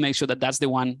pose, you need to make sure that that's the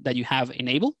one that you have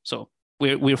enabled. So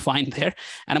we're fine there.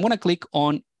 And I'm gonna click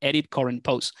on edit current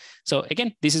pose. So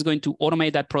again, this is going to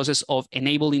automate that process of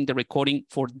enabling the recording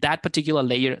for that particular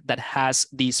layer that has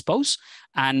this pose.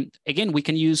 And again, we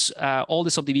can use all the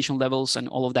subdivision levels and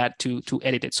all of that to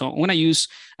edit it. So I'm gonna use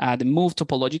the move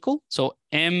topological. So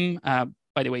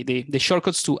by the way, the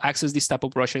shortcuts to access this type of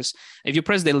brushes, if you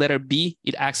press the letter B,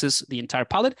 it accesses the entire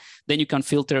palette. Then you can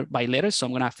filter by letters. So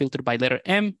I'm gonna filter by letter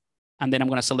M, and then I'm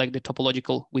gonna select the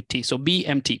topological with T. So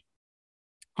BMT.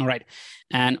 All right,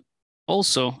 and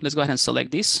also let's go ahead and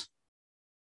select this.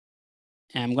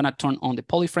 And I'm gonna turn on the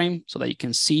polyframe so that you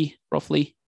can see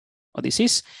roughly what this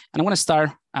is. And I'm gonna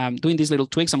start doing these little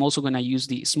tweaks. I'm also gonna use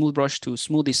the smooth brush to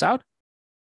smooth this out.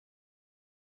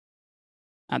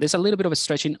 There's a little bit of a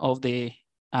stretching of the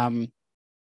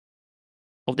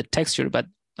texture, but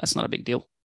that's not a big deal.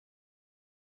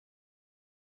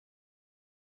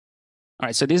 All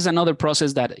right, so this is another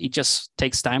process that it just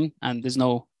takes time and there's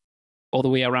no other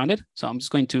way around it. So I'm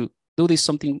just going to do this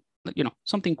something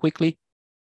quickly.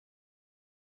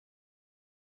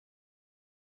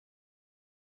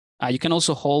 You can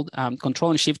also hold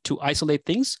Control and Shift to isolate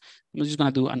things. I'm just gonna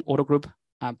do an auto group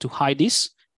to hide this.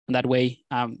 And that way,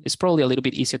 it's probably a little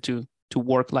bit easier to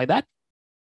work like that.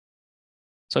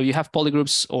 So you have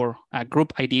polygroups or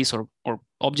group IDs or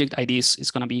object IDs,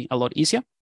 it's gonna be a lot easier.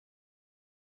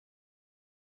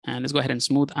 And let's go ahead and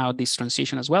smooth out this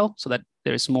transition as well so that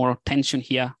there is more tension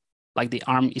here, like the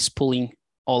arm is pulling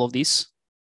all of this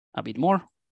a bit more.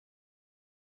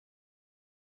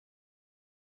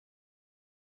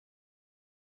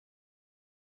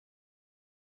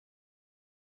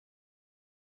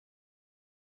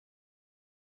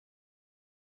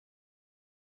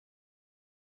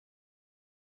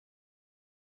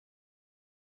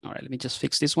 All right, let me just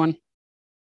fix this one.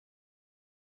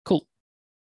 Cool.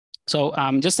 So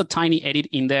just a tiny edit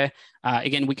in there.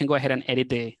 Again, we can go ahead and edit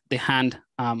the hand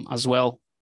as well.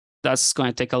 That's going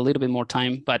to take a little bit more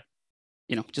time, but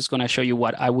just going to show you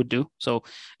what I would do. So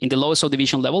in the lowest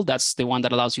subdivision level, that's the one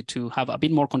that allows you to have a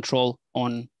bit more control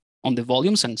on the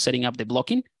volumes and setting up the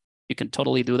blocking. You can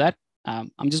totally do that.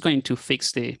 I'm just going to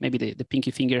fix maybe the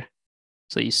pinky finger.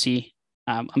 So you see,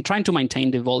 I'm trying to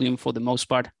maintain the volume for the most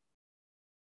part.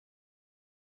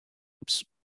 Oops.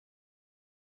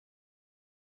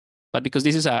 But because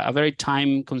this is a very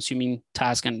time-consuming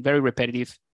task and very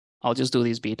repetitive, I'll just do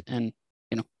this bit, and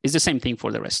it's the same thing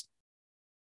for the rest.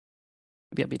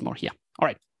 Maybe a bit more here. All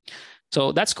right,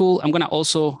 so that's cool. I'm gonna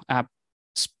also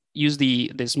use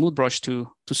the smooth brush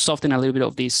to soften a little bit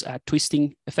of this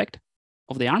twisting effect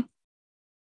of the arm.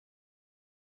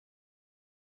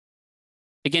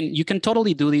 Again, you can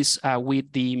totally do this with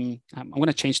the. I'm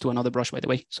gonna change to another brush, by the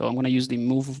way. So I'm gonna use the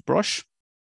move brush.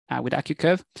 With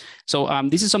AccuCurve. So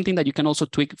this is something that you can also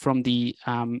tweak from the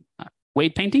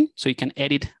weight painting. So you can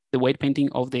edit the weight painting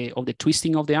of the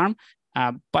twisting of the arm.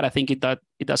 But I think it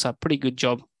does a pretty good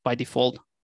job by default.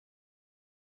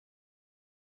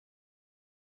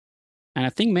 And I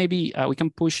think maybe we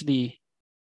can push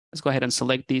let's go ahead and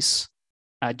select this,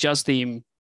 just the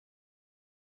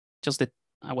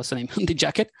what's the name? The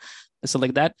jacket. Let's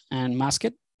select that and mask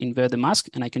it, invert the mask,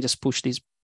 and I can just push this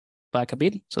back a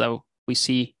bit so that we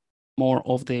see more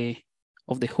of the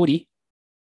hoodie.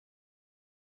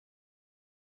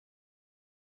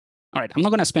 All right, I'm not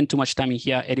gonna spend too much time in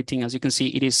here editing. As you can see,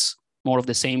 it is more of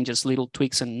the same, just little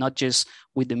tweaks and nudges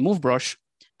with the move brush.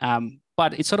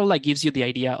 but it sort of like gives you the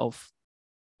idea of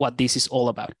what this is all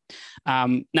about.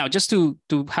 Now, just to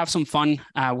have some fun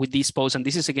with this pose, and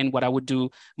this is again what I would do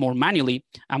more manually,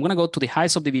 I'm gonna go to the high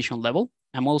subdivision level.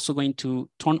 I'm also going to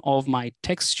turn off my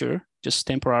texture just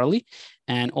temporarily,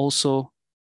 and also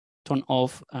turn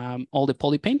off all the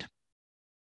poly paint,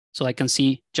 so I can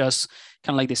see just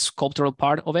kind of like the sculptural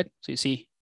part of it. So you see,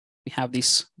 we have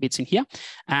these bits in here.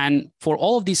 And for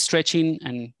all of this stretching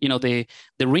and the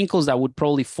wrinkles that would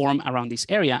probably form around this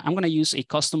area, I'm gonna use a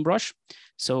custom brush.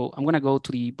 So I'm gonna go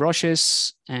to the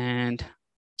brushes and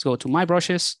let's go to my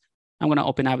brushes. I'm gonna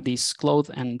open up these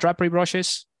cloth and drapery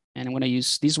brushes, and I'm gonna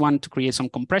use this one to create some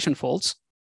compression folds.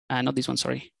 Not this one,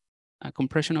 sorry.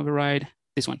 Compression override,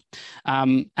 this one.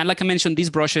 And like I mentioned, these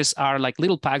brushes are like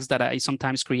little packs that I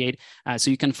sometimes create.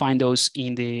 So you can find those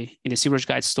in the ZBrush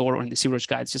Guides store or in the ZBrush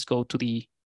Guides. Just go to the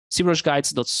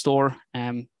ZBrushGuides.store.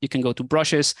 You can go to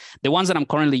brushes. The ones that I'm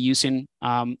currently using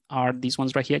are these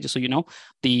ones right here, just so you know,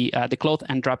 the cloth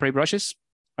and drapery brushes,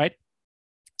 right?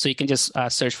 So you can just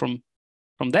search from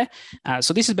there.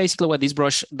 So this is basically what this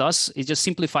brush does. It just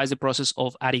simplifies the process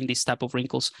of adding this type of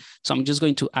wrinkles. So I'm just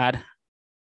going to add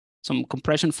some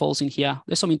compression folds in here.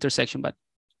 There's some intersection, but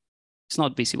it's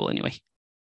not visible anyway.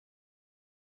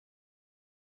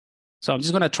 So I'm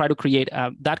just gonna try to create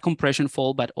that compression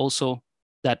fold, but also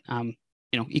that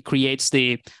it creates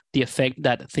the effect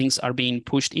that things are being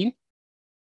pushed in. All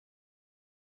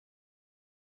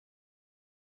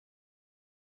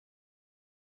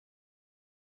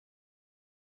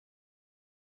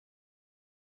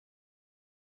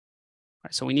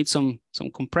right, so we need some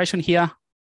compression here,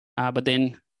 but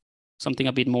then something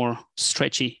a bit more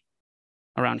stretchy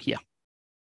around here.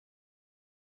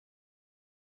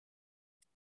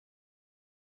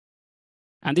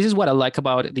 And this is what I like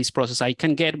about this process. I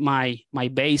can get my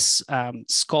base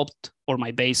sculpt or my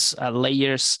base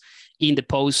layers in the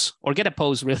pose, or get a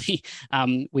pose really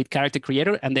with Character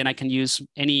Creator, and then I can use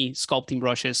any sculpting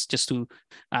brushes just to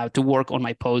work on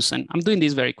my pose. And I'm doing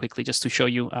this very quickly just to show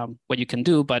you what you can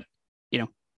do. But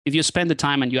if you spend the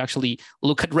time and you actually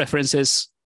look at references,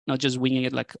 not just winging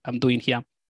it like I'm doing here,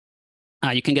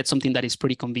 you can get something that is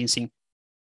pretty convincing.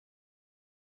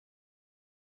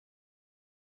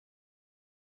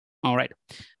 All right,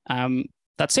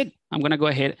 that's it. I'm gonna go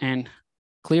ahead and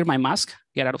clear my mask,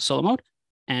 get out of solo mode,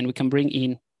 and we can bring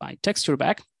in my texture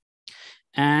back.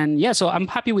 And yeah, so I'm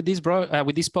happy with this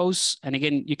with this pose. And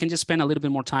again, you can just spend a little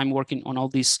bit more time working on all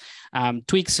these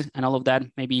tweaks and all of that.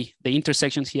 Maybe the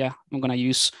intersections here. I'm gonna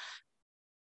use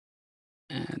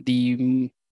the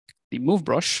move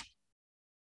brush.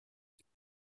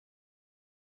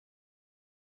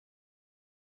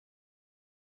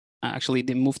 Actually,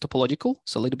 the move topological,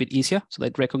 so a little bit easier, so that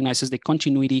it recognizes the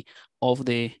continuity of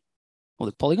the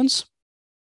polygons.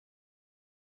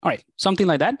 All right, something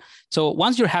like that. So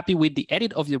once you're happy with the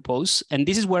edit of your pose, and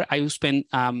this is where I will spend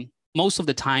most of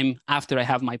the time after I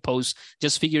have my pose,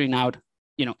 just figuring out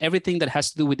everything that has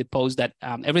to do with the pose, that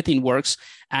everything works.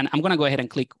 And I'm gonna go ahead and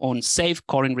click on Save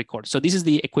Current Record. So this is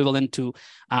the equivalent to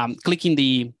clicking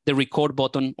the record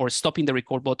button or stopping the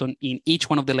record button in each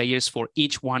one of the layers for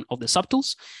each one of the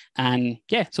subtools. And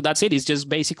yeah, so that's it. It's just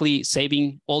basically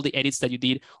saving all the edits that you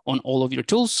did on all of your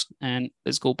tools. And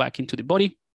let's go back into the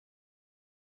body.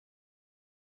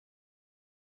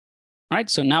 All right,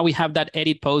 so now we have that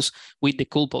edit pose with the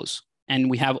cool pose, and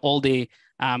we have all the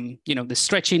the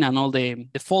stretching and all the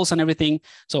folds and everything.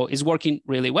 So it's working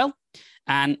really well.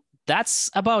 And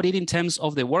that's about it in terms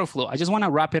of the workflow. I just want to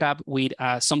wrap it up with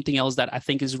something else that I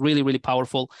think is really, really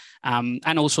powerful,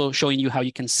 and also showing you how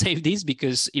you can save this,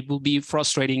 because it will be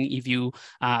frustrating if you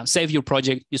save your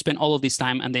project, you spend all of this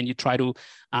time, and then you try to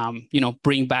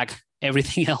bring back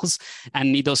everything else,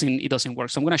 and it doesn't work.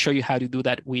 So I'm going to show you how to do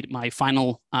that with my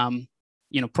final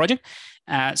project.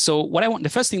 So the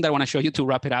first thing that I want to show you to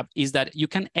wrap it up is that you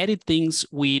can edit things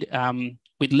with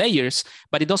layers,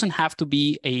 but it doesn't have to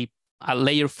be a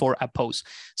layer for a pose.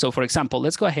 So for example,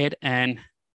 let's go ahead and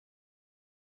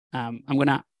I'm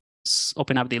gonna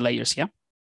open up the layers here,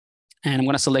 and I'm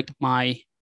gonna select my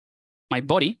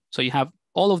body. So you have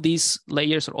all of these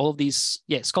layers, or all of these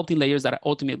sculpting layers that are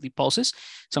ultimately poses.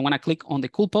 So I'm gonna click on the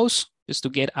cool pose just to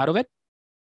get out of it.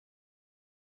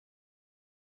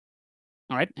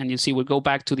 All right, and you see we'll go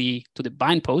back to the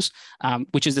bind pose,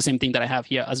 which is the same thing that I have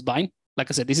here as bind. Like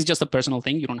I said, this is just a personal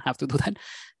thing. You don't have to do that.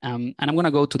 And I'm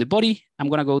gonna go to the body. I'm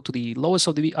gonna go to the lowest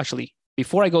subdivision. Actually,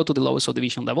 before I go to the lowest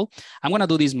subdivision level, I'm gonna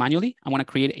do this manually. I'm gonna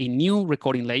create a new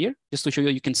recording layer just to show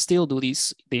you can still do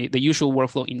this, the usual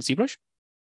workflow in ZBrush.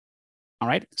 All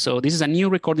right, so this is a new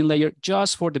recording layer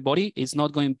just for the body. It's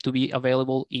not going to be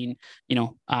available in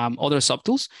other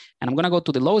subtools. And I'm gonna go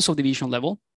to the lowest subdivision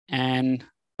level, and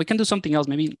we can do something else.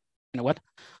 Maybe, you know what?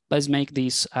 Let's make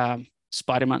this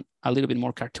Spider-Man a little bit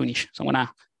more cartoonish. So I'm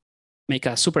gonna make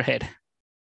a super head.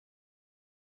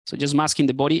 So just masking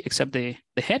the body except the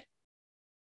head.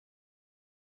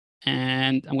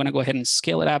 And I'm gonna go ahead and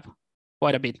scale it up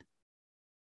quite a bit.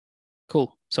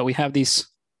 Cool. So we have this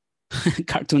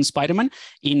cartoon Spider-Man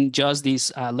in just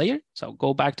this layer. So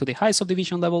go back to the high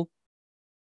subdivision level.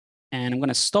 And I'm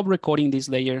gonna stop recording this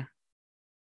layer.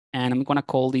 And I'm gonna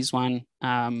call this one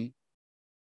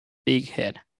big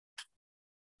head.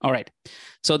 All right.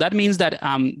 So that means that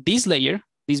this layer,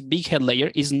 this big head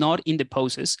layer, is not in the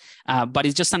poses, but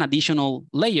it's just an additional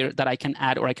layer that I can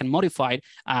add or I can modify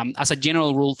as a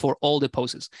general rule for all the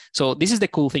poses. So this is the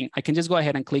cool thing. I can just go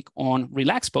ahead and click on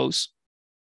relax pose.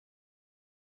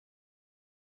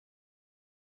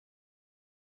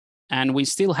 And we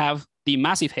still have the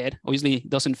massive head. Obviously, it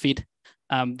doesn't fit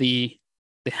the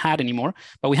hat anymore,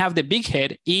 but we have the big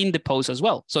head in the pose as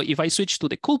well. So if I switch to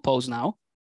the cool pose now,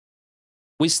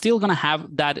 we're still gonna have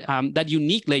that, that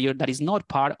unique layer that is not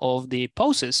part of the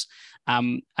poses.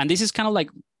 And this is kind of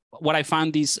like what I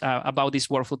found this about this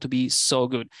workflow to be so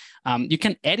good. You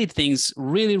can edit things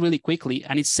really, really quickly,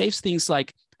 and it saves things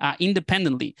like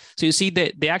independently. So you see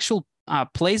the actual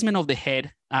placement of the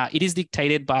head, it is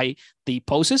dictated by the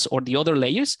poses or the other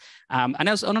layers. And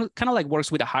it kind of like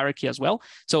works with a hierarchy as well.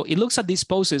 So it looks at these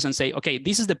poses and say, okay,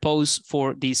 this is the pose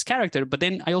for this character, but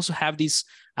then I also have this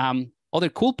other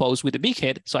cool pose with the big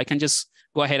head. So I can just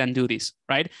go ahead and do this,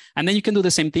 right? And then you can do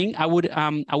the same thing. I would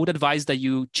advise that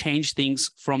you change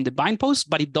things from the bind pose,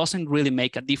 but it doesn't really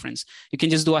make a difference. You can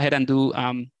just go ahead and do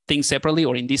things separately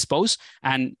or in this pose.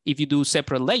 And if you do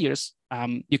separate layers,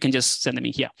 you can just send them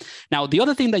in here. Now, the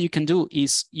other thing that you can do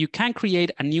is you can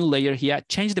create a new layer here,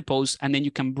 change the pose, and then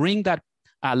you can bring that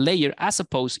layer as a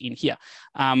pose in here.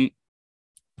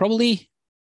 Probably,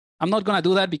 I'm not gonna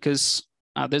do that because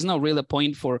there's no real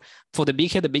point for the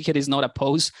big head. The big head is not a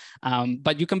pose,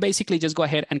 but you can basically just go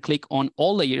ahead and click on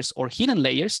all layers or hidden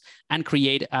layers and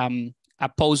create a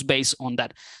pose based on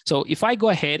that. So if I go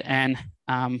ahead and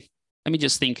let me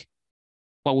just think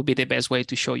what would be the best way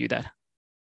to show you that.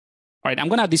 All right, I'm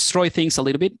gonna destroy things a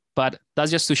little bit, but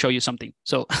that's just to show you something.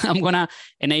 So I'm gonna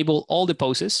enable all the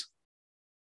poses.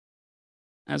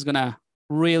 That's gonna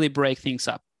really break things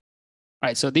up. All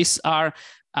right, so this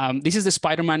is the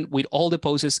Spider-Man with all the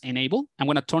poses enabled. I'm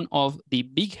gonna turn off the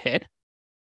big head,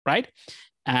 right?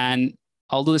 And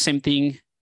I'll do the same thing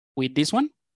with this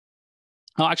one.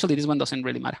 Oh, actually, this one doesn't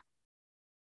really matter.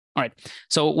 All right,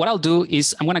 so what I'll do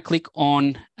is I'm gonna click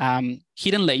on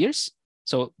hidden layers.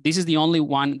 So this is the only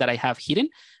one that I have hidden,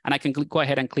 and I can go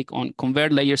ahead and click on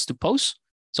convert layers to pose.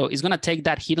 So it's gonna take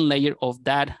that hidden layer of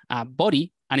that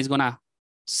body, and it's gonna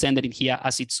send it in here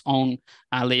as its own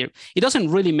layer. It doesn't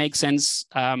really make sense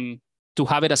to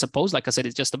have it as a pose. Like I said,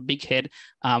 it's just a big head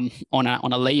on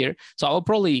a layer. So I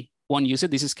probably won't use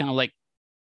it. This is kind of like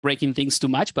breaking things too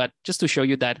much, but just to show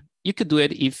you that you could do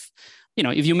it if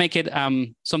you make it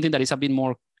something that is a bit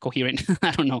more coherent.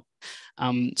 I don't know.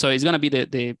 So it's gonna be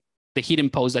the hidden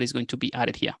pose that is going to be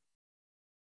added here.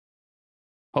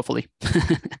 Hopefully.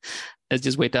 Let's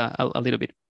just wait a little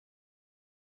bit.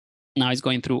 Now it's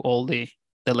going through all the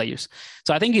layers.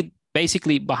 So I think it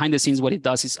basically behind the scenes, what it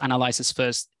does is analyzes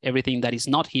first everything that is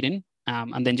not hidden,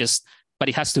 and then but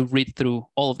it has to read through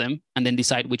all of them and then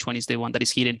decide which one is the one that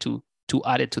is hidden to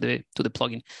add it to the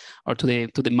plugin or to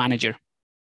the manager.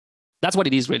 That's what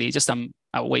it is really. It's just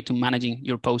a way to managing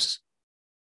your posts.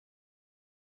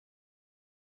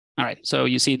 All right, so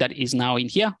you see that is now in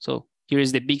here. So here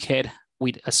is the big head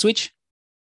with a switch.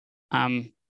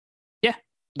 Yeah,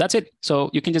 that's it.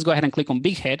 So you can just go ahead and click on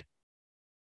big head,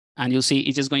 and you'll see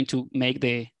it's just going to make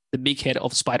the big head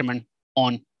of Spider-Man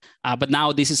on. But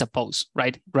now this is a pose,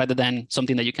 right? Rather than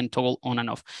something that you can toggle on and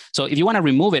off. So if you want to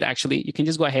remove it, actually, you can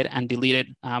just go ahead and delete it,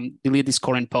 delete this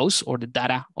current pose or the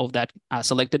data of that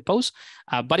selected pose.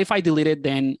 But if I delete it,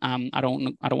 then I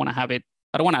don't want to have it.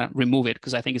 I don't want to remove it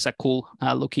because I think it's a cool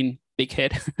looking big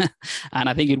head, and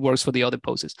I think it works for the other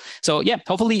poses. So yeah,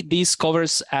 hopefully this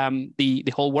covers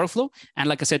the whole workflow. And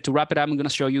like I said, to wrap it up, I'm going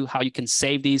to show you how you can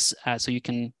save this so you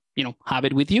can have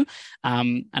it with you,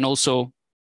 and also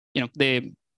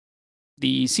the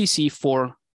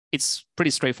CC4. It's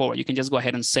pretty straightforward. You can just go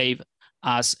ahead and save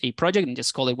as a project and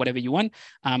just call it whatever you want.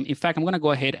 In fact, I'm going to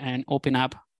go ahead and open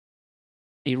up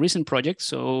a recent project.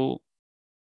 So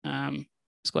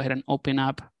let's go ahead and open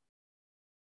up.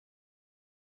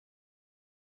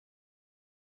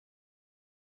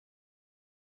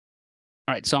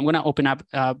 All right, so I'm going to open up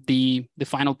the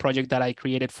final project that I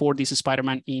created for this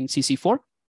Spider-Man in CC4.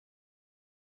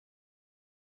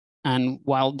 And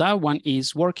while that one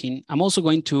is working, I'm also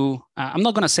going to, I'm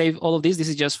not going to save all of this. This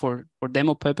is just for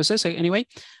demo purposes anyway.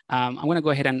 I'm going to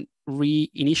go ahead and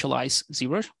reinitialize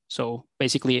ZBrush. So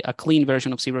basically a clean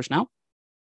version of ZBrush now.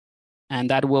 And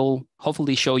that will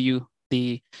hopefully show you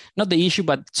not the issue,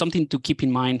 but something to keep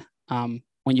in mind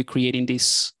when you're creating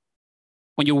this,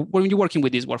 when you're working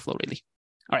with this workflow, really.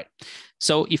 All right.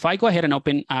 So if I go ahead and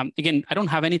open, again, I don't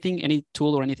have anything, any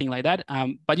tool or anything like that,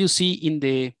 but you see in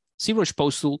the ZBrush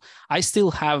pose tool, I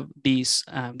still have these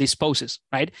poses,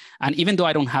 right? And even though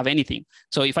I don't have anything,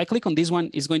 so if I click on this one,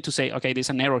 it's going to say, okay, there's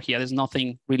an error here. There's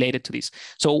nothing related to this.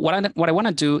 So what I want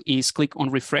to do is click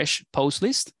on refresh pose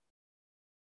list.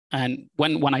 And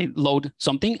when I load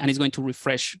something, and it's going to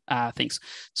refresh things.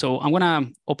 So I'm going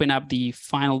to open up the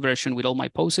final version with all my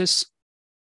poses.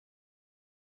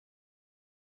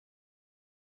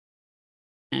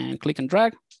 And click and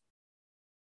drag.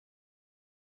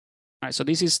 All right, so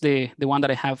this is the one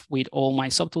that I have with all my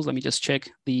subtools. Let me just check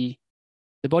the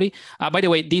body. By the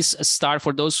way, this star,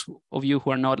 for those of you who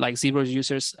are not like ZBrush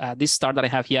users, this star that I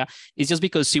have here is just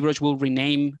because ZBrush will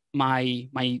rename my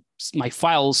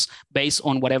files based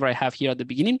on whatever I have here at the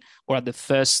beginning or at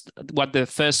what the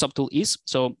first subtool is.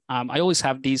 So I always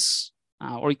have this,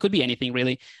 or it could be anything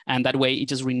really, and that way it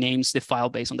just renames the file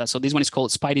based on that. So this one is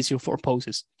called Spidey04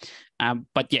 poses.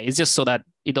 But yeah, it's just so that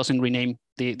it doesn't rename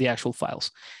the actual files.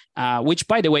 Which,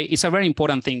 by the way, is a very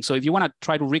important thing. So if you want to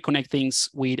try to reconnect things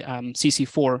with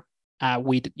CC4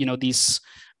 with these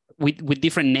with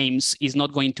different names, is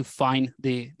not going to find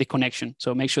the connection.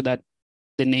 So make sure that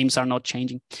the names are not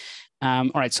changing.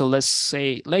 All right, so let's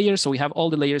say layers. So we have all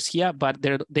the layers here, but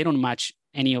they don't match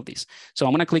any of these. So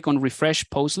I'm going to click on refresh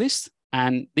pose list,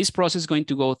 and this process is going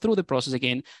to go through the process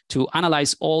again to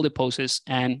analyze all the poses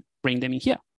and bring them in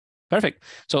here. Perfect.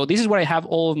 So this is where I have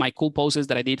all of my cool poses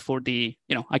that I did for the,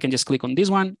 I can just click on this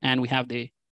one and we have the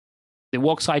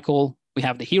walk cycle. We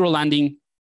have the hero landing,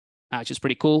 which is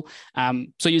pretty cool.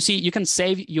 So you see, you can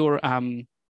save your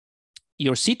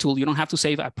seed tool. You don't have to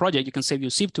save a project. You can save your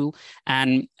seed tool.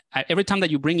 And every time that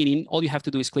you bring it in, all you have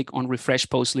to do is click on refresh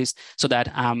pose list so that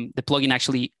the plugin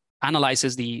actually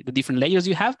analyzes the different layers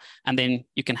you have. And then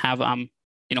you can have,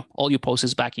 all your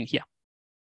poses back in here.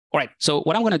 All right, so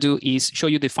what I'm going to do is show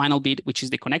you the final bit, which is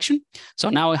the connection. So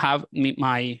now I have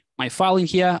my file in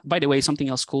here. By the way, something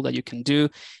else cool that you can do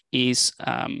is,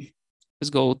 let's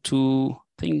go to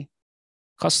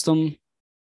custom. I'm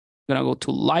going to go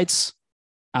to lights.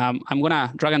 I'm going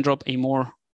to drag and drop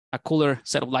a cooler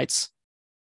set of lights.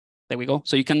 There we go.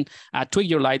 So you can tweak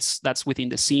your lights that's within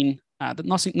the scene.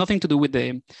 Nothing to do with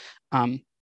the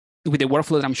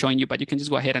workflow that I'm showing you, but you can just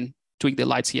go ahead and tweak the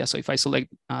lights here. So if I select,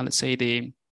 let's say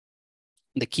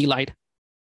the key light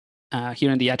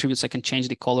here in the attributes, I can change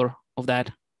the color of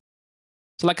that.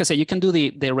 So like I said, you can do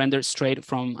the render straight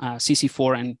from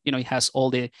CC4, and it has all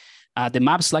the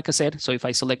maps, like I said. So if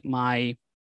I select my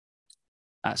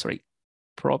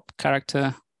prop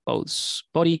character pose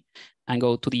body and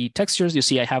go to the textures, you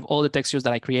see I have all the textures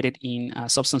that I created in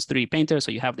Substance 3D Painter.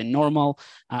 So you have the normal.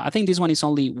 I think this one is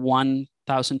only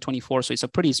 1024, so it's a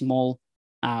pretty small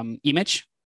image.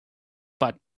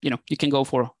 You can go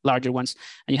for larger ones,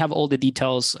 and you have all the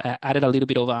details. Added a little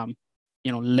bit of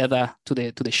leather to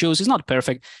the shoes. It's not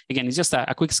perfect. Again, it's just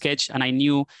a quick sketch, and I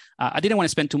knew I didn't want to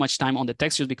spend too much time on the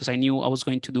textures because I knew I was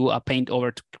going to do a paint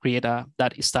over to create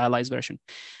that stylized version.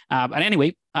 But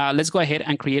anyway, let's go ahead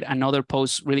and create another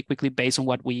pose really quickly based on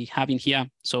what we have in here.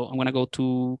 So I'm going to go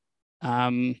to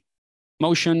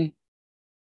motion.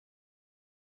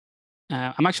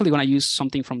 I'm actually going to use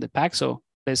something from the pack. So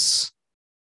let's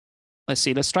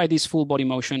see, let's try this full body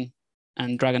motion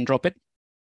and drag and drop it.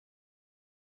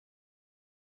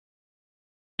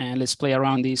 And let's play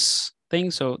around this thing.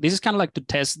 So this is kind of like to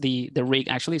test the rig.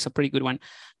 Actually, it's a pretty good one.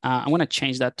 I'm going to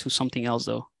change that to something else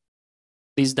though.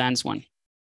 This dance one.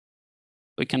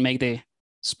 We can make the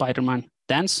Spider-Man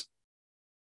dance.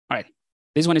 All right,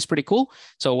 this one is pretty cool.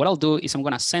 So what I'll do is I'm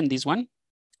going to send this one.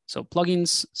 So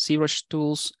plugins, ZBrush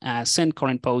tools, send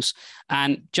current pose.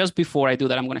 And just before I do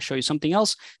that, I'm going to show you something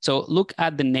else. So look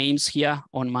at the names here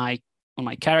on my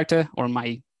character or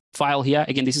my file here.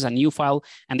 Again, this is a new file,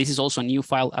 and this is also a new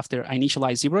file after I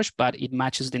initialize ZBrush, but it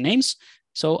matches the names.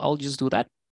 So I'll just do that.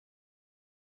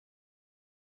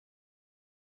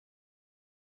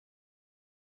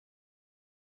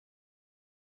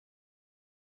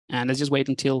 And let's just wait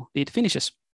until it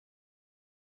finishes.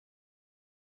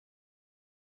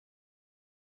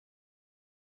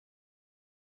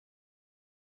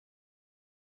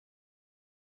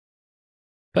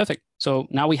 Perfect. So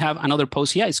now we have another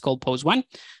pose here. It's called pose 1.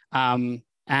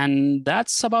 And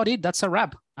that's about it. That's a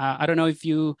wrap. I don't know if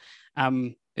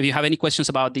if you have any questions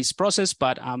about this process.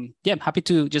 But yeah, I'm happy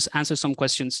to just answer some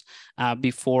questions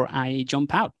before I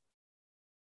jump out.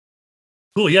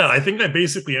 Cool. Yeah, I think I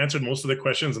basically answered most of the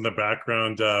questions in the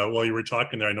background while you were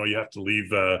talking there. I know you have to leave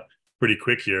pretty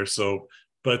quick here. So,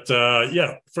 but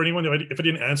yeah, for anyone, if I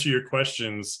didn't answer your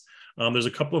questions, there's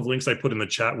a couple of links I put in the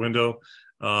chat window.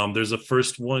 There's a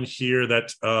first one here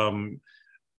that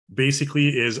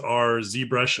basically is our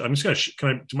ZBrush. I'm just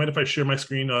gonna, do you mind if I share my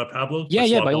screen, Pablo? Yeah,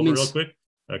 yeah, by all means. Real quick.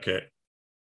 Okay.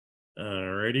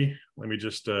 Alrighty. Let me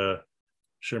just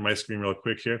share my screen real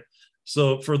quick here.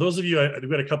 So for those of you, we've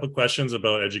got a couple of questions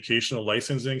about educational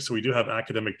licensing. So we do have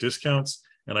academic discounts,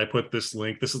 and I put this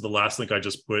link. This is the last link I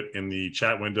just put in the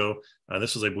chat window.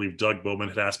 This was, I believe, Doug Bowman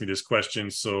had asked me this question.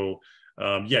 So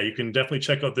yeah, you can definitely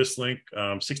check out this link.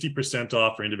 60%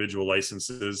 off for individual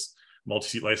licenses,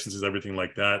 multi-seat licenses, everything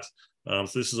like that. So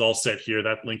this is all set here.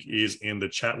 That link is in the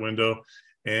chat window.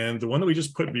 And the one that we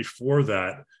just put before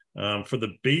that, for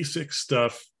the basic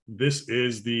stuff, this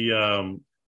is the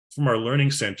from our Learning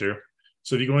Center.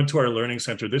 So if you go into our Learning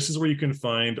Center, this is where you can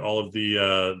find all of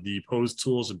the pose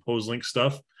tools and pose link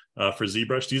stuff for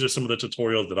ZBrush. These are some of the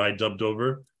tutorials that I dubbed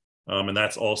over, and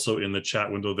that's also in the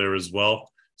chat window there as well.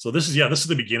 So this is, yeah, this is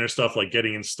the beginner stuff, like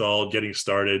getting installed, getting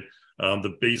started,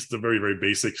 the very, very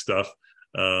basic stuff.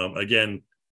 Again,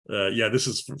 yeah, this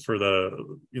is for the,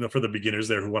 for the beginners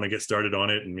there who want to get started on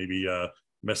it and maybe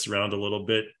mess around a little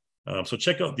bit. So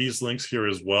check out these links here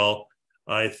as well.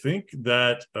 I think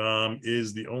that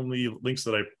is the only links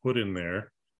that I put in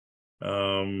there.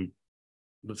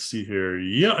 Let's see here.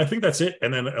 Yeah, I think that's it.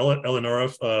 And then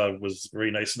Eleonora was very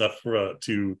nice enough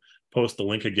to post the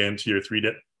link again to your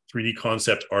 3D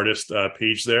concept artist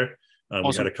page there. Awesome.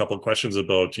 We had a couple of questions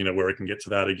about, where I can get to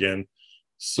that again.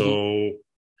 So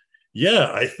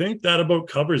yeah, I think that about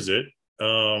covers it.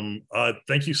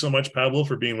 Thank you so much, Pablo,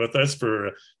 for being with us.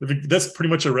 That's pretty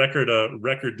much a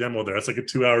record demo there. That's like a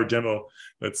 2-hour demo.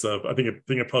 That's I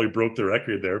think I probably broke the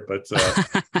record there, but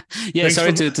yeah,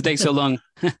 sorry to take so long.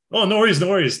 Oh, no worries, no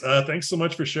worries. Thanks so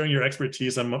much for sharing your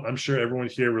expertise. I'm sure everyone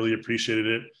here really appreciated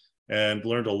it and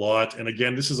learned a lot. And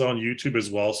again, this is on YouTube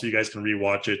as well, so you guys can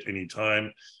rewatch it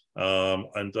anytime.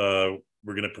 And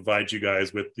we're going to provide you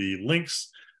guys with the links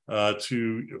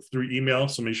through email.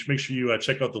 So make sure you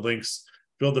check out the links,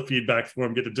 fill the feedback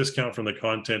form, get the discount from the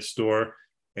content store,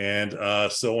 and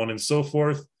so on and so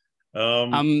forth.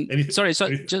 Sorry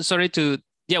to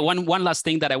one last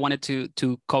thing that I wanted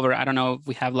to cover. I don't know if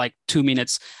we have like 2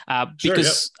 minutes,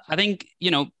 because I think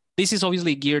this is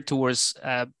obviously geared towards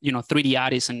 3D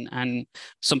artists and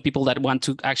some people that want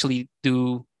to actually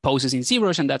do poses in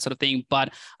ZBrush and that sort of thing.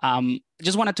 But I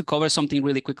just wanted to cover something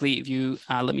really quickly. If you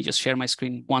let me just share my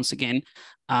screen once again,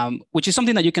 which is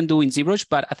something that you can do in ZBrush,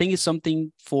 but I think it's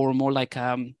something for more like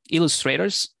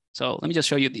illustrators. So let me just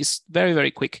show you this very,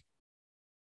 very quick.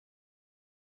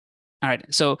 All right,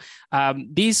 so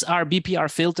these are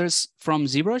BPR filters from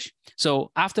ZBrush.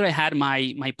 So after I had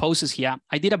my poses here,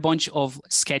 I did a bunch of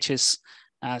sketches.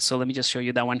 So let me just show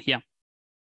you that one here.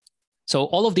 So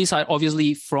all of these are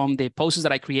obviously from the poses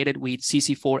that I created with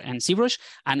CC4 and ZBrush,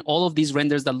 and all of these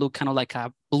renders that look kind of like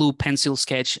a blue pencil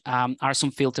sketch are some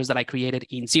filters that I created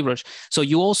in ZBrush. So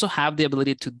you also have the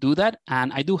ability to do that,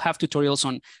 and I do have tutorials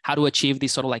on how to achieve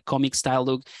this sort of like comic style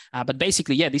look. But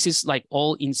basically, yeah, this is like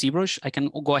all in ZBrush. I can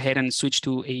go ahead and switch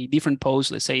to a different pose,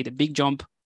 let's say the big jump,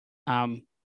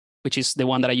 which is the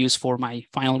one that I use for my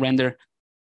final render.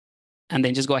 And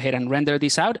then just go ahead and render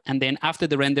this out. And then after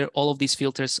the render, all of these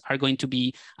filters are going to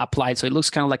be applied. So it looks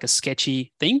kind of like a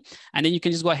sketchy thing. And then you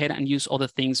can just go ahead and use other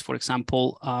things, for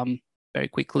example, very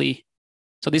quickly.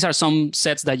 So these are some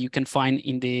sets that you can find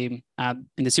in the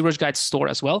ZBrush Guide store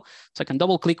as well. So I can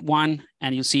double click one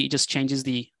and you see it just changes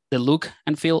the look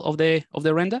and feel of the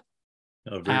render.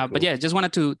 Oh, cool. But yeah, just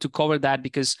wanted to cover that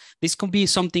because this could be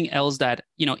something else that,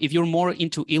 if you're more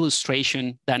into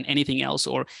illustration than anything else,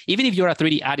 or even if you're a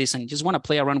 3D artist and just want to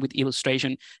play around with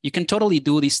illustration, you can totally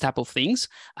do these type of things.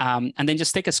 And then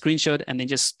just take a screenshot and then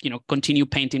just, continue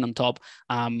painting on top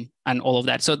and all of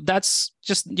that. So that's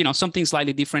just, something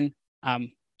slightly different.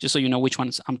 Just so you know which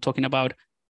ones I'm talking about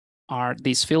are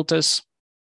these filters.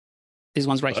 These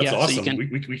ones right here. That's awesome. So we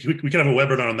can have a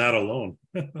webinar on that alone.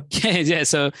 yeah.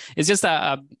 So it's just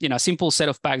a simple set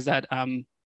of packs that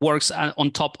works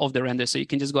on top of the render. So you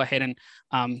can just go ahead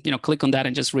and click on that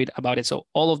and just read about it. So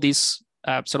all of these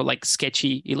sort of like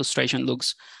sketchy illustration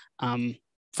looks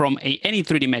from any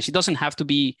 3D mesh. It doesn't have to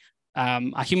be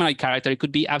a humanoid character. It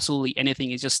could be absolutely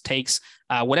anything. It just takes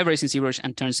whatever is in ZBrush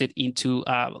and turns it into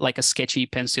like a sketchy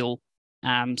pencil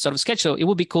sort of sketch. So it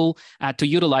would be cool to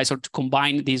utilize or to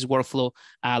combine this workflow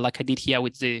like I did here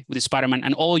with the Spider-Man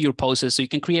and all your poses. So you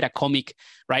can create a comic,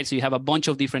 right? So you have a bunch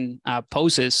of different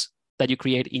poses that you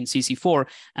create in CC4,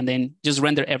 and then just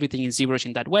render everything in ZBrush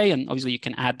in that way. And obviously you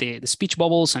can add the speech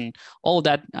bubbles and all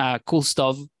that cool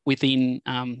stuff within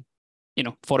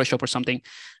Photoshop or something.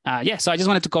 So I just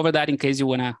wanted to cover that in case you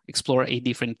want to explore a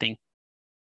different thing.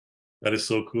 That is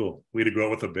so cool. Way to go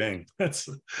out with a bang. That's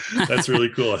really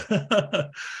cool.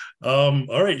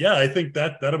 All right. Yeah, I think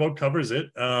that about covers it.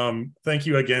 Thank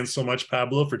you again so much,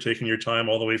 Pablo, for taking your time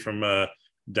all the way from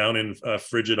down in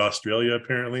frigid Australia,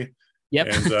 apparently. Yep.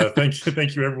 And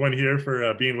thank you everyone here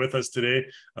for being with us today.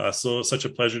 So such a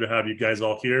pleasure to have you guys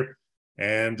all here.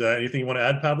 And anything you want to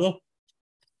add, Pablo?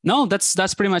 No, that's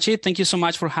pretty much it. Thank you so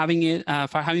much for having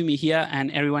me here,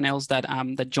 and everyone else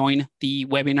that joined the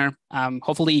webinar.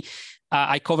 Hopefully,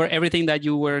 I cover everything that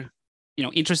you were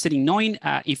interested in knowing.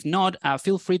 If not,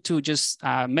 feel free to just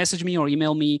message me or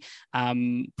email me.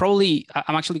 Probably,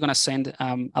 I'm actually going to send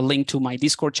a link to my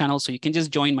Discord channel, so you can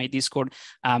just join my Discord.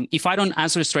 If I don't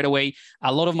answer straight away,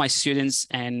 a lot of my students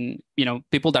and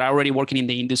people that are already working in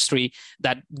the industry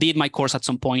that did my course at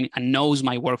some point and knows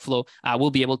my workflow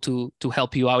will be able to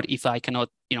help you out if I cannot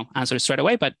answer straight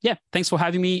away. But yeah, thanks for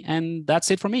having me, and that's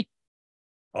it for me.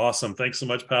 Awesome. Thanks so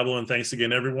much, Pablo. And thanks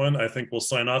again, everyone. I think we'll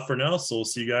sign off for now. So we'll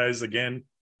see you guys again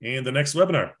in the next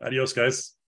webinar. Adios,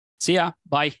 guys. See ya.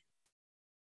 Bye.